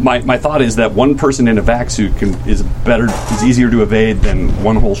my thought is that one person in a vac suit is easier to evade than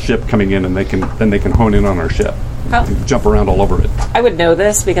one whole ship coming in, and they can hone in on our ship, and jump around all over it. I would know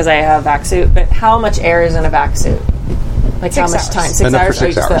this because I have a vac suit, but how much air is in a vac suit? Like 6 how much hours. time? 6 Enough hours?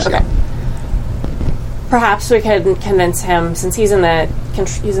 for 6 hours, Okay. Perhaps we could convince him, since he's in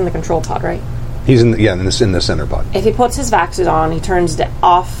the control pod, right? He's in the center pod. If he puts his vac suit on, he turns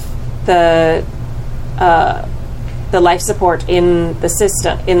off the life support in the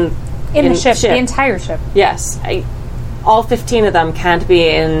system In the ship, the entire ship. Yes, all 15 of them can't be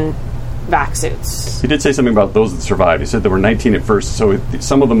in vac suits. He did say something about those that survived. He said there were 19 at first, so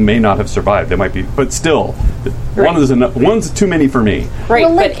some of them may not have survived. They might be, but still, one's too many for me. Right,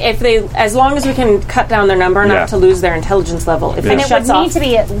 Well, but if they, as long as we can cut down their number enough to lose their intelligence level, if Yeah. it And it would shuts off, need to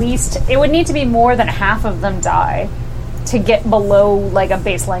be it would need to be more than half of them die to get below like a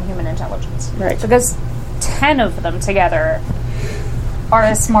baseline human intelligence. Right. Because 10 of them together are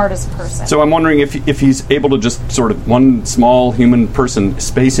as smart as a person. So I'm wondering if he's able to just sort of one small human person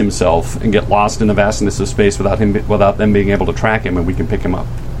space himself and get lost in the vastness of space without them being able to track him, and we can pick him up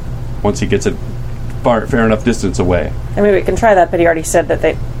once he gets a fair enough distance away. I mean, we can try that, but he already said that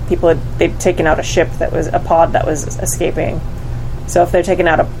they'd taken out a ship that was a pod that was escaping. So if they're taking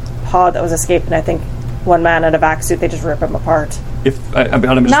out a pod that was escaping, I think one man in a vac suit, they just rip him apart. I'm just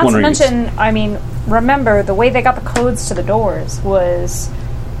Not to wondering. mention, I mean, remember, the way they got the codes to the doors was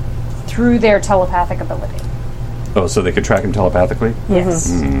through their telepathic ability. Oh, so they could track him telepathically?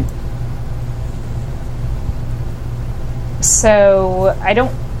 Yes. Mm. So,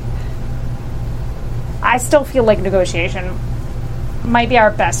 I still feel like negotiation might be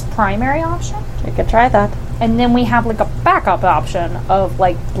our best primary option. We could try that. And then we have, like, a backup option of,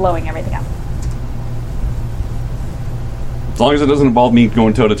 like, blowing everything up. As long as it doesn't involve me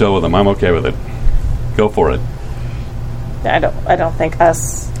going toe to toe with him, I'm okay with it. Go for it. I don't think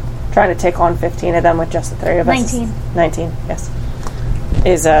us trying to take on 15 of them with just the 3 of us. 19, yes.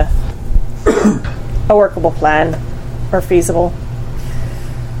 Is a workable plan or feasible.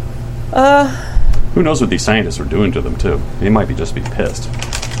 Who knows what these scientists are doing to them, too? They might just be pissed.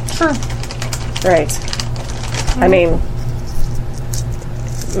 Sure. Right. I mean,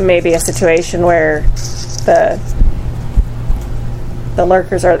 maybe a situation where the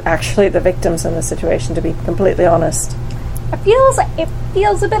lurkers are actually the victims in the situation, to be completely honest. It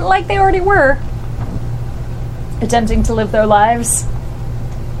feels a bit like they already were. Attempting to live their lives.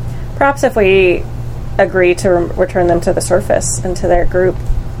 Perhaps if we agree to return them to the surface and to their group.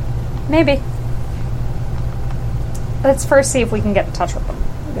 Maybe. Let's first see if we can get in touch with them.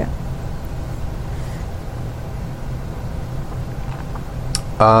 Yeah.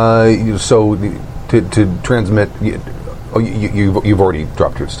 So to transmit, you've already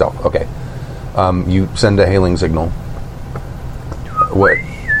dropped your stuff. Okay. You send a hailing signal. What?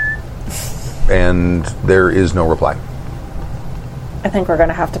 And there is no reply. I think we're going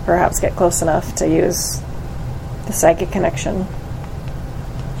to have to perhaps get close enough to use the psychic connection.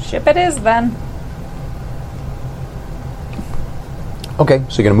 Ship it is, then. Okay,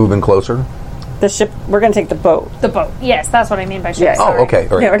 so you're going to move in closer? The ship, we're going to take the boat. The boat. Yes, that's what I mean by ship. Yeah. Sorry. Oh, okay.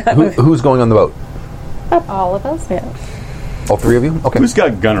 All right. Yeah, we're not moving. Who's going on the boat? All of us? Yeah. All 3 of you? Okay. Who's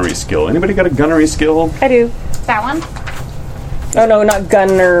got gunnery skill? Anybody got a gunnery skill? I do. That one? Oh, no, not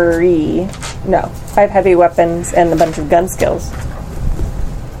gunnery. No. I have heavy weapons and a bunch of gun skills.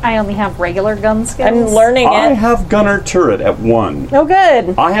 I only have regular gun skills. I'm learning I it. have gunner turret at 1. Oh,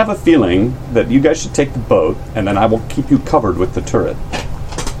 good. I have a feeling that you guys should take the boat, and then I will keep you covered with the turret.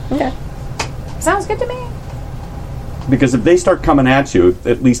 Okay. Sounds good to me. Because if they start coming at you,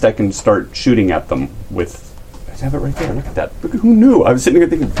 at least I can start shooting at them with... I have it right there. Look at that. Look, who knew? I was sitting here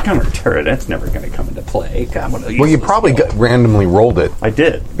thinking, gunner turret, that's never going to come into play. God, what a Well, you useless probably skill. randomly rolled it. I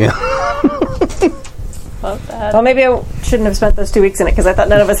did. Yeah. Love that. Well, maybe I shouldn't have spent those 2 weeks in it because I thought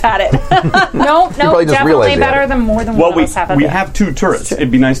none of us had it. No, probably just definitely realized you had better it. than more than Well, one of us have it. we have 2 turrets.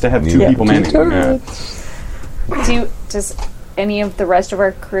 It'd be nice to have 2 Yeah. people manning them. Yeah. Does any of the rest of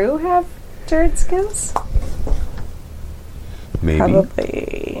our crew have turret skills? Maybe.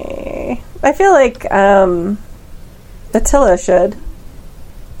 Probably. I feel like Attila should.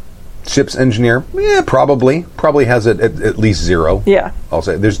 Ship's engineer? Yeah, probably. Probably has it at least 0. Yeah. I'll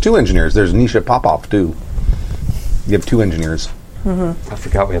say. There's 2 engineers. There's Nisha Popov, too. You have 2 engineers. I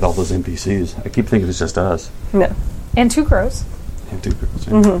forgot we had all those NPCs. I keep thinking it's just us. No. And 2 crows. And 2 girls.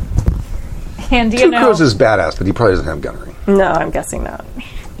 Yeah. And do you 2 know, Crows is badass, but he probably doesn't have gunnery. No, I'm guessing not.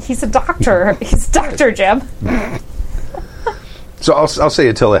 he's a doctor. He's Dr. Jeb. So I'll say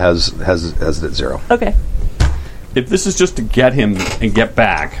Attila has it at 0. Okay. If this is just to get him and get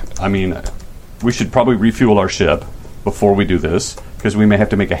back, I mean, we should probably refuel our ship before we do this. because we may have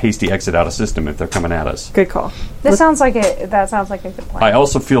to make a hasty exit out of system if they're coming at us. Good call. That sounds like a good plan. I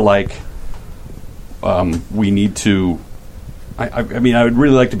also feel like we need to. I mean, I would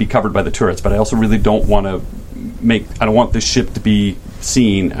really like to be covered by the turrets, but I also really don't want to make. I don't want this ship to be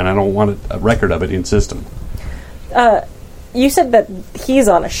seen, and I don't want a record of it in system. You said that he's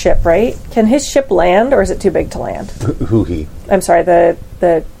on a ship, right? Can his ship land, or is it too big to land? Who he? I'm sorry,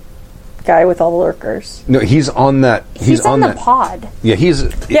 the guy with all the lurkers. No, he's on that. He's on the that pod. Yeah, he's.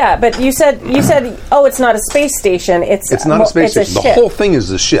 Yeah, but you said, oh, it's not a space station. It's not a space station. The ship. whole thing is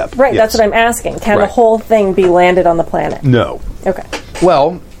the ship. Right, yes. that's what I'm asking. Can the Right. whole thing be landed on the planet? No. Okay.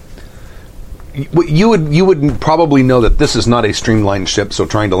 Well, you would probably know that this is not a streamlined ship, so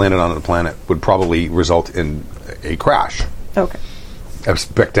trying to land it on a planet would probably result in a crash. Okay. A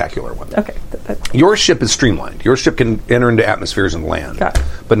spectacular one. Okay. Your ship is streamlined. Your ship can enter into atmospheres and land. Got it.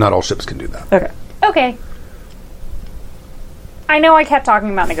 But not all ships can do that. Okay. Okay. I know I kept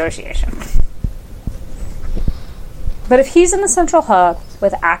talking about negotiation. But if he's in the central hub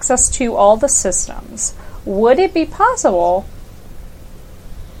with access to all the systems, would it be possible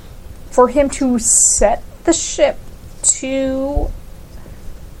for him to set the ship to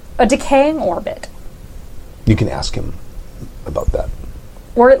a decaying orbit? You can ask him about that.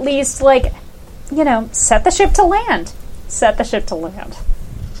 Or at least, set the ship to land. Set the ship to land.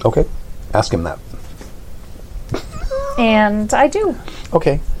 Okay. Ask him that. And I do.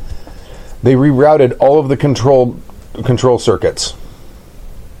 Okay. They rerouted all of the control circuits.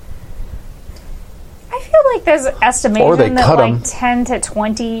 I feel like there's an Or they estimation that cut 'em. 10 to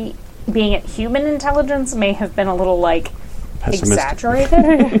 20 being at human intelligence may have been a little Pessimistic.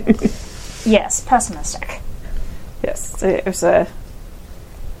 exaggerated. Yes, pessimistic. Yes, it was a.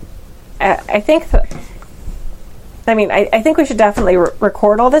 I think that. I mean, I think we should definitely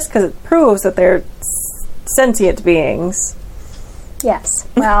record all this because it proves that they're sentient beings. Yes.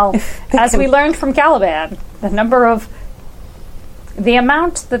 Well, as we learned from Caliban, the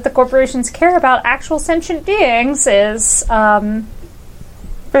amount that the corporations care about actual sentient beings is Very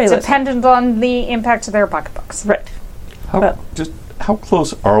little. dependent on the impact to their pocketbooks. Right. How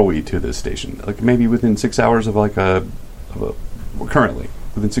close are we to this station? Like maybe within 6 hours of currently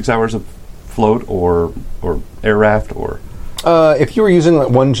within 6 hours of float or air raft or. If you were using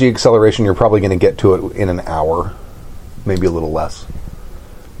 1G acceleration, you're probably going to get to it in an hour, maybe a little less.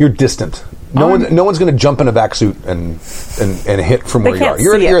 You're distant. No one's going to jump in a vac suit and hit from where you are.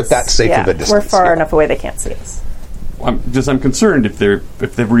 You're at that safe of a distance. We're far enough away they can't see us. I'm concerned if they've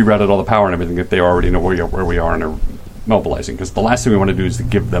rerouted all the power and everything, if they already know where we are and are mobilizing. Because the last thing we want to do is to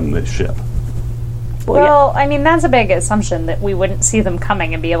give them the ship. Well, I mean, that's a big assumption that we wouldn't see them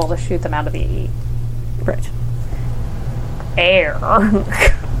coming and be able to shoot them out of the Right. air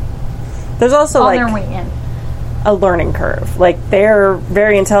There's also on their way in. a learning curve. Like they're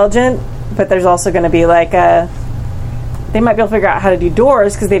very intelligent, but there's also going to be they might be able to figure out how to do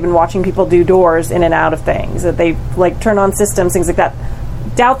doors because they've been watching people do doors in and out of things. That they turn on systems, things like that.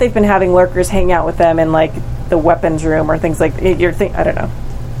 Doubt they've been having lurkers hang out with them in the weapons room or things like I don't know.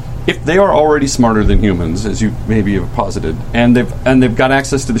 If they are already smarter than humans, as you maybe have posited, and they've got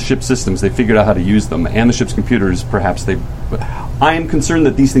access to the ship's systems, they figured out how to use them, and the ship's computers, perhaps I am concerned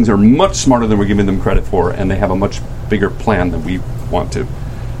that these things are much smarter than we're giving them credit for, and they have a much bigger plan than we want to.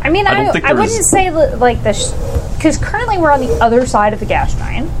 I mean, I wouldn't say this because currently we're on the other side of the gas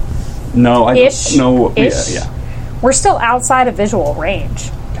giant. No, I Ish. don't know. Ish. Yeah. We're still outside of visual range.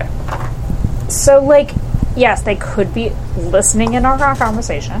 Okay. So, yes, they could be listening in our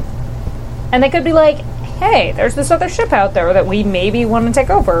conversation. And they could be like, hey, there's this other ship out there that we maybe want to take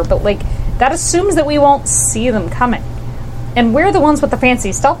over. But, that assumes that we won't see them coming. And we're the ones with the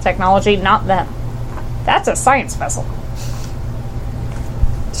fancy stealth technology, not them. That's a science vessel.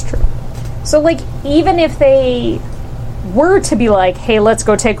 It's true. So, even if they were to be like, hey, let's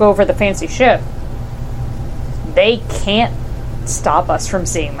go take over the fancy ship, they can't stop us from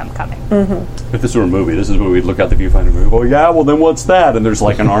seeing them coming. Mm-hmm. If this were a movie, this is when we'd look out the viewfinder and go, oh yeah, well then what's that? And there's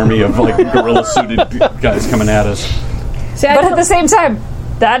an army of gorilla-suited guys coming at us. But at the same time,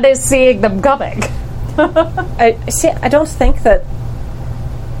 that is seeing them coming. I don't think that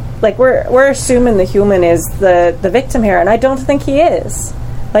we're assuming the human is the victim here, and I don't think he is.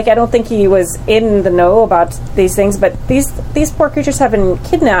 I don't think he was in the know about these things, but these poor creatures have been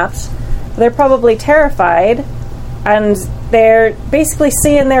kidnapped. They're probably terrified, and they're basically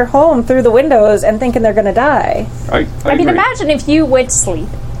seeing their home through the windows and thinking they're going to die. I mean, agree. imagine if you went to sleep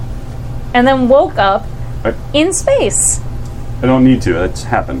and then woke up in space. I don't need to. That's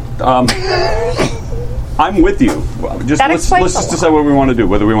happened. I'm with you. Just That let's explains just a decide what we want to do.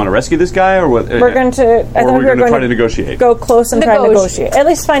 Whether we want to rescue this guy or what. We're going to. I or thought we're we were going to try going to negotiate. Go close and try to Negotiate. negotiate. At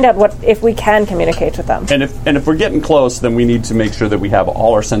least find out if we can communicate with them. And if we're getting close, then we need to make sure that we have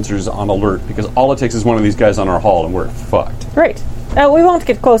all our sensors on alert, because all it takes is one of these guys on our hull and we're fucked. Great. We won't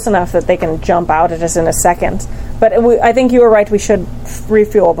get close enough that they can jump out at us in a second. But I think you were right. We should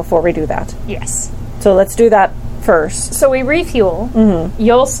refuel before we do that. Yes. So let's do that first. So we refuel.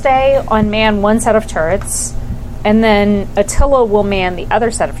 You'll stay on man one set of turrets, and then Attila will man the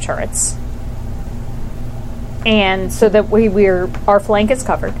other set of turrets. And so that our flank is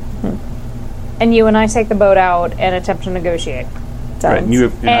covered. And you and I take the boat out and attempt to negotiate. Right.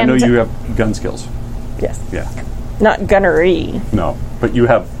 And I know you have gun skills. Yes. Yeah. Not gunnery. No, but you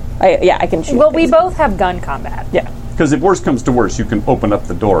have. I can shoot. Well, we both have gun combat. Yeah. Because if worse comes to worse, you can open up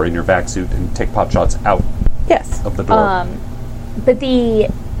the door in your vac suit and take pot shots out Yes. of the door. But the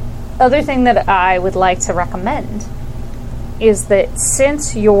other thing that I would like to recommend is that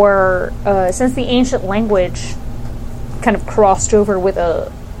since the ancient language kind of crossed over with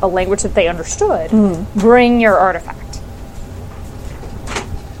a language that they understood, bring your artifact.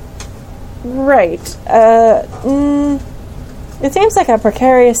 Right. It seems like a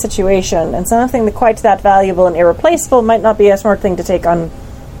precarious situation, and something quite that valuable and irreplaceable might not be a smart thing to take on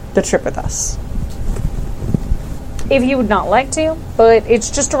the trip with us. If you would not like to, but it's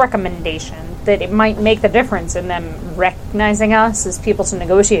just a recommendation that it might make the difference in them recognizing us as people to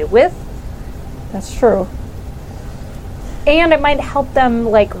negotiate with, That's true. and it might help them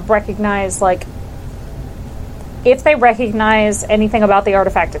recognize if they recognize anything about the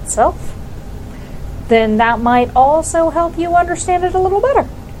artifact itself, then that might also help you understand it a little better.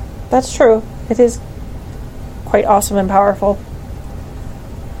 That's true. It is quite awesome and powerful.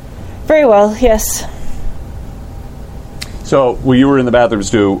 Very well, yes. So you were in the bathrooms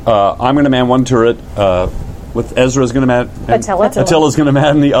too. I'm going to man one turret. With Ezra's going to man. Attila. Attila's going to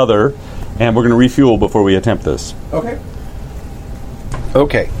man the other, and we're going to refuel before we attempt this.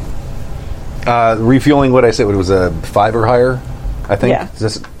 Okay. Refueling, what I said, it was a 5 or higher, I think. Yeah.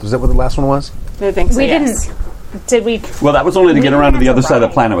 Was that what the last one was? I think so, We yes. didn't. Did we? Well, that was only to We get didn't around to have the other to side of the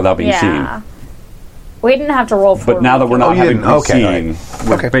roll. planet without being Yeah. seen. We didn't have to roll for. But now that we're not you having to didn't. be Okay, seen,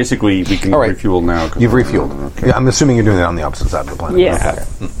 we're Okay. basically we can All right. refuel now. 'Cause You've refueled. Yeah, I'm assuming you're doing that on the opposite side of the planet.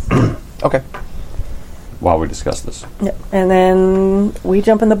 Yeah. Okay. While we discuss this. Yep. And then we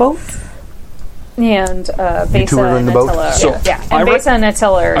jump in the boat. And Besa two are in and the boat? Attila. So, yeah, I and rec- Besa and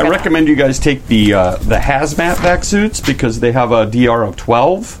Attila are I gonna- recommend you guys take the hazmat vac suits because they have a DR of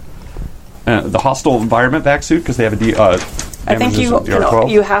 12. The hostile environment vac suit because they have a I think damages of DR 12.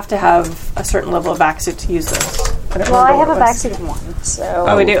 you have to have a certain level of back suit to use those. Well, I have a backseat of one, so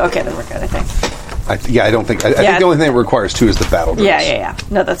Oh, we do? Okay, then we're good, I think. I think the only thing it requires, too, is the battle dress. Yeah.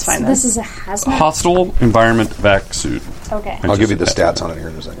 No, that's fine then. this is a hazmat. Hostile environment vac suit. Okay, I'll give you the stats on it here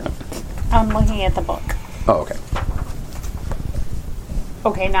in a second. I'm looking at the book. Oh, okay.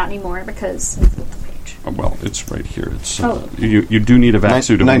 Okay, not anymore because I flipped the page. Well, it's right here. It's Oh. you do need a vac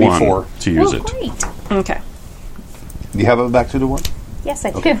suit of 94. 1 to use Oh, it. great. Okay. Do you have a back to the one? Yes,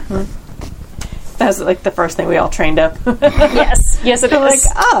 I do. That was like the first thing we all trained up. Yes, it Like, is.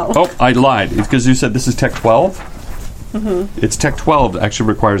 oh. Oh, I lied. It's because you said this is Tech 12. It's Tech 12 actually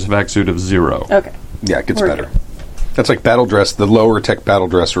requires a vac suit of 0. Okay. Yeah, it gets We're better. good. That's like battle dress. The lower tech battle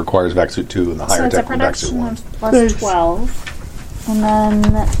dress requires vac suit 2, and the So higher it's a tech vac suit production 1. of plus 12. And then...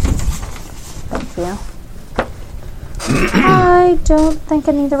 Thank you. I don't think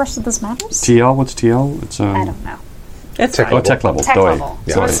any of the rest of this matters. TL? What's TL? It's I don't know. It's Tech fine. Oh, tech level. Tech Doi. level.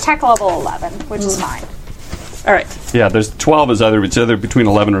 So Doi. it's tech level 11, which is fine. All right. Yeah, there's 12 is either between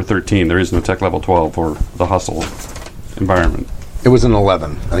 11 or 13. There is no tech level 12 for the hostile environment. It was an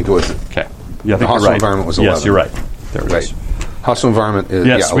 11. I think it was. Okay. Yeah, I think hostile you're right. environment was Yes, 11. you're right. There it is. Right. Hostile environment is.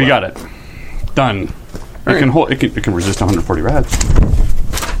 Yes, yeah, we 11. got it. Done. It can hold. It can resist 140 rads.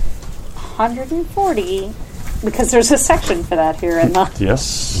 140, because there's a section for that here in the...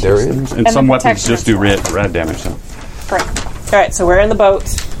 Yes. There yes, is. And And some the weapons protection just do is rad damage. So. Right. All right, so we're in the boat,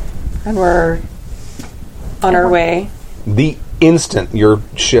 and we're on our way. The instant your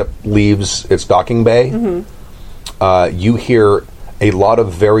ship leaves its docking bay, you hear a lot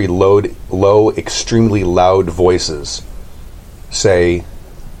of very low, extremely loud voices say,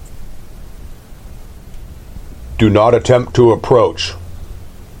 "Do not attempt to approach."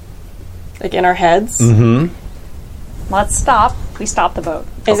 Like in our heads. Let's stop. We stop the boat.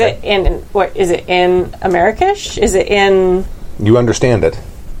 Is it in what? Is it in Americish? Is it in? You understand it.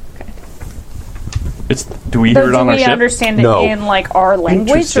 Do we hear it do on our we ship? understand it No. in like our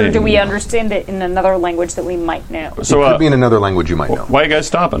language, or do we Interesting. understand it in another language that we might know? So It could be in another language you might know. why are you guys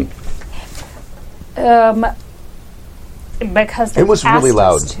stopping? Because It was really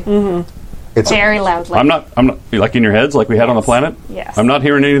loud. It's Very loudly. I'm not like in your heads like we had on the planet. Yes. I'm not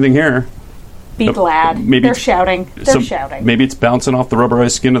hearing anything here. Be glad. maybe They're it's- shouting. They're shouting. Maybe it's bouncing off the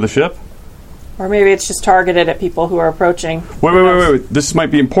rubberized skin of the ship. Or maybe it's just targeted at people who are approaching. Wait. This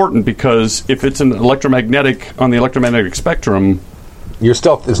might be important because if it's an electromagnetic on the electromagnetic spectrum, your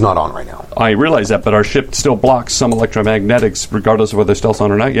stealth is not on right now. I realize that, but our ship still blocks some electromagnetics regardless of whether stealth's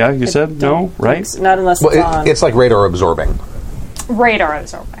on or not. Yeah, you said no, right? Not unless it's on. It's like radar absorbing. Radar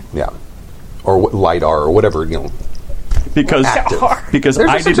absorbing. Yeah. Or LiDAR or whatever, Because active. because There's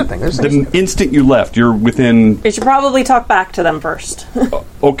I such a didn't. thing. There's such a The thing. instant you left, you're within. We should probably talk back to them first.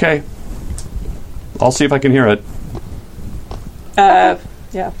 Okay, I'll see if I can hear it. Yeah,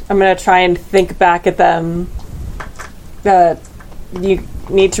 I'm going to try and think back at them. You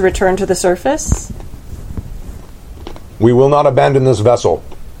need to return to the surface? We will not abandon this vessel.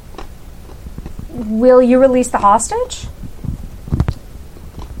 Will you release the hostage?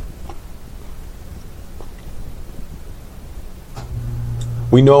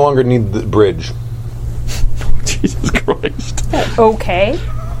 We no longer need the bridge. Jesus Christ! Okay.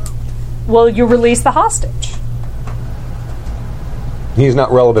 Will you release the hostage? He's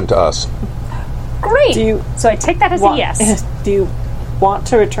not relevant to us. Great. Do you so I take that as a yes. Do you want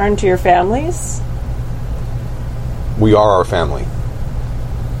to return to your families? We are our family.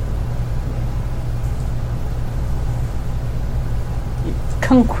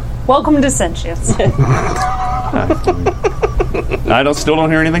 Welcome to Sentience. I still don't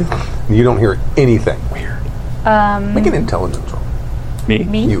hear anything. You don't hear anything. Weird. Make an intelligence roll.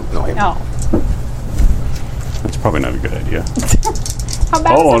 Me? You, no, him. Oh. That's probably not a good idea. How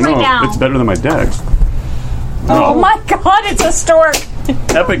bad Oh is it no, right now? it's better than my dex. Oh my god, it's a stork.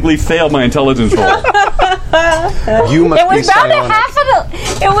 Epically failed my intelligence roll. You must It be was bound to psionic. happen.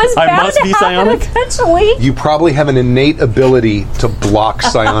 It was I bound must to be happen psionic? eventually. You probably have an innate ability to block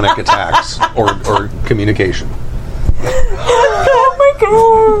psionic attacks or communication. Oh my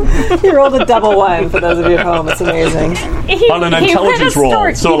god. He rolled a double one for those of you at home. It's amazing. On an intelligence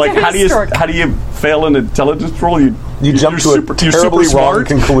roll. So like how do you fail an intelligence roll? You jump to you're a terribly super wrong smart.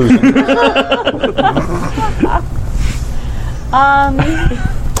 conclusion.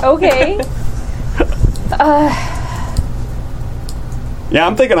 Okay. Yeah,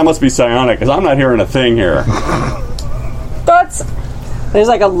 I'm thinking I must be psionic because I'm not hearing a thing here. There's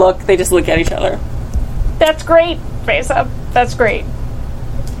like a look. They just look at each other. That's great, face up. That's great.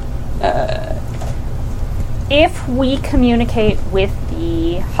 If we communicate with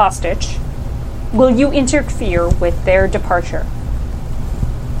the hostage, will you interfere with their departure?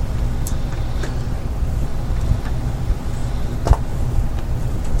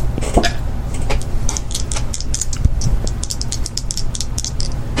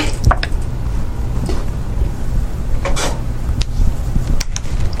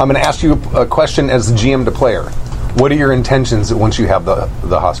 I'm going to ask you a question as the GM to player. What are your intentions once you have the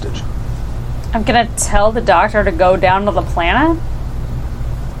hostage? I'm gonna tell the doctor to go down to the planet.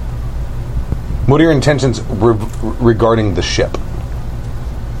 What are your intentions regarding the ship?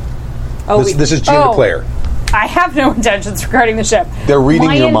 Oh, This is GM to player. I have no intentions regarding the ship. They're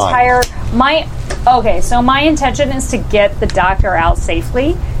reading your mind. So my intention is to get the doctor out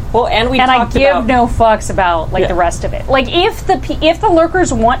safely. well, and we And I talked give about no fucks about the rest of it. Like if the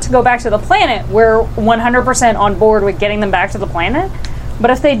lurkers want to go back to the planet, we're 100% on board with getting them back to the planet.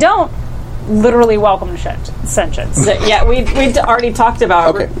 But if they don't, literally welcome to sentience. Yeah, we'd already talked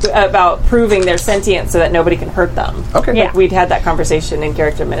about Okay. about proving their sentience so that nobody can hurt them. Okay. Yeah. Like we'd had that conversation in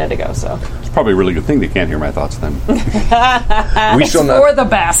character a minute ago. So It's probably a really good thing they can't hear my thoughts then. We shall For not. the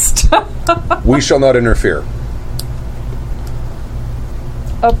best. We shall not interfere.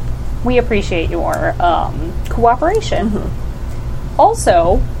 We appreciate your cooperation.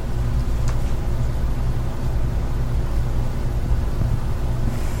 Also,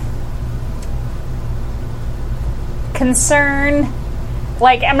 concern,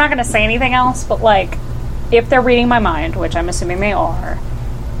 like, I'm not going to say anything else, but, like, if they're reading my mind, which I'm assuming they are,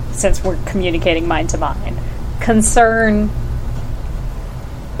 since we're communicating mind to mind, concern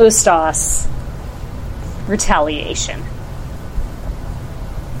Ustas retaliation.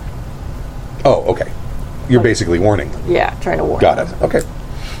 Oh, okay. You're basically warning. yeah, trying to warn. Got it. Okay.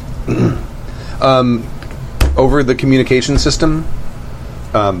 Over the communication system,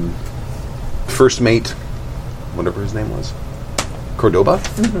 first mate, whatever his name was, Cordoba?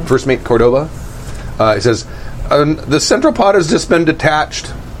 First mate Cordoba, it says, the central pod has just been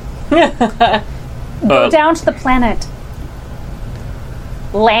detached. Go down to the planet.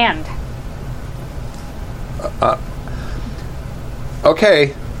 Land.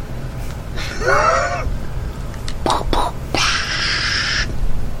 Okay.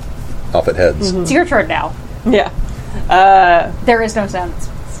 Off it heads. It's your turn now. Yeah. There is no sound in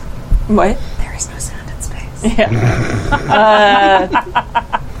space. What? There is no sound in space.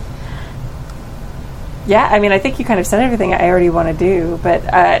 Yeah, I mean, I think you kind of said everything I already want to do, but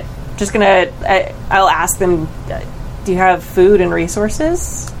just gonna, I'll ask them, do you have food and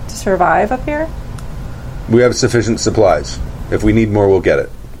resources to survive up here? We have sufficient supplies. If we need more, we'll get it.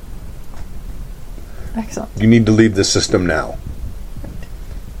 Excellent. You need to leave the system now.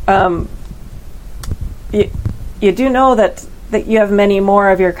 You do know that you have many more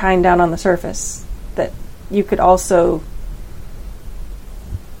of your kind down on the surface, that you could also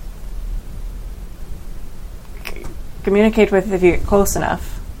communicate with if you get close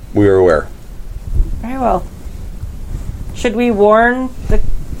enough. We are aware. Very well. Should we warn the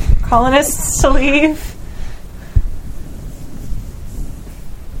colonists to leave?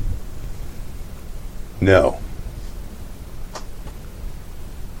 No.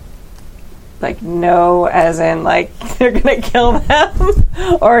 Like, no as in, like, they're gonna kill them?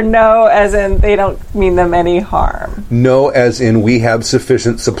 Or no as in they don't mean them any harm? No, as in we have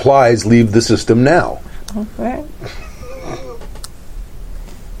sufficient supplies, leave the system now. Okay.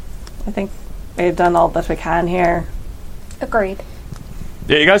 I think we've done all that we can here. Agreed.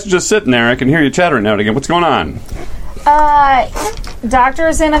 Yeah, you guys are just sitting there. I can hear you chattering now and again. What's going on?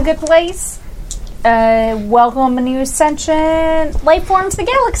 Doctor's in a good place. Welcome a new sentient life form to the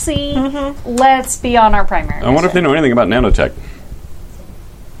galaxy. Let's be on our primary I wonder if they know anything about nanotech.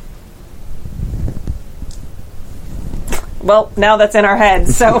 Well, now that's in our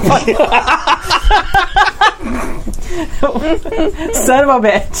heads, so... Son of a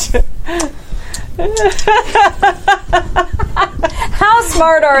bitch. How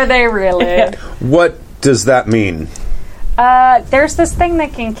smart are they really? What does that mean? There's this thing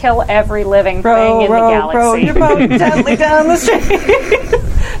that can kill every living thing in the galaxy. Row your boat gently down the stream.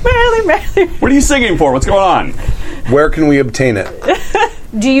 Merrily, merrily. What are you singing for? What's going on? Where can we obtain it?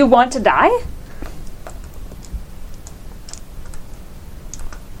 Do you want to die?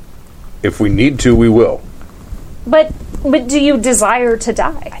 If we need to, we will. But do you desire to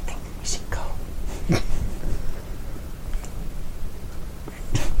die? I think we should go.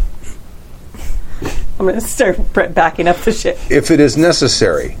 I'm going to start backing up the ship. If it is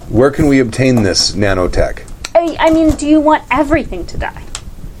necessary, where can we obtain this nanotech? I mean, do you want everything to die?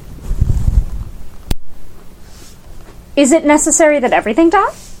 Is it necessary that everything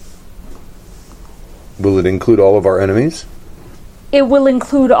die? Will it include all of our enemies? It will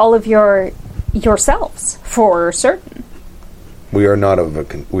include all of yourselves, for certain. We are not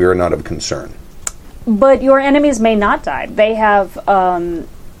of concern. But your enemies may not die. They have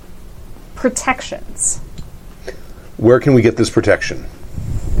protections. Where can we get this protection?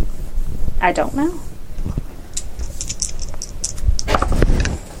 I don't know.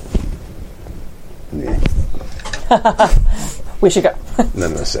 We should go.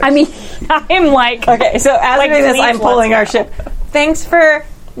 None of the six. I mean, I'm like... Okay, so as Like, we do this, please, I'm pulling our let's ship. Thanks for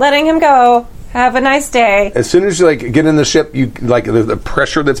letting him go. Have a nice day. As soon as you get in the ship, you the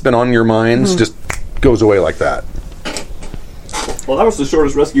pressure that's been on your minds just goes away like that. Well, that was the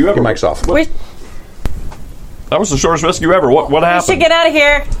shortest rescue ever. Your mic's off. We That was the shortest rescue ever. What happened? should get out of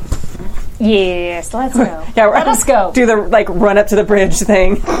here. Yes, let's go. Yeah, Let us go. Do the run up to the bridge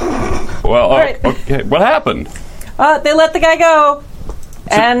thing. Well, right. okay. What happened? They let the guy go.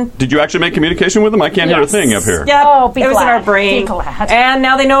 And Did you actually make communication with them? I can't hear a Yes. thing up here. yeah, Oh, be it was in glad. our brain. Be glad. And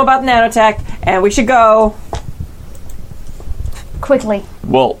now they know about nanotech, and we should go. Quickly.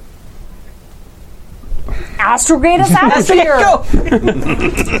 Well, Astrogate us out of here. Go.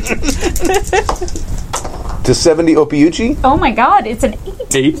 To 70 Opiuchi? Oh my god, it's an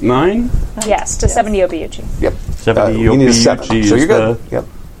 8. 8, 9, Yes, to 70 Obiuchi. Yep. 70 you need a 7. Opiuchi So is you're good. the Yep.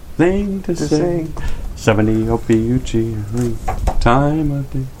 thing to say. 70 Opiuchi, time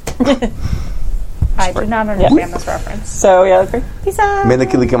of day. I do not understand this reference. So yeah, peace out.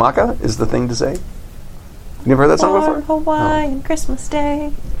 Menakilikamaka is the thing to say. You never heard that song On before? Hawaiian Christmas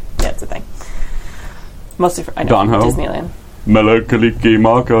Day. Yeah, it's a thing. Mostly for I know Don Ho? Disneyland. Melakaliki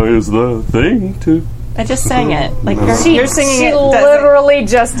Maka is the thing to... I just sang it. Like you're singing She it. literally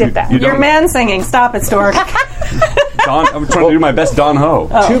just did that. You're man singing. Stop it, Stork. I'm trying to do my best Don Ho.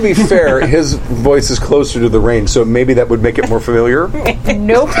 To be fair, his voice is closer to the range, so maybe that would make it more familiar.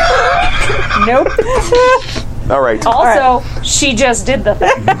 Nope. Nope. All right. Also, she just did the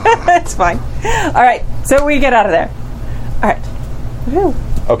thing. It's fine. All right, so we get out of there. All right. Woo.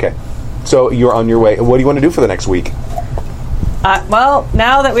 Okay. So you're on your way. What do you want to do for the next week? Well,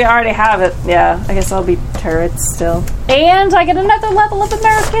 now that we already have it, yeah, I guess I'll be turrets still. And I get another level of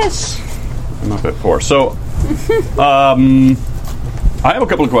Americish. I'm up at 4. So, I have a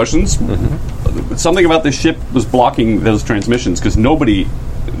couple of questions. Something about this ship was blocking those transmissions because nobody,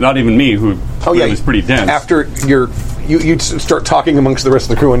 not even me, who was pretty dense. After you start talking amongst the rest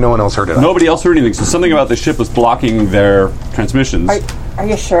of the crew and no one else heard it. Nobody else heard anything. So something about the ship was blocking their transmissions. Are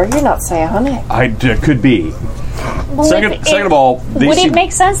you sure you're not psionic? Could be. Well, Second of all, would it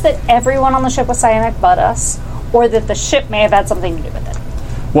make sense that everyone on the ship was psionic but us, or that the ship may have had something to do with it?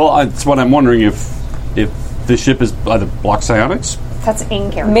 Well, that's what I'm wondering, if the ship is either block psionics. That's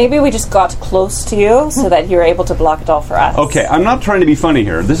in character. Maybe we just got close to you so that you're able to block it all for us. Okay, I'm not trying to be funny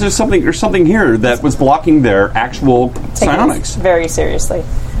here. There's something here that was blocking their actual psionics. Very seriously.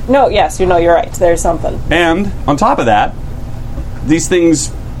 No, yes, you're right. There's something. And on top of that, these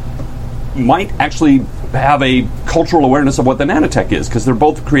things might actually have a cultural awareness of what the nanotech is, because they're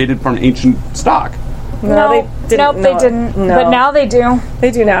both created from ancient stock. No, they didn't. Nope, they didn't. No. But now they do.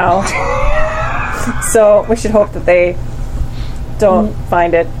 They do now. So we should hope that they don't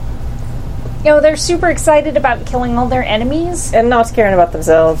find it. They're super excited about killing all their enemies. And not caring about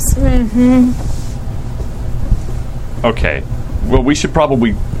themselves. Mm-hmm. Okay. Well, we should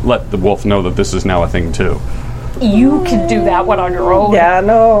probably let the wolf know that this is now a thing, too. You can do that one on your own. Yeah,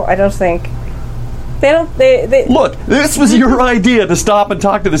 no, I don't think. They Look, this was your idea to stop and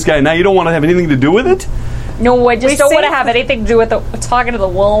talk to this guy. Now you don't want to have anything to do with it? No, I just don't want to have anything to do with talking to the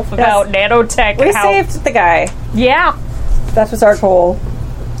wolf about nanotech. We saved the guy. Yeah. That was our goal.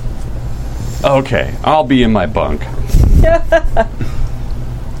 Okay, I'll be in my bunk.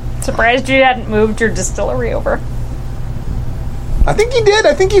 Surprised you hadn't moved your distillery over. I think he did.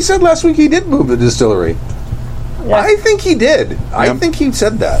 I think he said last week he did move the distillery. Yeah. I think he did. I think he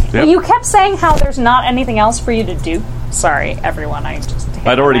said that. Yep. You kept saying how there's not anything else for you to do. Sorry, everyone.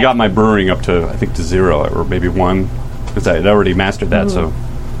 I'd already got my brewing up to, I think, to 0 or maybe 1, because I had already mastered that. So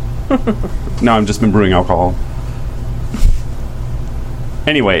now I've just been brewing alcohol.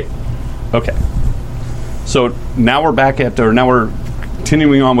 Anyway, okay. So now we're now we're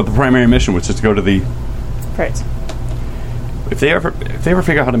continuing on with the primary mission, which is to go to the. Right. If they ever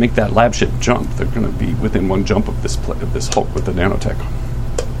figure out how to make that lab ship jump, they're going to be within 1 jump of this Hulk with the nanotech.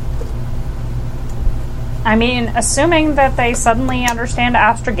 I mean, assuming that they suddenly understand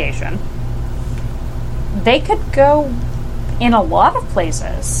astrogation, they could go in a lot of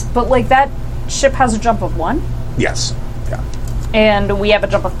places. But that ship has a jump of 1. Yes. Yeah. And we have a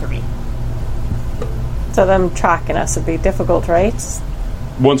jump of 3. So them tracking us would be difficult, right?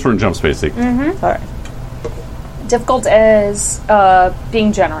 Once we're in jump space, they. Mm-hmm. All right. Difficult as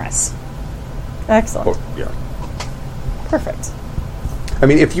being generous. Excellent. Oh, yeah. Perfect. I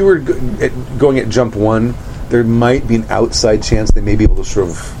mean, if you were going at jump 1, there might be an outside chance they may be able to sort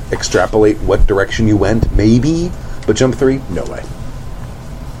of extrapolate what direction you went, maybe. But jump 3, no way.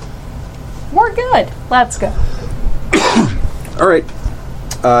 We're good. Let's go. All right.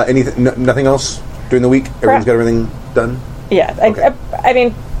 Nothing else during the week? Everyone's got everything done? Yeah. Okay. I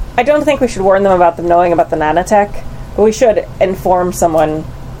mean, I don't think we should warn them about them knowing about the nanotech, but we should inform someone,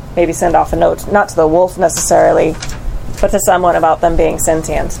 maybe send off a note, not to the wolf necessarily, but to someone about them being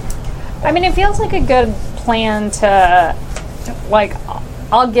sentient. I mean, it feels like a good plan to,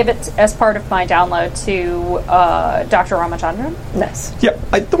 I'll give it as part of my download to Dr. Ramachandran. Nice. Yeah,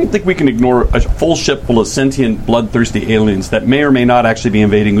 I don't think we can ignore a full ship full of sentient, bloodthirsty aliens that may or may not actually be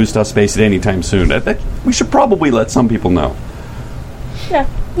invading Ustav space at any time soon. We should probably let some people know.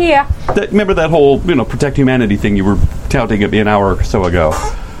 Yeah. Remember that whole, protect humanity thing you were touting at me an hour or so ago?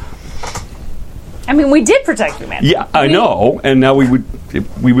 I mean, we did protect humanity. Yeah, I know, and now we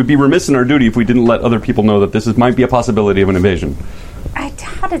would be remiss in our duty if we didn't let other people know that this might be a possibility of an invasion. I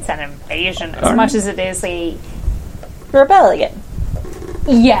doubt it's an invasion as much as it is a rebellion.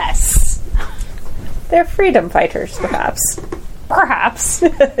 Yes. They're freedom fighters, perhaps. Perhaps.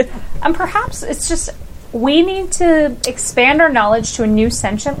 And perhaps it's just we need to expand our knowledge to a new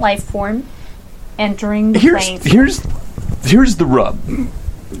sentient life form entering the playing field. Here's the rub.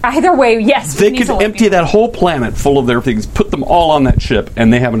 Either way, yes. They could empty that whole planet full of their things, put them all on that ship,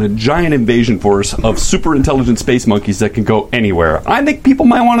 and they have a giant invasion force of super intelligent space monkeys that can go anywhere. I think people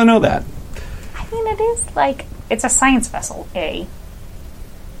might want to know that. I mean, it is it's a science vessel,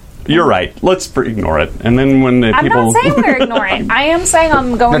 You're right. Let's ignore it. And then when the I'm people... not saying we're ignoring it. I am saying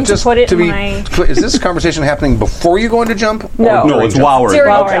I'm going to put it in my... Is this conversation happening before you go into jump? No. No, it's while we're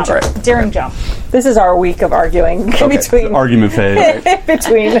During jump. During jump. This is our week of arguing between... Argument phase.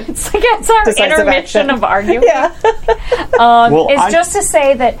 between... It's our intermission of arguing. Yeah. It's just to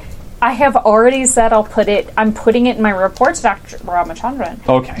say that I have already said I'm putting it in my report to Dr. Ramachandran.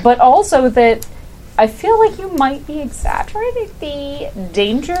 Okay. But also that I feel like you might be exaggerating the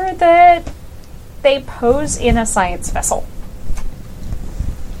danger that they pose in a science vessel.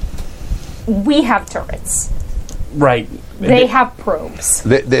 We have turrets. Right. They have probes.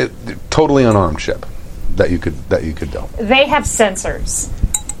 They're totally unarmed ship that you could build. They have sensors.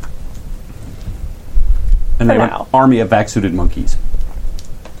 And they have now. an army of vac-suited monkeys.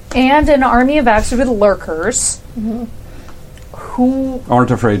 And an army of vac-suited lurkers who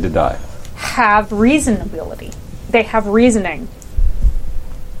Aren't afraid to die. have reasonability. They have reasoning.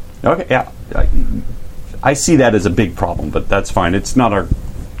 Okay, yeah. I see that as a big problem, but that's fine. It's not our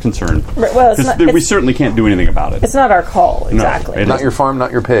concern. Right, well, it's 'Cause not- we it's- certainly can't do anything about it. It's not our call, exactly. it Not is- your farm,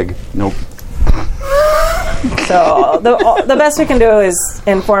 not your pig. Nope. So the best we can do is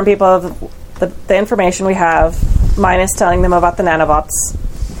inform people of the information we have, minus telling them about the nanobots,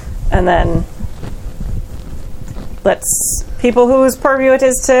 and then let's people whose purview it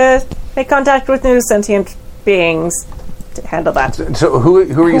is to make contact with new sentient beings to handle that. So who are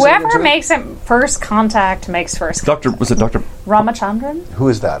you sending Whoever to? makes it first contact makes first contact. Was it Dr. Ramachandran Who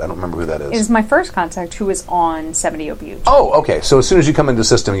is that? I don't remember who that is. is my first contact who is on 70 Obuge. Oh, okay. So as soon as you come into the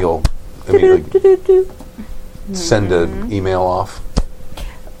system, you'll immediately send an email off.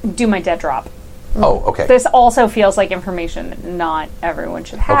 Do my dead drop. Oh, okay. This also feels like information that not everyone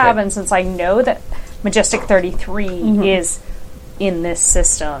should have, Okay. and since I know that Majestic 33 is in this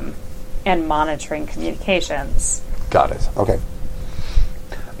system and monitoring communications, Got it. Okay.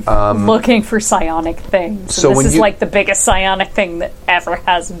 looking for psionic things. So And when this is you- like the biggest psionic thing that ever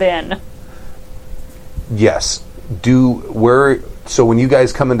has been. Yes. So when you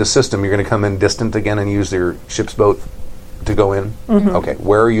guys come into system, you're going to come in distant again and use your ship's boat to go in? Okay.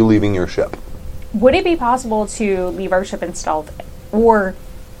 Where are you leaving your ship? Would it be possible to leave our ship in stealth, or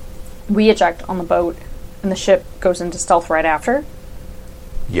we eject on the boat and the ship goes into stealth right after?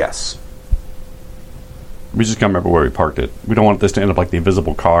 Yes. We just gotta remember where we parked it. We don't want this to end up like the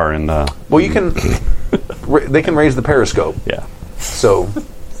invisible car and Well, you can... they can raise the periscope. yeah. So...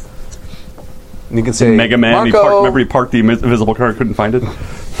 You can say, Mega Man, Marco! remember he parked the invisible car and couldn't find it?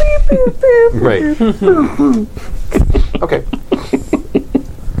 Right. Okay.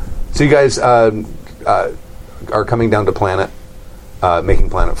 So you guys are coming down to planet, making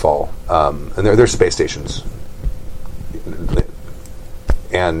planetfall, and they're space stations.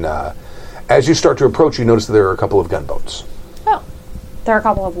 And as you start to approach, you notice that there are a couple of gunboats. Oh. There are a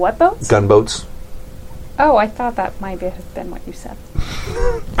couple of what boats? Gunboats. Oh, I thought that might have been what you said.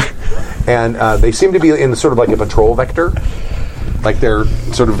 And they seem to be in sort of like a patrol vector. Like they're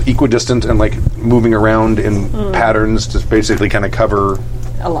sort of equidistant and like moving around in patterns to basically kind of cover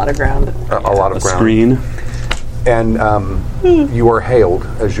A lot of ground. a lot of A ground. screen. And you are hailed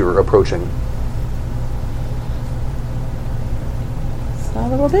as you're approaching.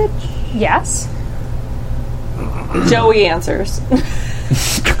 Son of a bitch. Yes. Joey answers.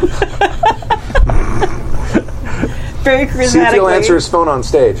 Very See if he'll charismatically. answer his phone on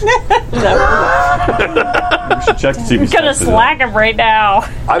stage. We should check to see if he's I'm gonna slack him right now.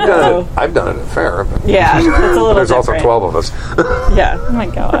 I've done it. I've done it at fair. But Yeah, it's a little there's also different. 12 of us. Yeah. Oh my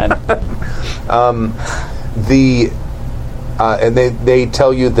god. And they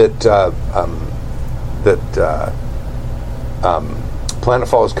tell you that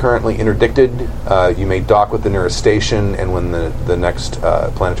planetfall is currently interdicted. You may dock with the nearest station, and when the next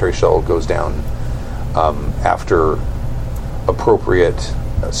planetary shuttle goes down, after appropriate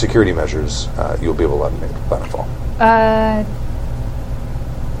security measures, you'll be able to let them make planetfall.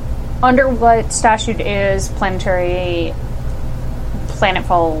 Under what statute is planetfall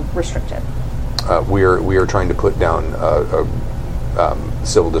restricted? We are trying to put down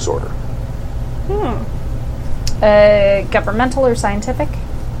civil disorder. Governmental or scientific?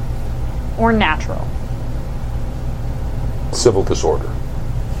 Or natural? Civil disorder.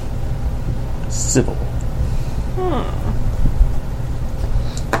 Civil.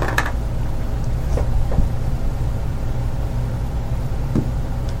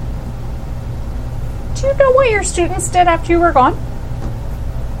 Do you know what your students did after you were gone?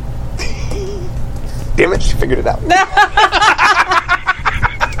 Damn it, she figured it out.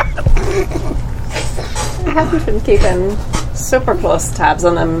 I haven't been keeping super close tabs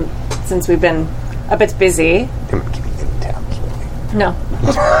on them since we've been a bit busy. Damn it, keeping in tabs. No.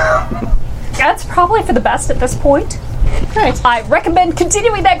 That's probably for the best at this point. Right. I recommend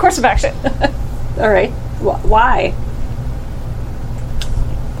continuing that course of action. All right. Why?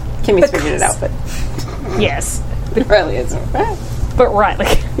 Kimmy's figured it out, but Yes. Riley isn't. But Riley,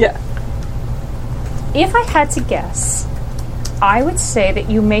 Yeah. if I had to guess, I would say that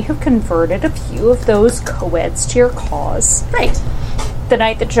you may have converted a few of those co-eds to your cause Right. the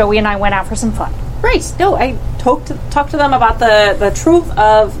night that Joey and I went out for some fun. Right. No, I talked to them about the truth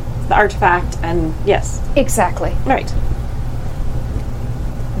of the artifact, and yes. Exactly. Right.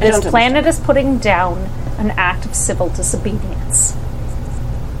 This planet is putting down an act of civil disobedience.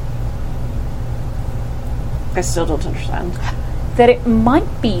 I still don't understand. That it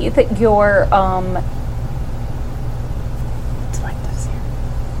might be that your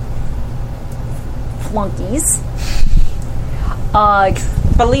flunkies,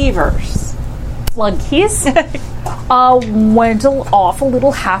 Believers. flunkies, went off a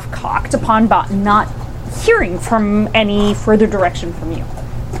little half-cocked upon not hearing from any further direction from you.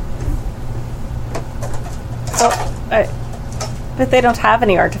 But they don't have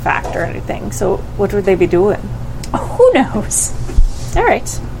any artifact or anything, so what would they be doing? Who knows? All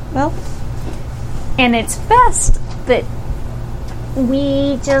right. Well, And it's best that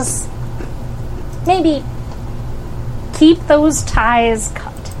we just maybe keep those ties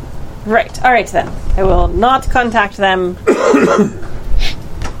cut. right. All right then. I will not contact them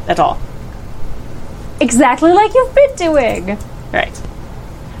at all. Exactly like you've been doing. Right.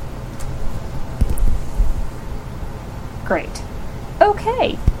 Great.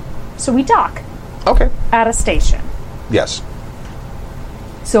 Okay. So we dock Okay. at a station. Yes.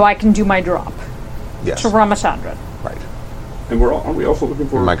 So I can do my drop Yes. to Ramachandran. Right. And aren't we also looking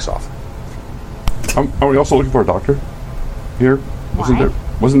for? Your mic's off. Are we also looking for a doctor here? Why?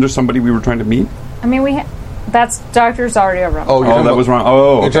 Wasn't there somebody we were trying to meet? I mean, that's Dr. Zardia Ramachandran. Oh, Oh, that was wrong.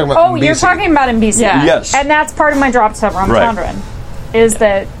 Oh, You're talking about Oh, you're BC. talking about in BC. Yeah. Yes. And that's part of my drop to Ramachandran. Is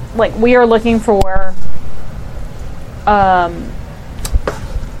that, like, we are looking for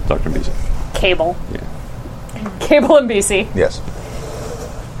Dr. Misa. Cable. Yeah. Cable in BC. Yes.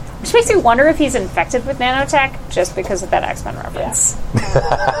 Which makes me wonder if he's infected with nanotech just because of that X-Men reference.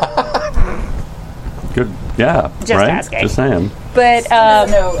 Good. Yeah. Just right? asking. Just saying. But,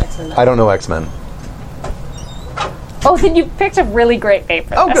 No, X-Men. I don't know X-Men. oh, then you picked a really great name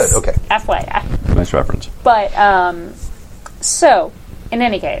for Oh, this. good, okay. FYI. Nice reference. But, so, in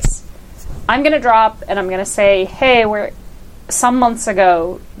any case, I'm going to drop and I'm going to say, hey, some months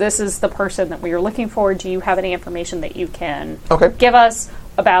ago, this is the person that we were looking for. Do you have any information that you can Okay. give us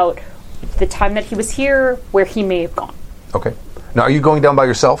about the time that he was here, where he may have gone? Okay. Now, are you going down by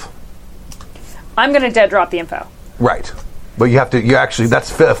yourself? I'm going to dead drop the info. Right. But you have to,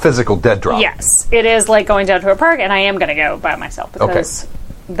 that's a physical dead drop. Yes, it is like going down to a park, and I am going to go by myself because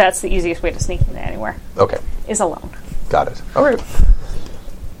that's the easiest way to sneak into anywhere, Okay. is alone. Got it. All right.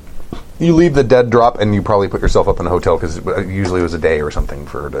 You leave the dead drop, and you probably put yourself up in a hotel because usually it was a day or something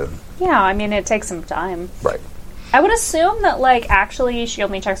for her to. Yeah, I mean, it takes some time. Right. I would assume that, like, actually she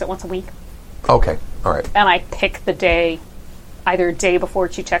only checks it once a week, Okay. All right. and I pick the day, either a day before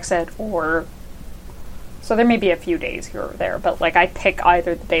she checks it, or... So there may be a few days here or there, but, like, I pick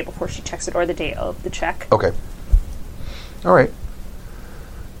either the day before she checks it or the day of the check. Okay. All right.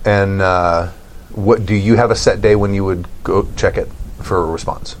 And what do you have a set day when you would go check it for a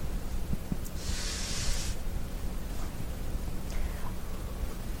response?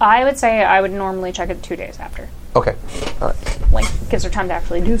 I would say I would normally check it 2 days after. Okay. All right. Like, gives her time to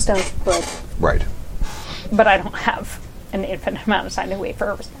actually do stuff, Right. but I don't have an infinite amount of time to wait for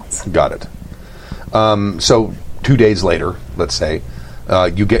a response. Got it. So 2 days later, let's say,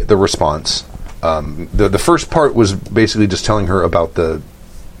 you get the response. The first part was basically just telling her about the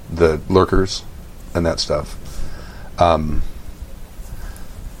lurkers and that stuff. Her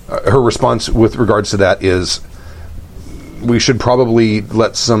response with regards to that is, we should probably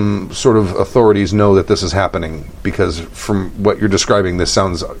let some sort of authorities know that this is happening, because from what you're describing, this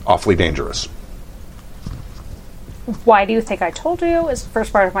sounds awfully dangerous. Why do you think I told you? Is the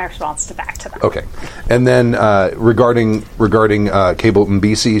first part of my response to back to that. Okay. And then regarding Cable and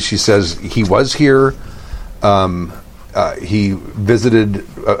BC, she says he was here. He visited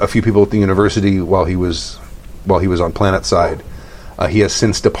a few people at the university while he was on Planetside. He has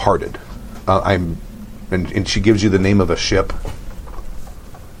since departed. And she gives you the name of a ship.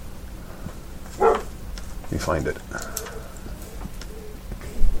 Let me find it.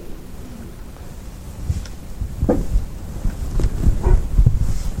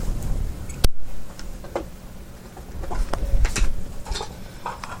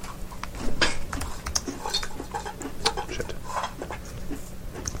 Shit.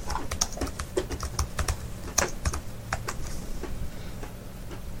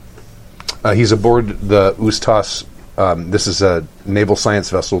 He's aboard the Ustas. This is a naval science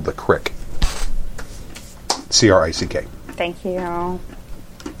vessel, the Crick. CRICK. Thank you.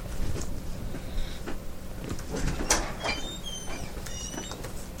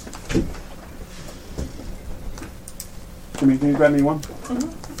 Can you grab me one?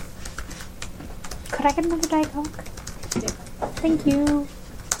 Could I get another Diet Coke? Thank you.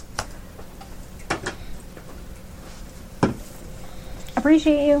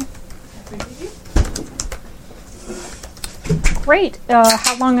 Appreciate you. Great.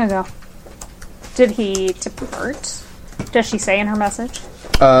 How long ago did he depart? Does she say in her message?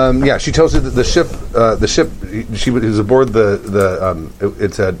 Yeah, she tells you that the ship she was aboard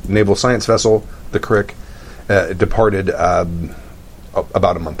it's a naval science vessel, the Crick, departed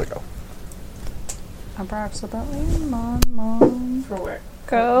about a month ago. Approximately a month For where?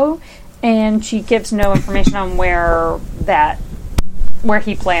 ago, and she gives no information on where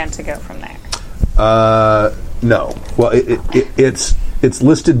he planned to go from there. No. Well, its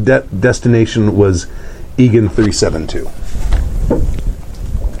listed destination was Egan 372.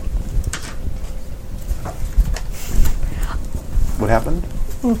 What happened?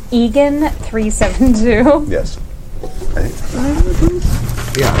 Egan 372. Yes. I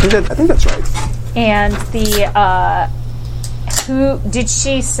think that's right. And who did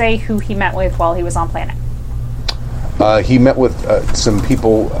she say who he met with while he was on planet? He met with some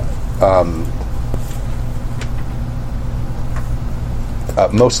people,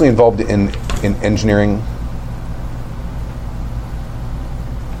 mostly involved in engineering.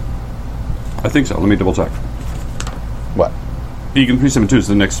 I think so. Let me double check. What? Egan 372 is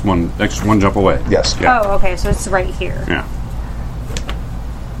the next one jump away. Yes. Yeah. Oh, okay, so it's right here. Yeah.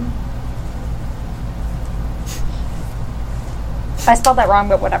 I spelled that wrong,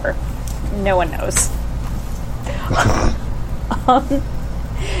 but whatever. No one knows.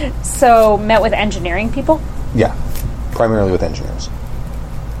 So, met with engineering people? Yeah. Primarily with engineers.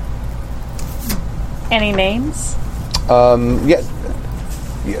 Any names? Yeah.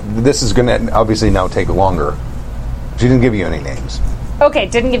 This is going to obviously now take longer. She didn't give you any names. Okay,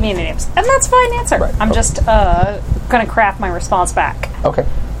 didn't give me any names. And that's a fine answer. Right, I'm okay. just going to craft my response back. Okay.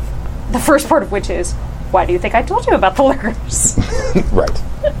 The first part of which is, why do you think I told you about the lurkers? Right.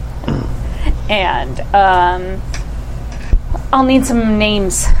 And I'll need some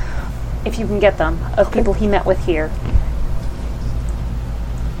names, if you can get them, of people he met with here.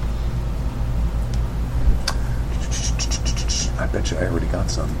 I bet you I already got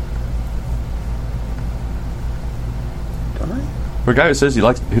some. Don't I? For a guy who says he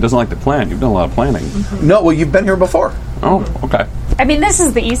doesn't like to plan, you've done a lot of planning. No, well, you've been here before. Oh, okay. I mean, this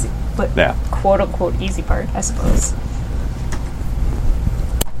is the easy, but Yeah. quote-unquote easy part, I suppose.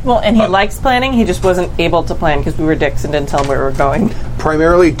 Well, and he likes planning. He just wasn't able to plan because we were dicks and didn't tell him where we were going.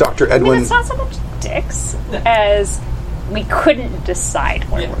 Primarily, Dr. I mean, Edwin. it's not so much dicks as we couldn't decide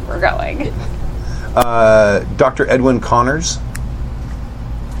where we were going. Dr. Edwin Connors.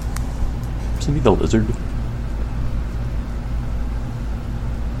 Isn't he the lizard?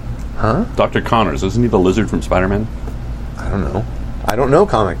 Huh? Dr. Connors, isn't he the lizard from Spider-Man? I don't know. I don't know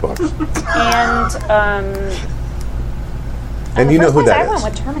comic books. And, And you know who that I is.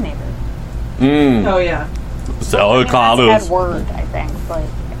 went with Terminator. Oh, yeah. So That's Connors. Edward, I think, but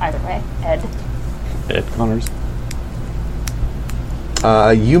either way, Ed. Ed Connors.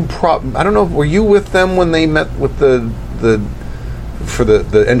 I don't know. Were you with them when they met with the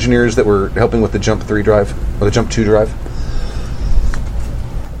engineers that were helping with the Jump 3 drive or the Jump 2 drive?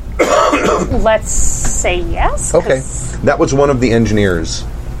 Let's say yes. Okay, 'cause- that was one of the engineers.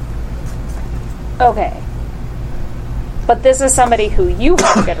 Okay. But this is somebody who you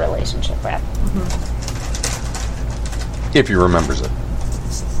have a good relationship with. If he remembers it.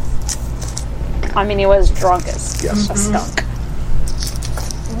 I mean, he was drunk as Yes. a skunk.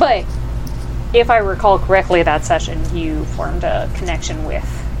 But if I recall correctly, that session you formed a connection with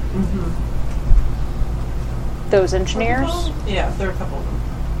those engineers. Yeah, there are a couple of them.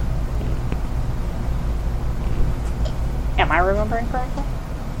 Am I remembering correctly?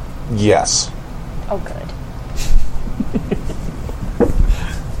 Yes. Oh, good.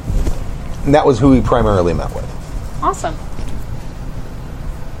 And that was who he primarily met with. Awesome.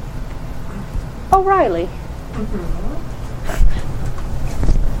 O'Reilly.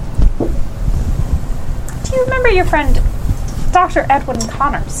 Do you remember your friend, Dr. Edwin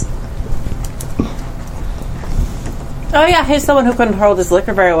Connors? Oh, yeah, he's someone who couldn't hold his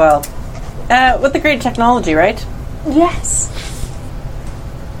liquor very well. With the great technology, right? Yes.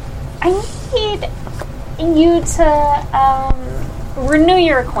 I need you to renew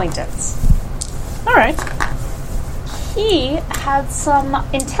your acquaintance. All right. He had some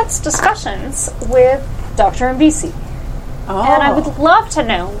intense discussions with Dr. Mbisi. Oh. And I would love to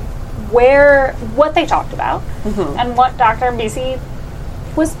know what they talked about and what Dr. Mbisi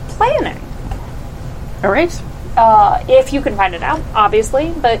was planning. All right. If you can find it out,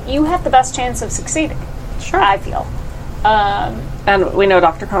 obviously, but you have the best chance of succeeding. Sure. I feel. And we know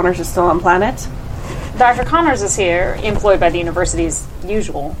Dr. Connors is still on planet. Dr. Connors is here, employed by the university's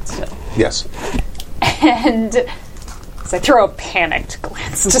usual. Yes. And So I throw a panicked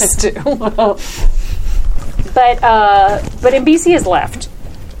glance to Stu. But NBC has left.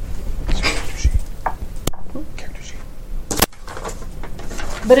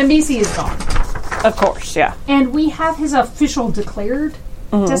 But NBC is gone. Of course, yeah. And we have his official declared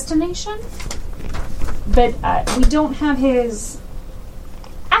destination, but we don't have his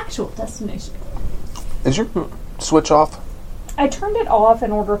actual destination. Is your switch off? I turned it off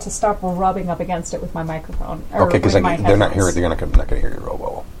in order to stop rubbing up against it with my microphone. Okay, because they're not headphones. hearing. They're not going to hear you real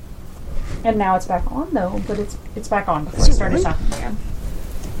well. And now it's back on, though. But it's back on before I started really? talking again.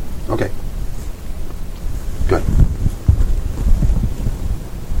 Okay. Good.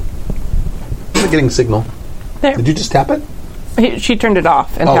 I'm not getting signal. There. Did you just tap it? She turned it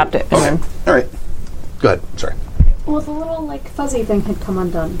off and tapped it. Okay. And then, All right. Go ahead. Sorry. Well, the little fuzzy thing had come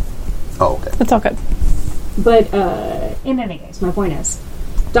undone. Oh, okay. it's all good. But in any case, my point is,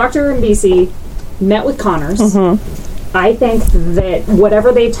 Dr. NBC met with Connors. I think that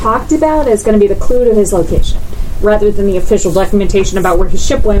whatever they talked about is going to be the clue to his location, rather than the official documentation about where his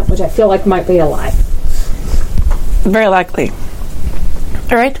ship went, which I feel like might be a lie. Very likely.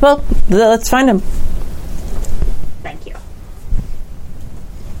 All right, well, let's find him. Thank you.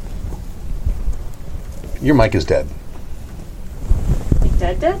 Your mic is dead.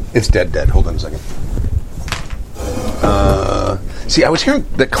 Dead? It's dead. Hold on a second. See, I was hearing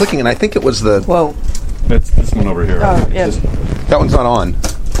the clicking, and I think it was the... Whoa. That's this one over here. Oh, yeah. That one's not on.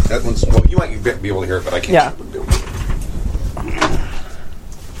 That one's... Well, you might be able to hear it, but I can't. Yeah.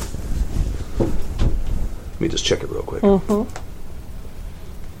 Let me just check it real quick.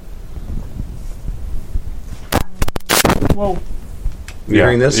 Whoa. You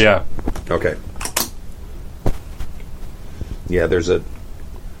hearing this? Yeah. Okay. Yeah, there's a...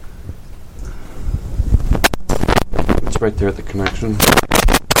 It's right there at the connection.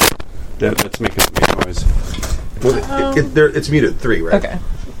 That's making noise. Well, it's muted. 3, right? Okay.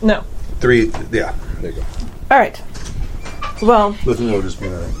 No. 3, yeah. There you go. All right. Well, Listen, it'll just be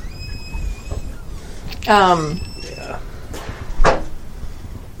that. yeah.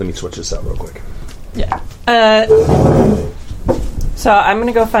 Let me switch this out real quick. Yeah. So I'm going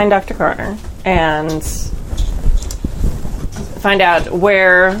to go find Dr. Carter and find out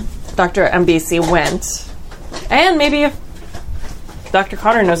where Dr. MBC went, and maybe if Dr.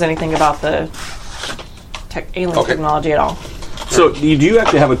 Carter knows anything about the alien technology at all. So, do you have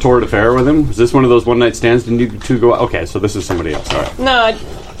to have a tour d'affaire with him? Is this one of those one-night stands? Didn't you two go... Okay, so this is somebody else. All right. No, I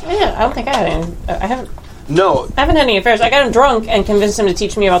don't think I had any. I haven't had any affairs. I got him drunk and convinced him to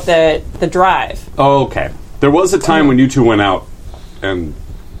teach me about the drive. Oh, okay. There was a time when you two went out and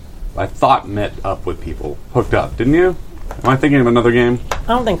I thought met up with people. Hooked up, didn't you? Am I thinking of another game? I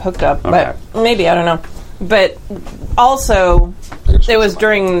don't think hooked up, Okay. but maybe, I don't know. But also, it was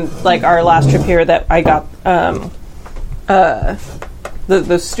during our last trip here that I got the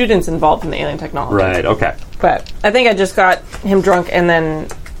students involved in the alien technology. Right, okay. But I think I just got him drunk and then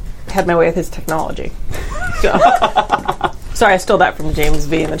had my way with his technology. So. Sorry, I stole that from James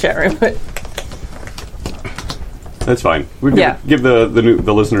V in the chat room. But That's fine. We give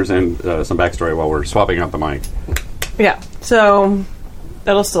the listeners and some backstory while we're swapping out the mic. yeah, so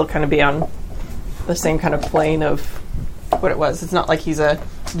that'll still kind of be on the same kind of plane of what it was. It's not like he's a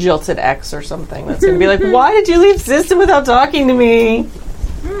jilted ex or something that's going to be like, why did you leave system without talking to me?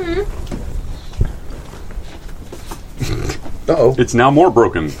 Uh-oh. It's now more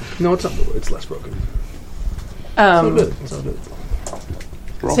broken. No, it's not. It's less broken. It's all good.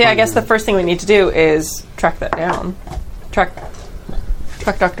 So yeah, I guess the first thing we need to do is track that down. Track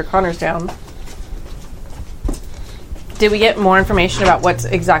Dr. Connors down. Did we get more information about what's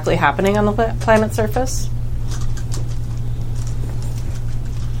exactly happening on the planet's surface?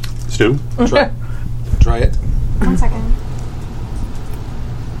 Stu? Try it. 1 second.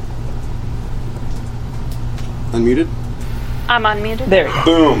 Unmuted. I'm unmuted. There we go.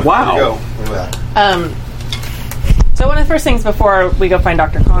 Boom. Wow. There you go. Look at that. So one of the first things before we go find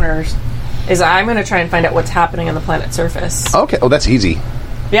Dr. Connors is I'm going to try and find out what's happening on the planet's surface. Okay. Oh, that's easy.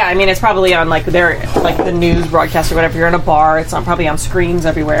 Yeah, I mean, it's probably on the news broadcast or whatever. You're in a bar. It's probably on screens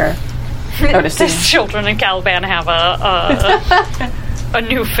everywhere. I would assume. These children in Caliban have a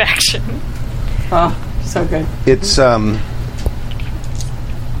new faction. Oh, so good. It's that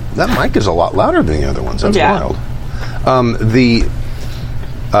mic is a lot louder than the other ones. That's Yeah. wild.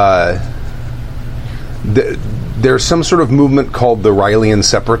 There's some sort of movement called the Rylian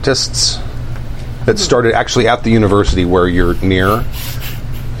Separatists that started actually at the university where you're near.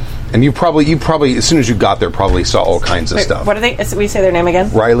 And you probably, as soon as you got there, probably saw all kinds of Wait, stuff. what are they? We say their name again?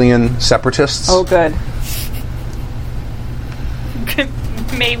 Rylian Separatists. Oh, good.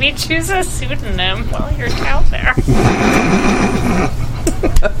 Maybe choose a pseudonym while you're out there.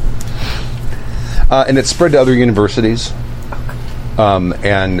 And it's spread to other universities.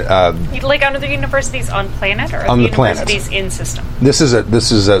 Like under the universities on planet or on the the planet. universities in system? This is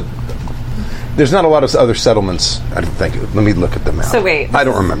a. There's not a lot of other settlements. I don't think. Let me look at the map. So wait. I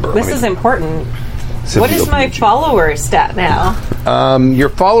don't remember. This is important. What is my follower stat now? Your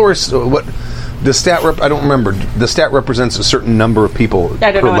followers. What the stat? I don't remember. The stat represents a certain number of people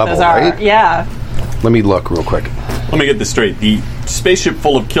I don't per know what level, those are. right? Yeah. Let me look real quick. Let me get this straight. The spaceship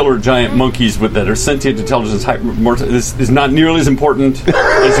full of killer giant monkeys with that are sentient intelligence is not nearly as important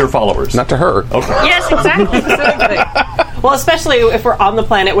as your followers. Not to her. Okay. Yes, exactly. Well, especially if we're on the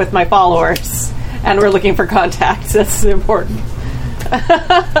planet with my followers and we're looking for contacts, that's important.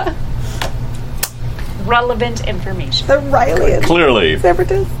 Relevant information. The Riley Clearly.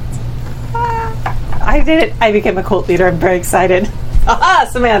 separatists. I did it. I became a cult leader. I'm very excited. Aha,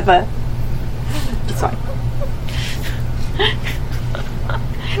 Samantha. It's fine.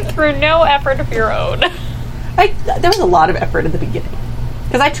 Through no effort of your own. There was a lot of effort at the beginning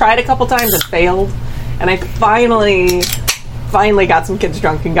because I tried a couple times and failed, and I finally got some kids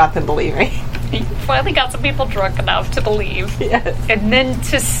drunk and got them to believe me. You finally got some people drunk enough to believe. Yes. And then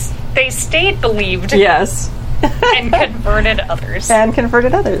they stayed believed. Yes. And converted others. And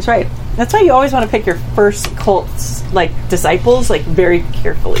converted others, right. That's why you always want to pick your first cult's, disciples, very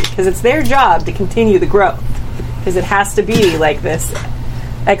carefully. Because it's their job to continue the growth. Because it has to be, this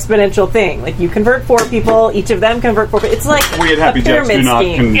exponential thing. You convert 4 people, each of them convert 4 people. It's like We at Happy a Jacks pyramid do not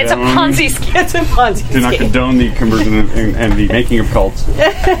scheme. condone. It's a Ponzi scheme. It's a Ponzi Do not scheme. condone the conversion and the making of cults.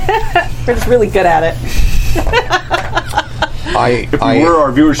 We're just really good at it. If we were, our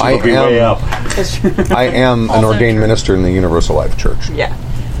viewership would be way up. I am an Also ordained true. minister in the Universal Life Church. Yeah.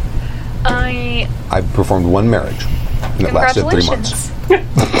 I performed one marriage, and it lasted 3 months.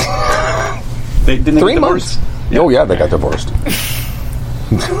 They didn't 3 get months? divorced? Oh, yeah, they got divorced.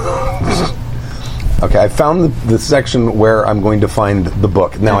 Okay, I found the section where I'm going to find the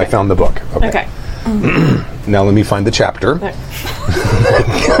book. Now I found the book. Okay. Now let me find the chapter.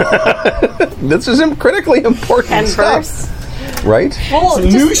 This is critically important And stuff. verse. Right? Well, Some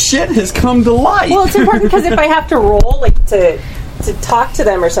new shit has come to light. Well, it's important because if I have to roll, to talk to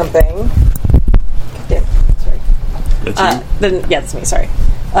them or something. Damn, sorry. That's you. Then that's me. Sorry.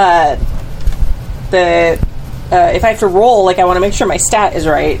 If I have to roll, I want to make sure my stat is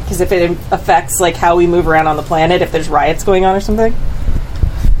right because if it affects how we move around on the planet, if there's riots going on or something,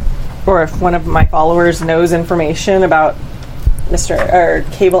 or if one of my followers knows information about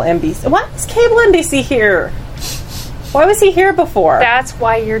Cable NBC. Why is Cable NBC here? Why was he here before? That's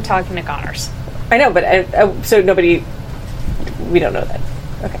why you're talking to Connors. I know, but so nobody. We don't know that.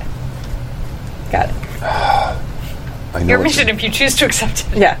 Okay, got it. I know Your it's- mission, if you choose to accept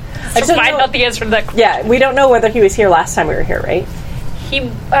it, Yeah, is to find out the answer to that question. Yeah, we don't know whether he was here last time we were here, right? He,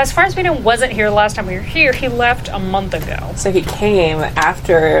 as far as we know, wasn't here last time we were here. He left a month ago. So he came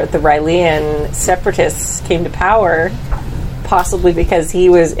after the Rylean separatists came to power, possibly because he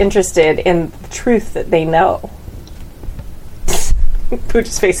was interested in the truth that they know.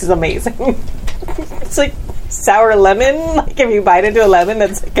 Pooch's face is amazing. It's like sour lemon. If you bite into a lemon,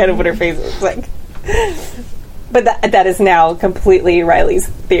 that's kind of what her face looks like. But that is now completely Riley's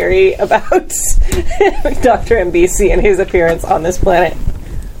theory about Dr. MBC and his appearance on this planet.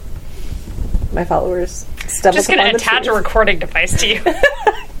 My followers stumbled Just going to upon the attach a truth. recording device to you.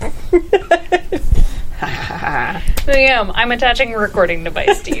 I am. I'm attaching a recording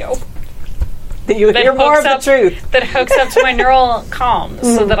device to you. That you hear more of the truth. That hooks up to my neural comms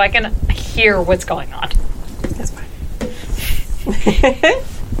so that I can hear what's going on. That's fine.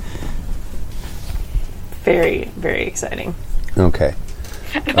 Very, very exciting. Okay.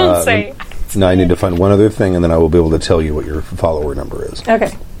 Don't say. Now I need to find one other thing, and then I will be able to tell you what your follower number is.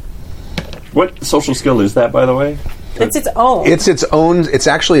 Okay. What social skill is that, by the way? It's its own. It's its own. It's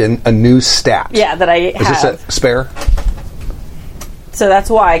actually a new stat. Yeah, that I Is this have. a spare? So that's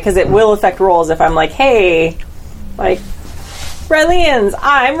why, because it will affect rolls if I'm like, hey, Ryleans,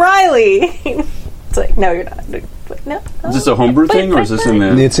 I'm Riley. It's like, no, you're not. No. Is this a homebrew thing, or is this in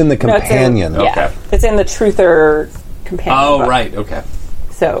the... It's in the No, it's in- companion. yeah, Okay. it's in the Truther companion. Oh, book. right, okay.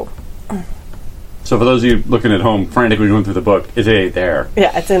 So, So for those of you looking at home, frantically going through the book, it ain't there.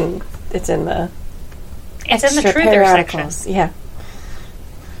 yeah, it's in the It's in the extra truther section. periodicals. Yeah.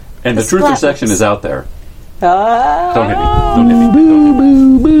 And the The truther splat section books. is out there. Oh. Don't hit me. Don't hit me. Don't hit me.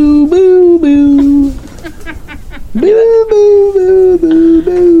 Boo, boo, boo, boo. Boo, boo, boo, boo,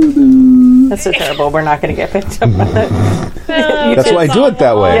 boo, boo. That's so terrible. We're not going to get picked up on it. That's why I do it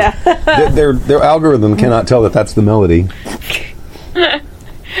that way. Yeah. Their algorithm cannot tell that that's the melody.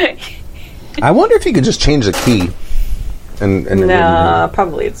 I wonder if you could just change the key. And No,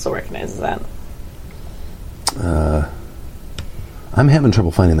 probably it still recognizes that. I'm having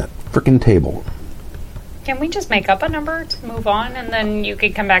trouble finding that frickin' table. Can we just make up a number to move on, and then you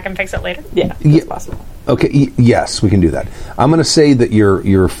can come back and fix it later? Yeah, Yeah. it's possible. Okay, yes, we can do that. I'm going to say that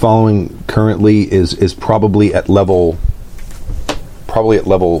your following currently is probably at level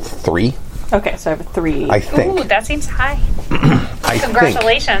 3. Okay, so I have a 3. I think. Ooh, that seems high. I think.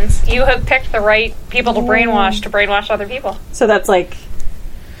 Congratulations. You have picked the right people to brainwash other people. So that's like,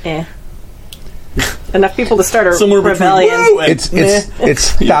 enough people to start a Somewhere between rebellion. woo and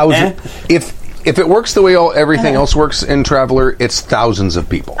It's thousands. If it works the way everything else works in Traveler, it's thousands of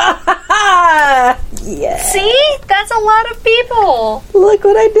people. Ah, yeah. See? That's a lot of people. Look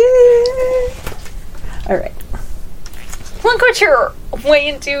what I did. All right. Look what you're way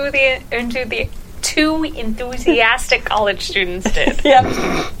into the two enthusiastic college students did. Yep.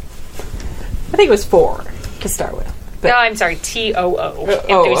 I think it was 4 to start with. No, I'm sorry, TOO.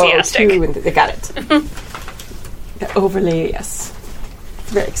 Enthusiastic. Enthusiastic. Got it. Overly, yes.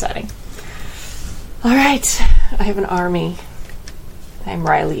 Very exciting. All right. I have an army. I'm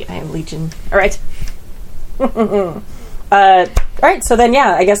Riley. I am Legion. All right. All right. So then,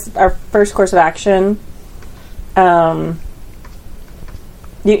 I guess our first course of action.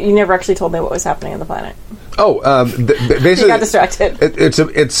 You never actually told me what was happening on the planet. Basically, You got distracted.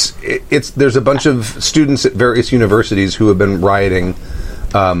 There's a bunch of students at various universities who have been rioting,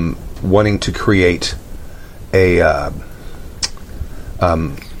 wanting to create a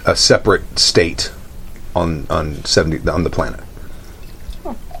separate state on the planet.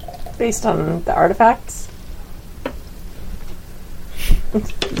 Based on the artifacts? You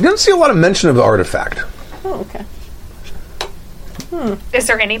don't see a lot of mention of the artifact. Oh, okay. Is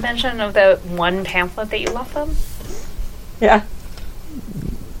there any mention of the one pamphlet that you left them? Yeah.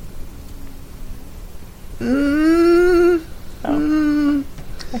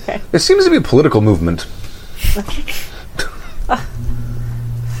 Okay. It seems to be a political movement.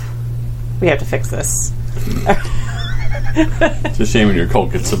 We have to fix this. It's a shame when your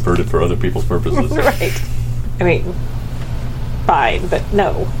cult gets subverted for other people's purposes. Right. I mean, fine, but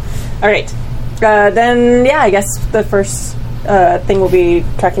no. All right. Then, I guess the first thing will be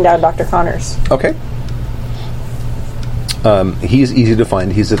tracking down Dr. Connors. Okay. He's easy to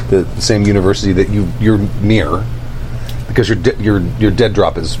find. He's at the same university that you're near, because your dead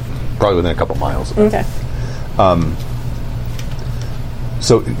drop is probably within a couple miles. Okay.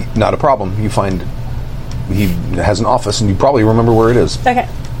 So not a problem. You find he has an office, and you probably remember where it is. Okay.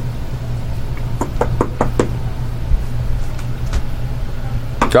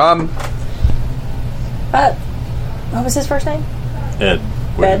 Tom. What was his first name? Ed.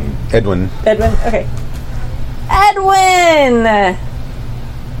 Edwin. Edwin. Okay. Edwin!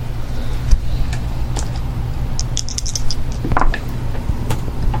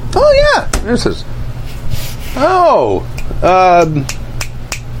 Oh yeah, this is. Oh,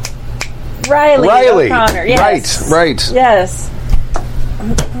 Riley O'Connor. Yes. Right. Yes.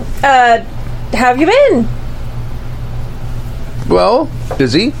 How have you been? Well,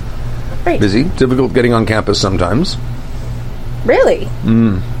 busy. Great. Busy. Difficult getting on campus sometimes. Really?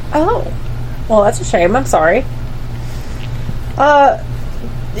 Oh. Well, that's a shame. I'm sorry. What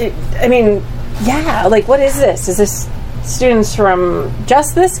is this? Is this students from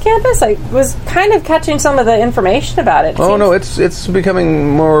just this campus? I was kind of catching some of the information about it. Oh no, it's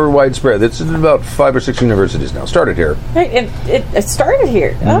becoming more widespread. It's about 5 or 6 universities now. Started here. It started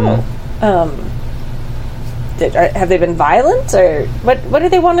here. Oh. Have they been violent, or what do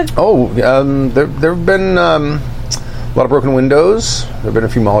they want to? Oh, there have been a lot of broken windows. There have been a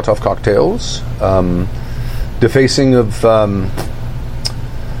few Molotov cocktails, defacing of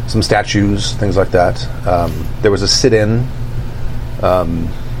some statues, things like that. There was a sit-in. A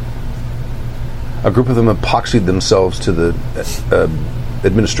group of them epoxied themselves to the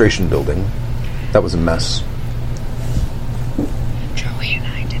administration building. That was a mess. Joey and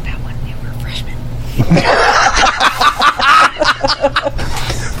I did that when we were freshmen.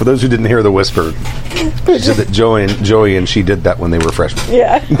 For those who didn't hear the whisper, she said that Joey and she did that when they were freshmen.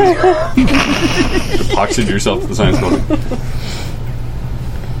 Yeah. Epoxied yourself to the science building.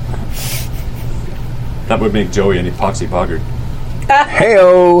 That would make Joey an epoxy boggart.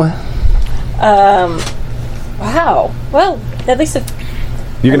 Heyo! Wow. Well, at least if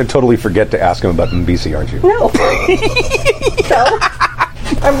You're going to totally forget to ask him about NBC, aren't you? no. No.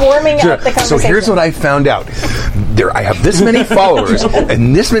 I'm warming up the conversation. So here's what I found out. I have this many followers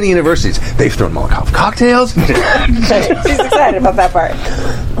and this many universities. They've thrown Molotov cocktails. She's excited about that part.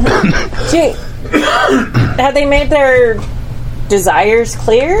 Gee, have they made their desires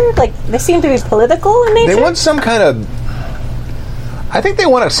clear? Like, they seem to be political in nature? They want some kind of... I think they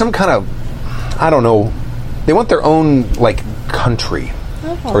want some kind of... I don't know. They want their own, like, country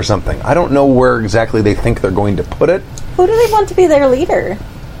or something. I don't know where exactly they think they're going to put it. Who do they want to be their leader?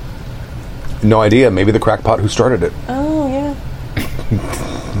 No idea. Maybe the crackpot who started it. Oh, yeah.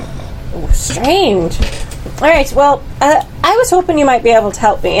 Strange. All right, well, I was hoping you might be able to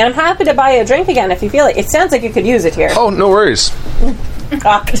help me, and I'm happy to buy you a drink again if you feel it. It sounds like you could use it here. Oh, no worries. Which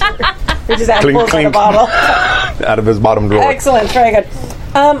is that Clink, pulls out a clink. bottle. Out of his bottom drawer. Excellent, very good.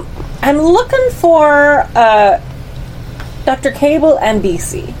 I'm looking for Dr. Cable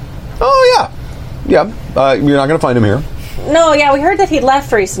MBC. Oh, yeah. Yeah. You're not going to find him here. No, yeah, we heard that he'd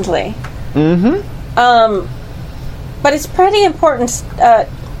left recently. Mm-hmm. But it's pretty important.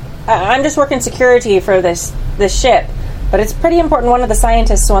 I'm just working security for this ship, but it's pretty important. One of the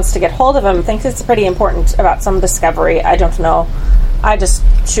scientists who wants to get hold of him thinks it's pretty important about some discovery. I don't know. I just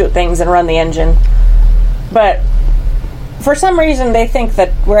shoot things and run the engine. But for some reason, they think that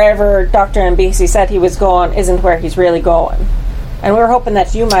wherever Dr. MBC said he was going isn't where he's really going. And we were hoping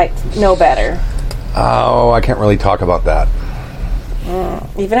that you might know better. Oh, I can't really talk about that.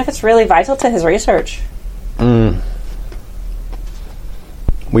 Even if it's really vital to his research.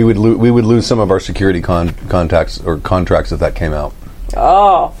 We would lose some of our security contacts or contracts if that came out.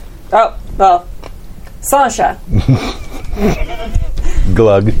 Oh, well, Sasha.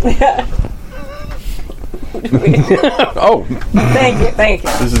 Glug. Oh, Thank you.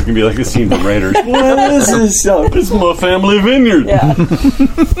 This is going to be like a scene from Raiders. This is my family vineyard. Yeah.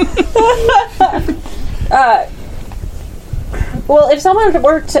 Well, if someone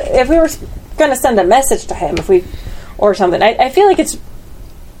if we were going to send a message to him, or something, I feel like it's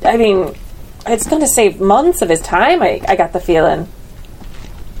going to save months of his time. I got the feeling.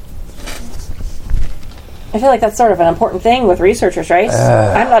 I feel like that's sort of an important thing with researchers, right?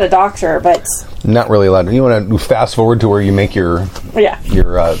 I'm not a doctor, but not really allowed. You want to fast forward to where you make your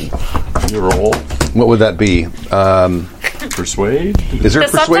Your roll. what would that be? Persuade? Is there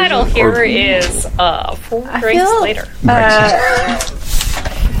The persuasion? subtitle here Or is 4 drinks feel- later.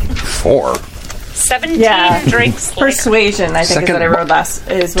 4. 17 Yeah. drinks later. persuasion. I think Second is what I wrote last.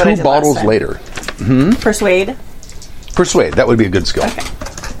 Is what I 2 did bottles last time. later. Persuade. Persuade. That would be a good skill. Okay.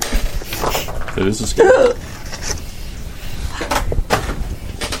 It is a skill.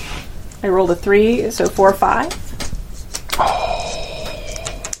 I rolled a 3, so 4, 5.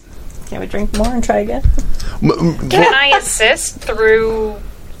 Can we drink more and try again? Can I assist through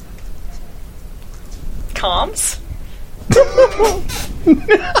comms?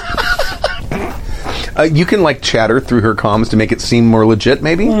 You can like chatter through her comms to make it seem more legit,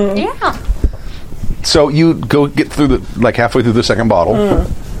 maybe. Yeah. So you go get through halfway through the second bottle,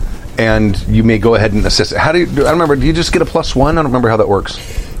 and you may go ahead and assist. How do you? I don't remember. Do you just get a +1? I don't remember how that works.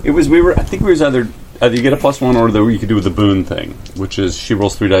 I think we was either you get a +1 or you could do the boon thing, which is she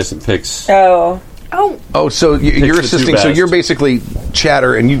rolls 3 dice and picks. Oh. Oh, so you're the two assisting. So best. you're basically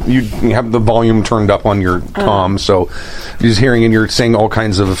chatter, and you have the volume turned up on your comm. So you're just hearing, and you're saying all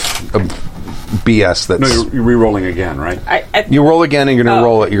kinds of BS. That's No, you're re-rolling again, right? you roll again, and you're gonna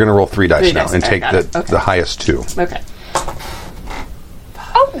roll it. You're gonna roll 3 dice 3 now, dice. and I take got it. Okay. the highest 2. Okay.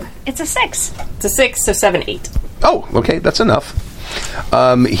 Oh, it's a 6. It's a 6, so 7, 8. Oh, okay, that's enough.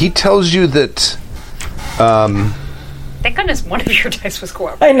 He tells you that. Thank goodness one of your dice was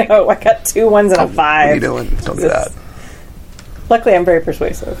cooperative. I know. I got 2 1s and a 5. What are you doing? Don't do that. Luckily, I'm very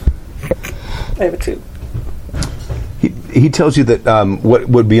persuasive. I have a 2. He tells you that what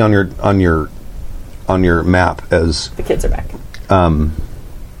would be on your map as The kids are back.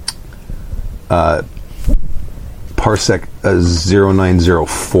 parsec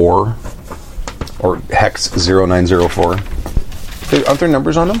 0904 or hex 0904. Aren't there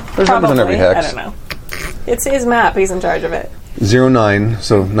numbers on them? There's numbers on every hex. I don't know. It's his map. He's in charge of it. 09,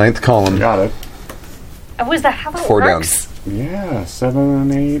 so 9th column. Got it. Was that how that 4 down. works? Yeah,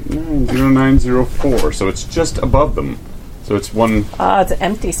 7, 8, 9, 0, 9, 0, 4. So it's just above them. So it's one. Ah, it's an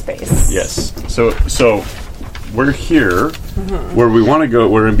empty space. Yes. So we're here. Where we want to go,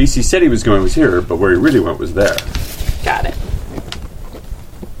 where NBC said he was going was here, but where he really went was there. Got it.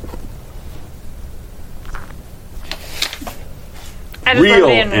 I just Real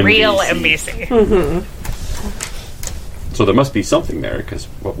wrote in real NBC. NBC. So there must be something there because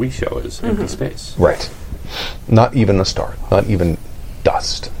what we show is empty space. Right. Not even a star. Not even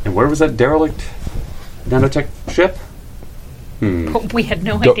dust. And where was that derelict nanotech ship? We had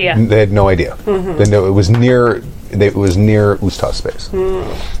no idea. They had no idea. They know it was near. It was near Usta's space.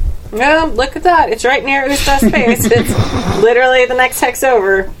 Well, look at that. It's right near Usta's space. It's literally the next hex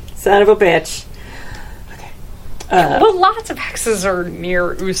over. Son of a bitch. Okay. Well, lots of hexes are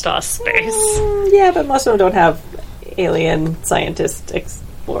near Ustas space. Yeah, but most of them don't have alien scientist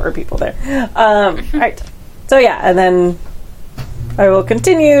explorer people there. All right. So yeah, and then I will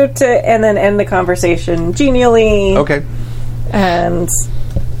continue to, and then end the conversation genially. Okay. And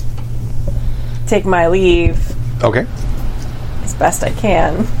take my leave Okay. as best I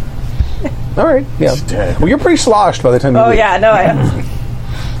can. All right. Yeah. Well, you're pretty sloshed by the time you Oh leave. yeah, no, I.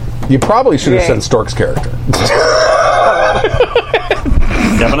 You probably should have Yeah. sent Stork's character.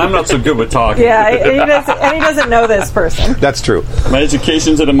 Yeah, but I'm not so good with talking. Yeah, and he doesn't know this person. That's true. My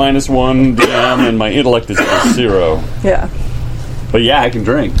education's at a -1 DM, and my intellect is at 0. Yeah. But yeah, I can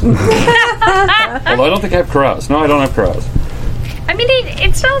drink. Although I don't think I have carouse. No, I don't have carouse. I mean,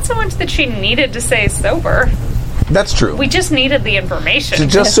 it's not so much that she needed to stay sober. That's true. We just needed the information.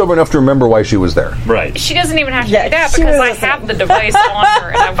 She's just sober enough to remember why she was there. Right. She doesn't even have to Yeah, do that she because was I listening. have the device on her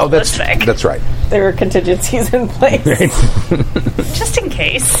and I'm listening. That's right. There were contingencies in place. Just in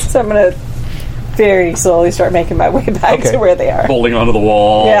case. So I'm going to very slowly start making my way back Okay. to where they are. Holding onto the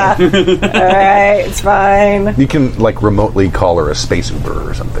wall. Yeah. All right, it's fine. You can like remotely call her a space Uber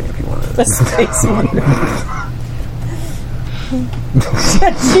or something if you want to. Space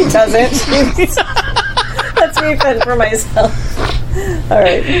She doesn't. That's me fend for myself. All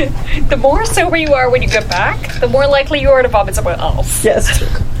right. The more sober you are when you get back, the more likely you are to vomit someone else. Yes.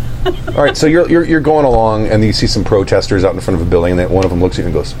 All right, so you're going along, and you see some protesters out in front of a building, and then one of them looks at you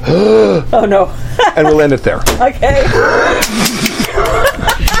and goes, Oh no. and we'll end it there. Okay.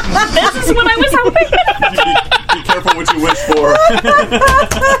 This is what I was hoping. Be careful what you wish for.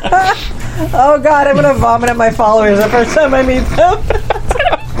 Oh god, I'm gonna vomit at my followers the first time I meet them.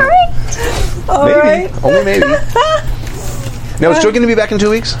 All Maybe, right. only maybe. Now, is Joe going to be back in 2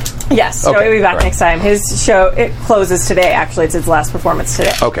 weeks? Yes, Okay, Joey will be back all right. next time. His show, it closes today, actually. It's his last performance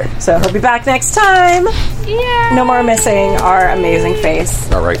today. Okay. So he'll be back next time. Yeah. No more missing our amazing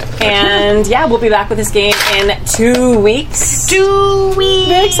face. All right. And yeah, we'll be back with this game in 2 weeks. 2 weeks.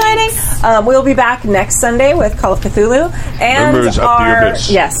 Very exciting. We'll be back next Sunday with Call of Cthulhu. And Murmurs at the Abyss.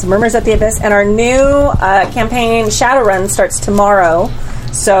 Yes, Murmurs at the Abyss. And our new campaign, Shadowrun, starts tomorrow.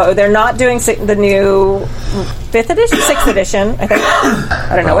 So they're not doing the new 5th edition, 6th edition, I think.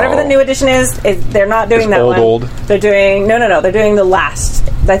 I don't know. Whatever the new edition is they're not doing It's that old. one. They're doing no. They're doing the last.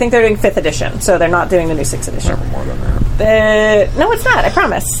 I think they're doing 5th edition. So they're not doing the new 6th edition. More than that. No, it's not. I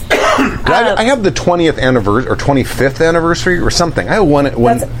promise. I have the 20th anniversary or 25th anniversary or something. I have one.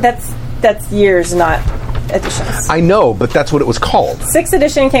 That's years, not editions. I know, but that's what it was called. 6th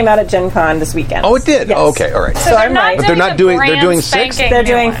edition came out at Gen Con this weekend. Oh, it did. Yes. Oh, okay, all right. So I'm right. But they're not doing. They're doing 6th. They're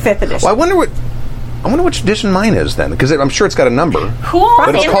doing 5th edition. Well, I wonder which edition mine is then, because I'm sure it's got a number. Cool.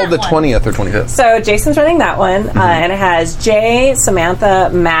 But it's called the 20th or 25th. So Jason's running that one, and it has Jay, Samantha,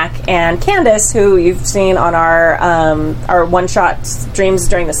 Mac, and Candace, who you've seen on our one-shot streams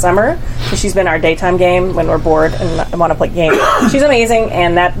during the summer. So she's been our daytime game when we're bored and want to play games. She's amazing,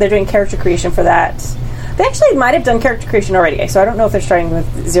 and that they're doing character creation for that. They actually might have done character creation already, so I don't know if they're starting with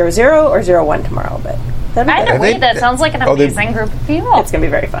 00 or 01 tomorrow, but that'd be Either good. way, that sounds like an amazing group of people. It's going to be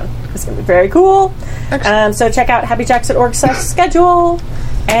very fun. It's going to be very cool. So check out happyjacks.org/schedule.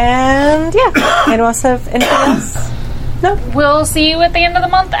 And yeah, anyone else have anything else? No? We'll see you at the end of the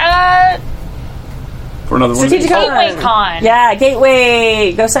month at For another one. Strategic Gateway Con. Yeah,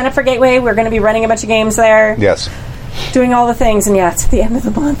 Gateway. Go sign up for Gateway. We're going to be running a bunch of games there. Yes. Doing all the things. And yeah, it's at the end of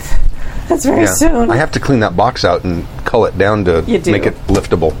the month. That's very Yeah. soon. I have to clean that box out and cull it down to You do. make it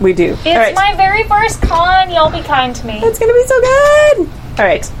liftable. We do. It's all right. my very first con. Y'all be kind to me. It's going to be so good. All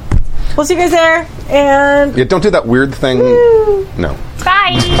right. We'll see you guys there. And Yeah, don't do that weird thing. No.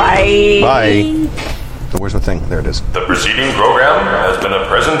 Bye. bye. Bye. So where's the thing? There it is. The preceding program has been a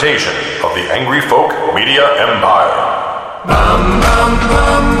presentation of the Angry Folk Media Empire.